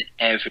between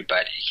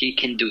everybody. He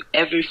can do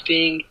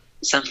everything.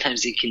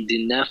 Sometimes he can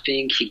do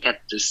nothing. He got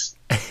this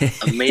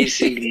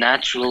amazing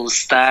natural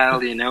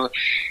style,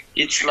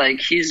 It's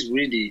like he's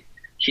really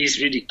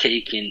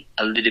taking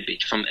a little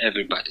bit from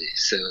everybody.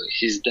 So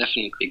he's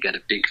definitely got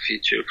a big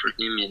future for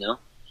him,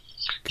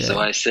 Okay. So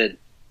I said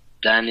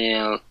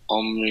Daniel,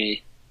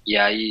 Omri,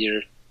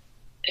 Yair,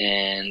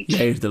 and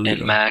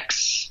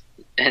Max,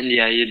 and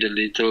Yair the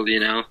Little,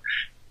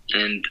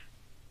 and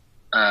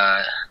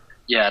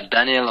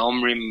Daniel,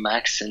 Omri,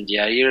 Max, and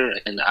Yair,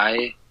 and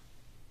I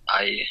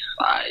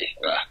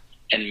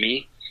and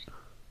me.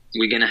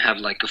 We're gonna have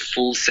like a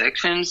full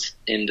sections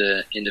in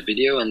the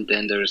video, and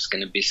then there's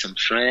gonna be some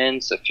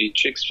friends, a few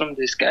tricks from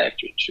this guy, a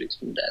few tricks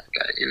from that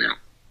guy,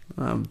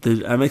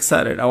 I'm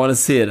excited. I want to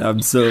see it.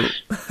 I'm so.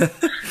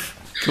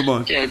 Come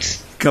on. Yeah,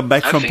 come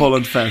back from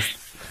Poland fast.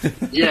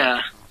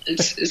 Yeah,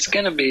 it's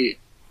gonna be.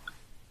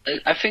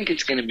 I think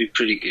it's gonna be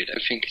pretty good. I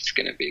think it's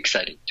gonna be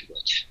exciting to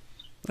watch.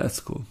 That's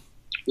cool.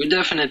 We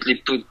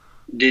definitely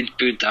did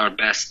put our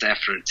best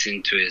efforts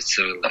into it.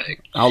 So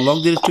like. How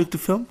long did it take to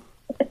film?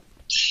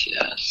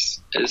 Yes,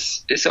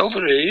 it's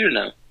over a year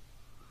now.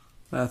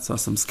 That's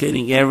awesome.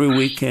 Skating every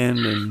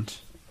weekend and.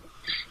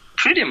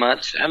 Pretty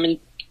much. I mean,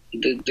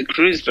 the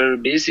crew is very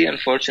busy.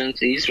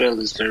 Unfortunately, Israel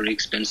is a very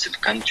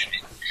expensive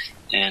country,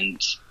 and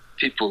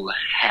people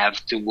have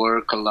to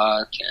work a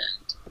lot.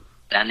 And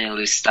Daniel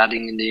is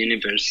studying in the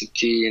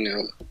university.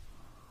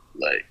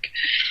 Like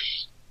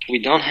we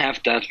don't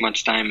have that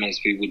much time as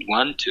we would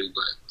want to,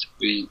 but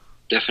we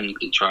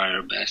definitely try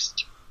our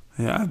best.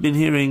 Yeah, I've been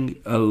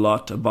hearing a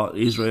lot about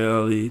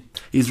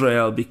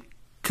Israel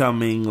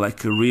becoming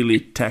like a really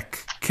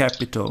tech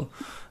capital,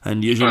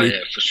 and usually,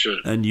 for sure.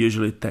 And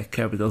usually tech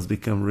capitals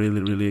become really,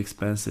 really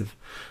expensive.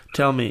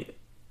 Tell me,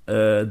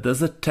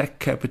 does a tech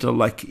capital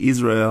like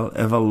Israel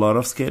have a lot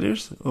of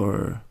skaters,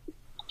 or?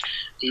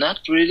 Not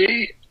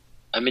really.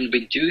 I mean,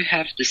 we do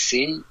have the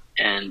scene,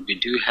 and we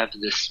do have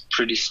this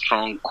pretty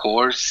strong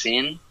core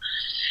scene,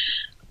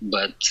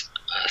 but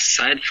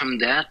aside from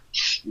that,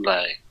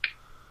 like.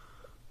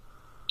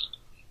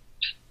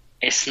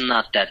 It's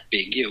not that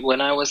big.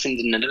 When I was in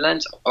the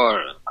Netherlands,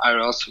 or I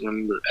also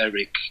remember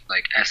Eric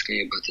like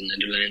asking about the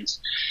Netherlands,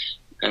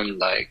 and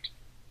like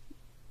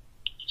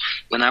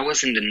when I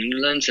was in the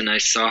Netherlands and I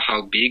saw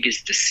how big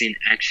is the scene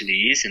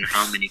actually is and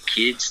how many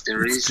kids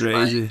there is,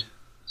 crazy.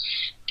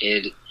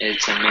 Like,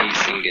 it's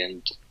amazing,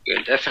 and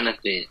we're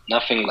definitely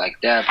nothing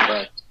like that,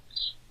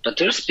 but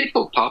there's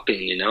people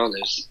popping,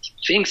 there's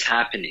things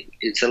happening.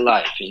 It's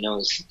alive,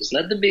 it's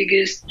not the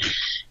biggest,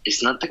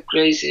 it's not the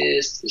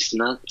craziest, it's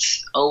not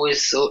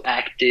always so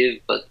active,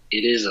 but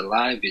it is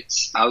alive,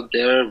 it's out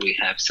there, we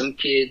have some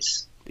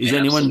kids. Is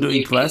anyone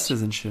doing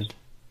classes and shit?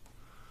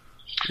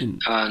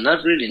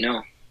 Not really,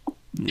 no.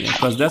 Yeah,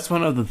 because that's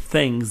one of the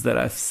things that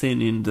I've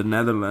seen in the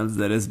Netherlands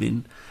that has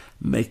been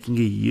making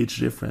a huge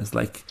difference.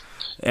 Like,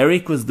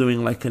 Eric was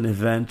doing like an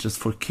event just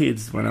for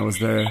kids when I was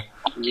there.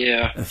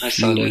 Yeah, I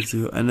saw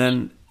that. And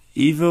then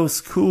Evo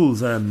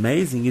schools are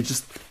amazing.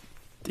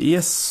 He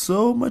has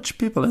so much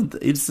people, and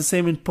it's the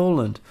same in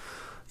Poland.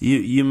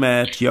 You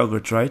met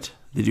Yogurt, right?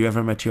 Did you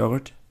ever met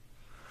Yogurt?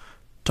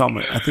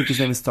 Tomasz. I think his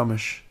name is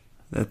Tomasz.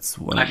 That's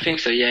one. I think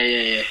so.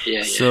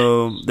 Yeah.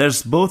 So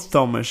there's both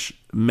Tomasz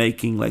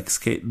making like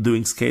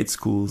doing skate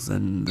schools,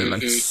 and they're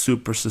like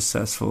super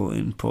successful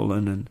in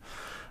Poland. And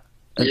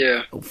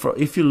yeah,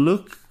 if you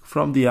look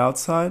from the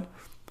outside,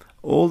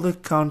 all the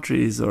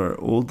countries or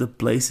all the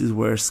places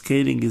where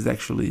skating is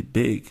actually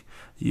big,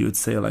 you would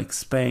say like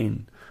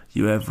Spain,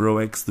 you have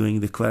Roex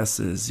doing the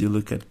classes. You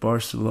look at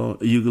Barcelona,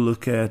 you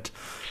look at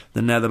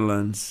the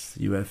Netherlands,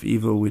 you have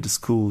Evo with the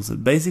schools.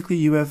 And basically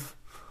you have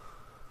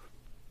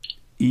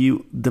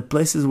the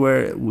places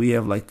where we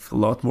have like a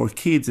lot more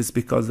kids, it's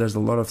because there's a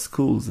lot of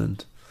schools.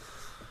 And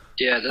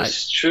yeah,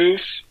 that's true.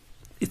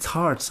 It's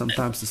hard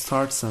sometimes to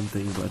start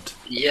something, but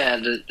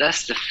yeah,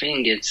 that's the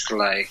thing. It's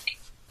like,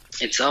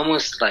 it's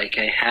almost like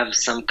I have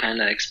some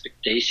kind of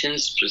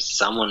expectations for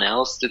someone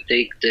else to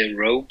take the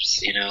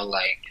ropes,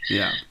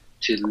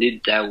 to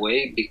lead that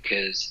way,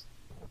 because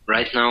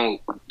right now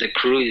the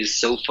crew is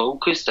so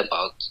focused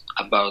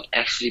about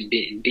actually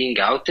being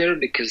out there,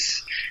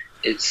 because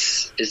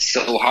it's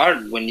so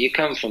hard when you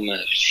come from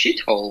a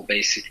shithole.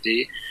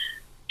 Basically,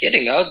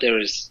 getting out there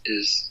is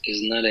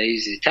not an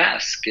easy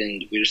task,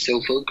 and we're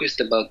so focused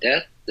about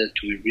that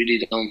we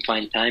really don't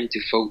find time to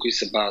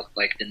focus about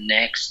like the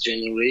next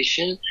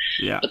generation.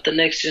 Yeah. But the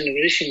next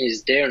generation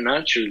is there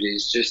naturally.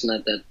 It's just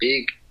not that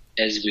big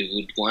as we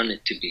would want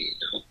it to be,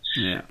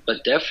 Yeah.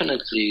 But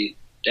definitely,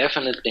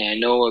 I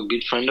know a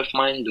good friend of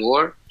mine,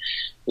 Dor,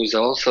 who's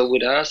also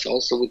with us,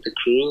 also with the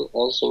crew,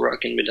 also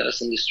rocking with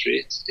us in the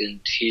streets, and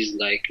he's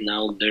like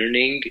now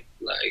learning,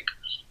 like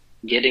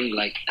getting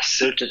like a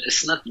certain.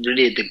 It's not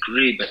really a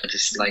degree, but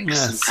it's like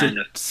some kind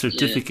of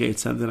certificate,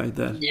 something like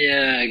that.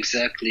 Yeah,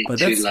 exactly. But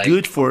that's like,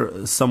 good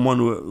for someone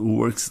who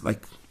works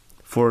like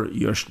for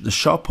the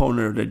shop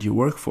owner that you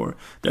work for.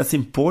 That's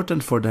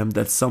important for them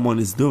that someone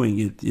is doing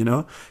it, you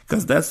know,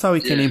 because that's how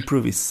he can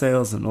improve his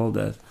sales and all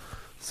that.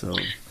 So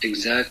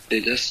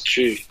exactly, that's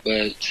true.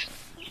 But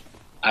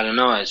I don't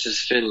know. I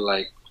just feel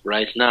like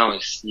right now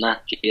it's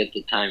not yet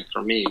the time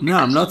for me. No,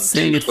 I'm not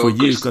saying it for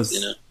you, because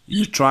you know?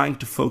 you're trying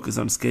to focus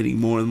on skating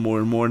more and more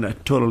and more, and I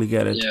totally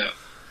get it. Yeah.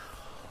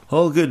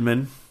 All good,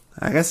 man.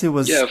 I guess it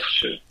was. Yeah, for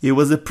sure. It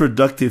was a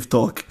productive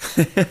talk.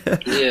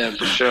 Yeah,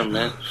 for sure,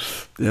 man.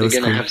 You're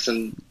gonna have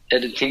some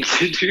editing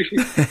to do.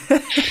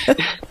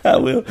 I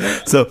will.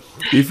 So,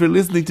 if you're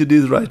listening to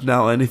this right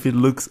now, and if it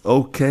looks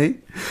okay,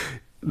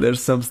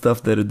 there's some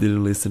stuff that I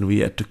didn't listen. We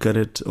had to cut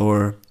it,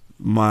 or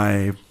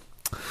my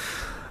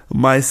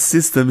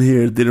system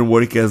here didn't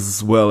work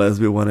as well as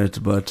we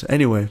wanted. But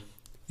anyway,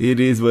 it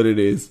is what it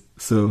is.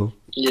 So.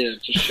 Yeah,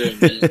 for sure,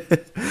 man.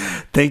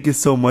 Thank you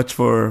so much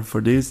for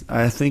this.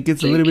 I think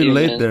it's a little bit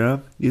late there,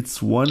 huh?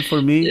 It's 1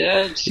 for me.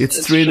 Yeah,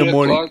 it's 3 in the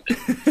morning.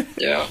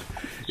 Yeah.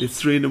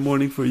 It's 3 in the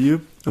morning for you.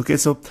 Okay,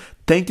 so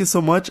thank you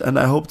so much, and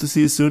I hope to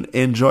see you soon.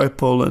 Enjoy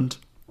Poland.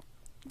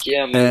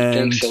 Yeah, man.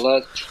 Thanks a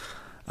lot.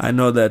 I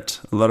know that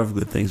a lot of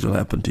good things will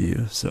happen to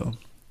you, so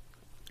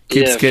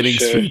keep skating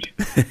straight.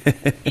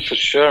 For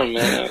sure,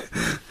 man.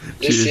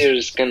 This year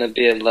is gonna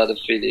be a lot of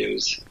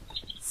videos.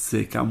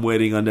 Sick. I'm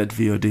waiting on that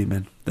VOD,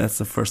 man. That's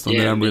the first one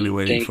that I'm really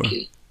waiting for.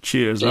 You.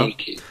 Cheers,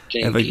 Thank you.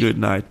 Have a good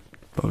night,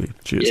 Bobby.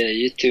 Cheers. Yeah,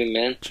 you too,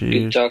 man. Cheers.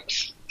 Good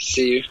talks.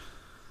 See you.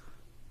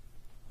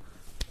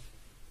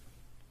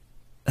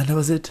 And that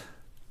was it.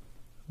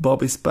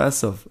 Bobby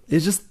Spasov.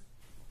 It's just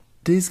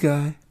this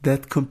guy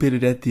that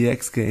competed at the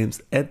X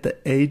Games at the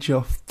age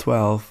of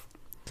 12.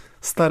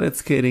 Started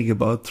skating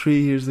about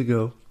 3 years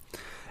ago.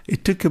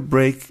 It took a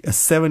break, a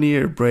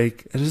 7-year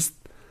break, and just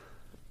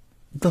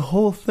the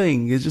whole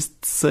thing is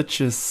just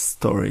such a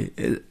story.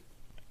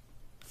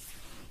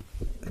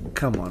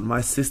 Come on,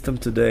 my system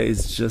today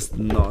is just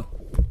not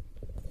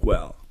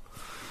well.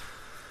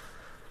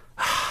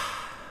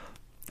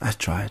 I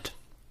tried.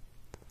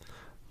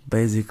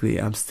 Basically,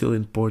 I'm still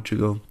in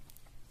Portugal.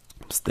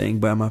 I'm staying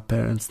by my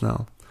parents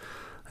now,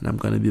 and I'm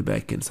gonna be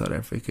back in South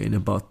Africa in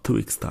about 2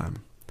 weeks'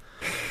 time.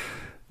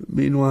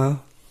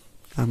 Meanwhile,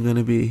 I'm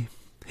gonna be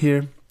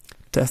here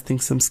testing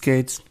some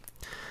skates,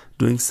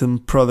 doing some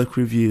product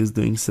reviews,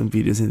 doing some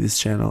videos in this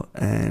channel.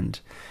 And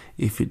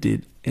if you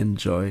did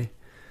enjoy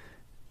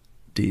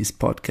this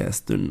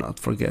podcast, do not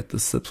forget to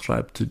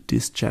subscribe to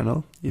this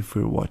channel if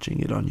you're watching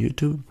it on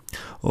YouTube.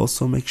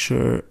 Also, make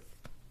sure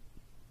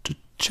to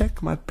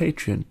check my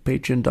Patreon,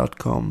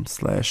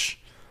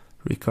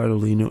 patreon.com/Ricardo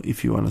Lino,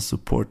 if you want to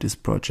support this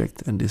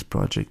project. And this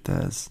project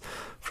has,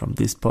 from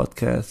this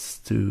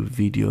podcast to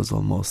videos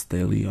almost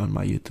daily on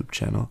my YouTube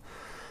channel.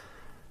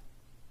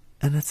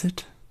 And that's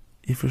it.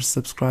 If you're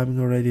subscribing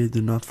already,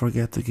 do not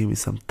forget to give me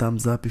some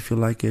thumbs up if you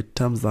like it,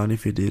 thumbs down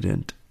if you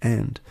didn't,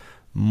 and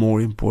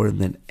more important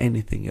than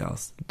anything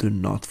else, do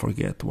not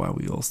forget why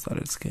we all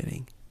started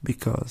skating,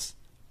 because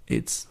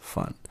it's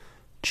fun.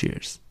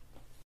 Cheers.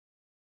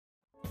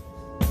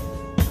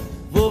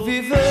 Vou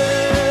viver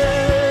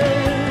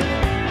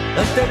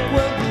até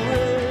quando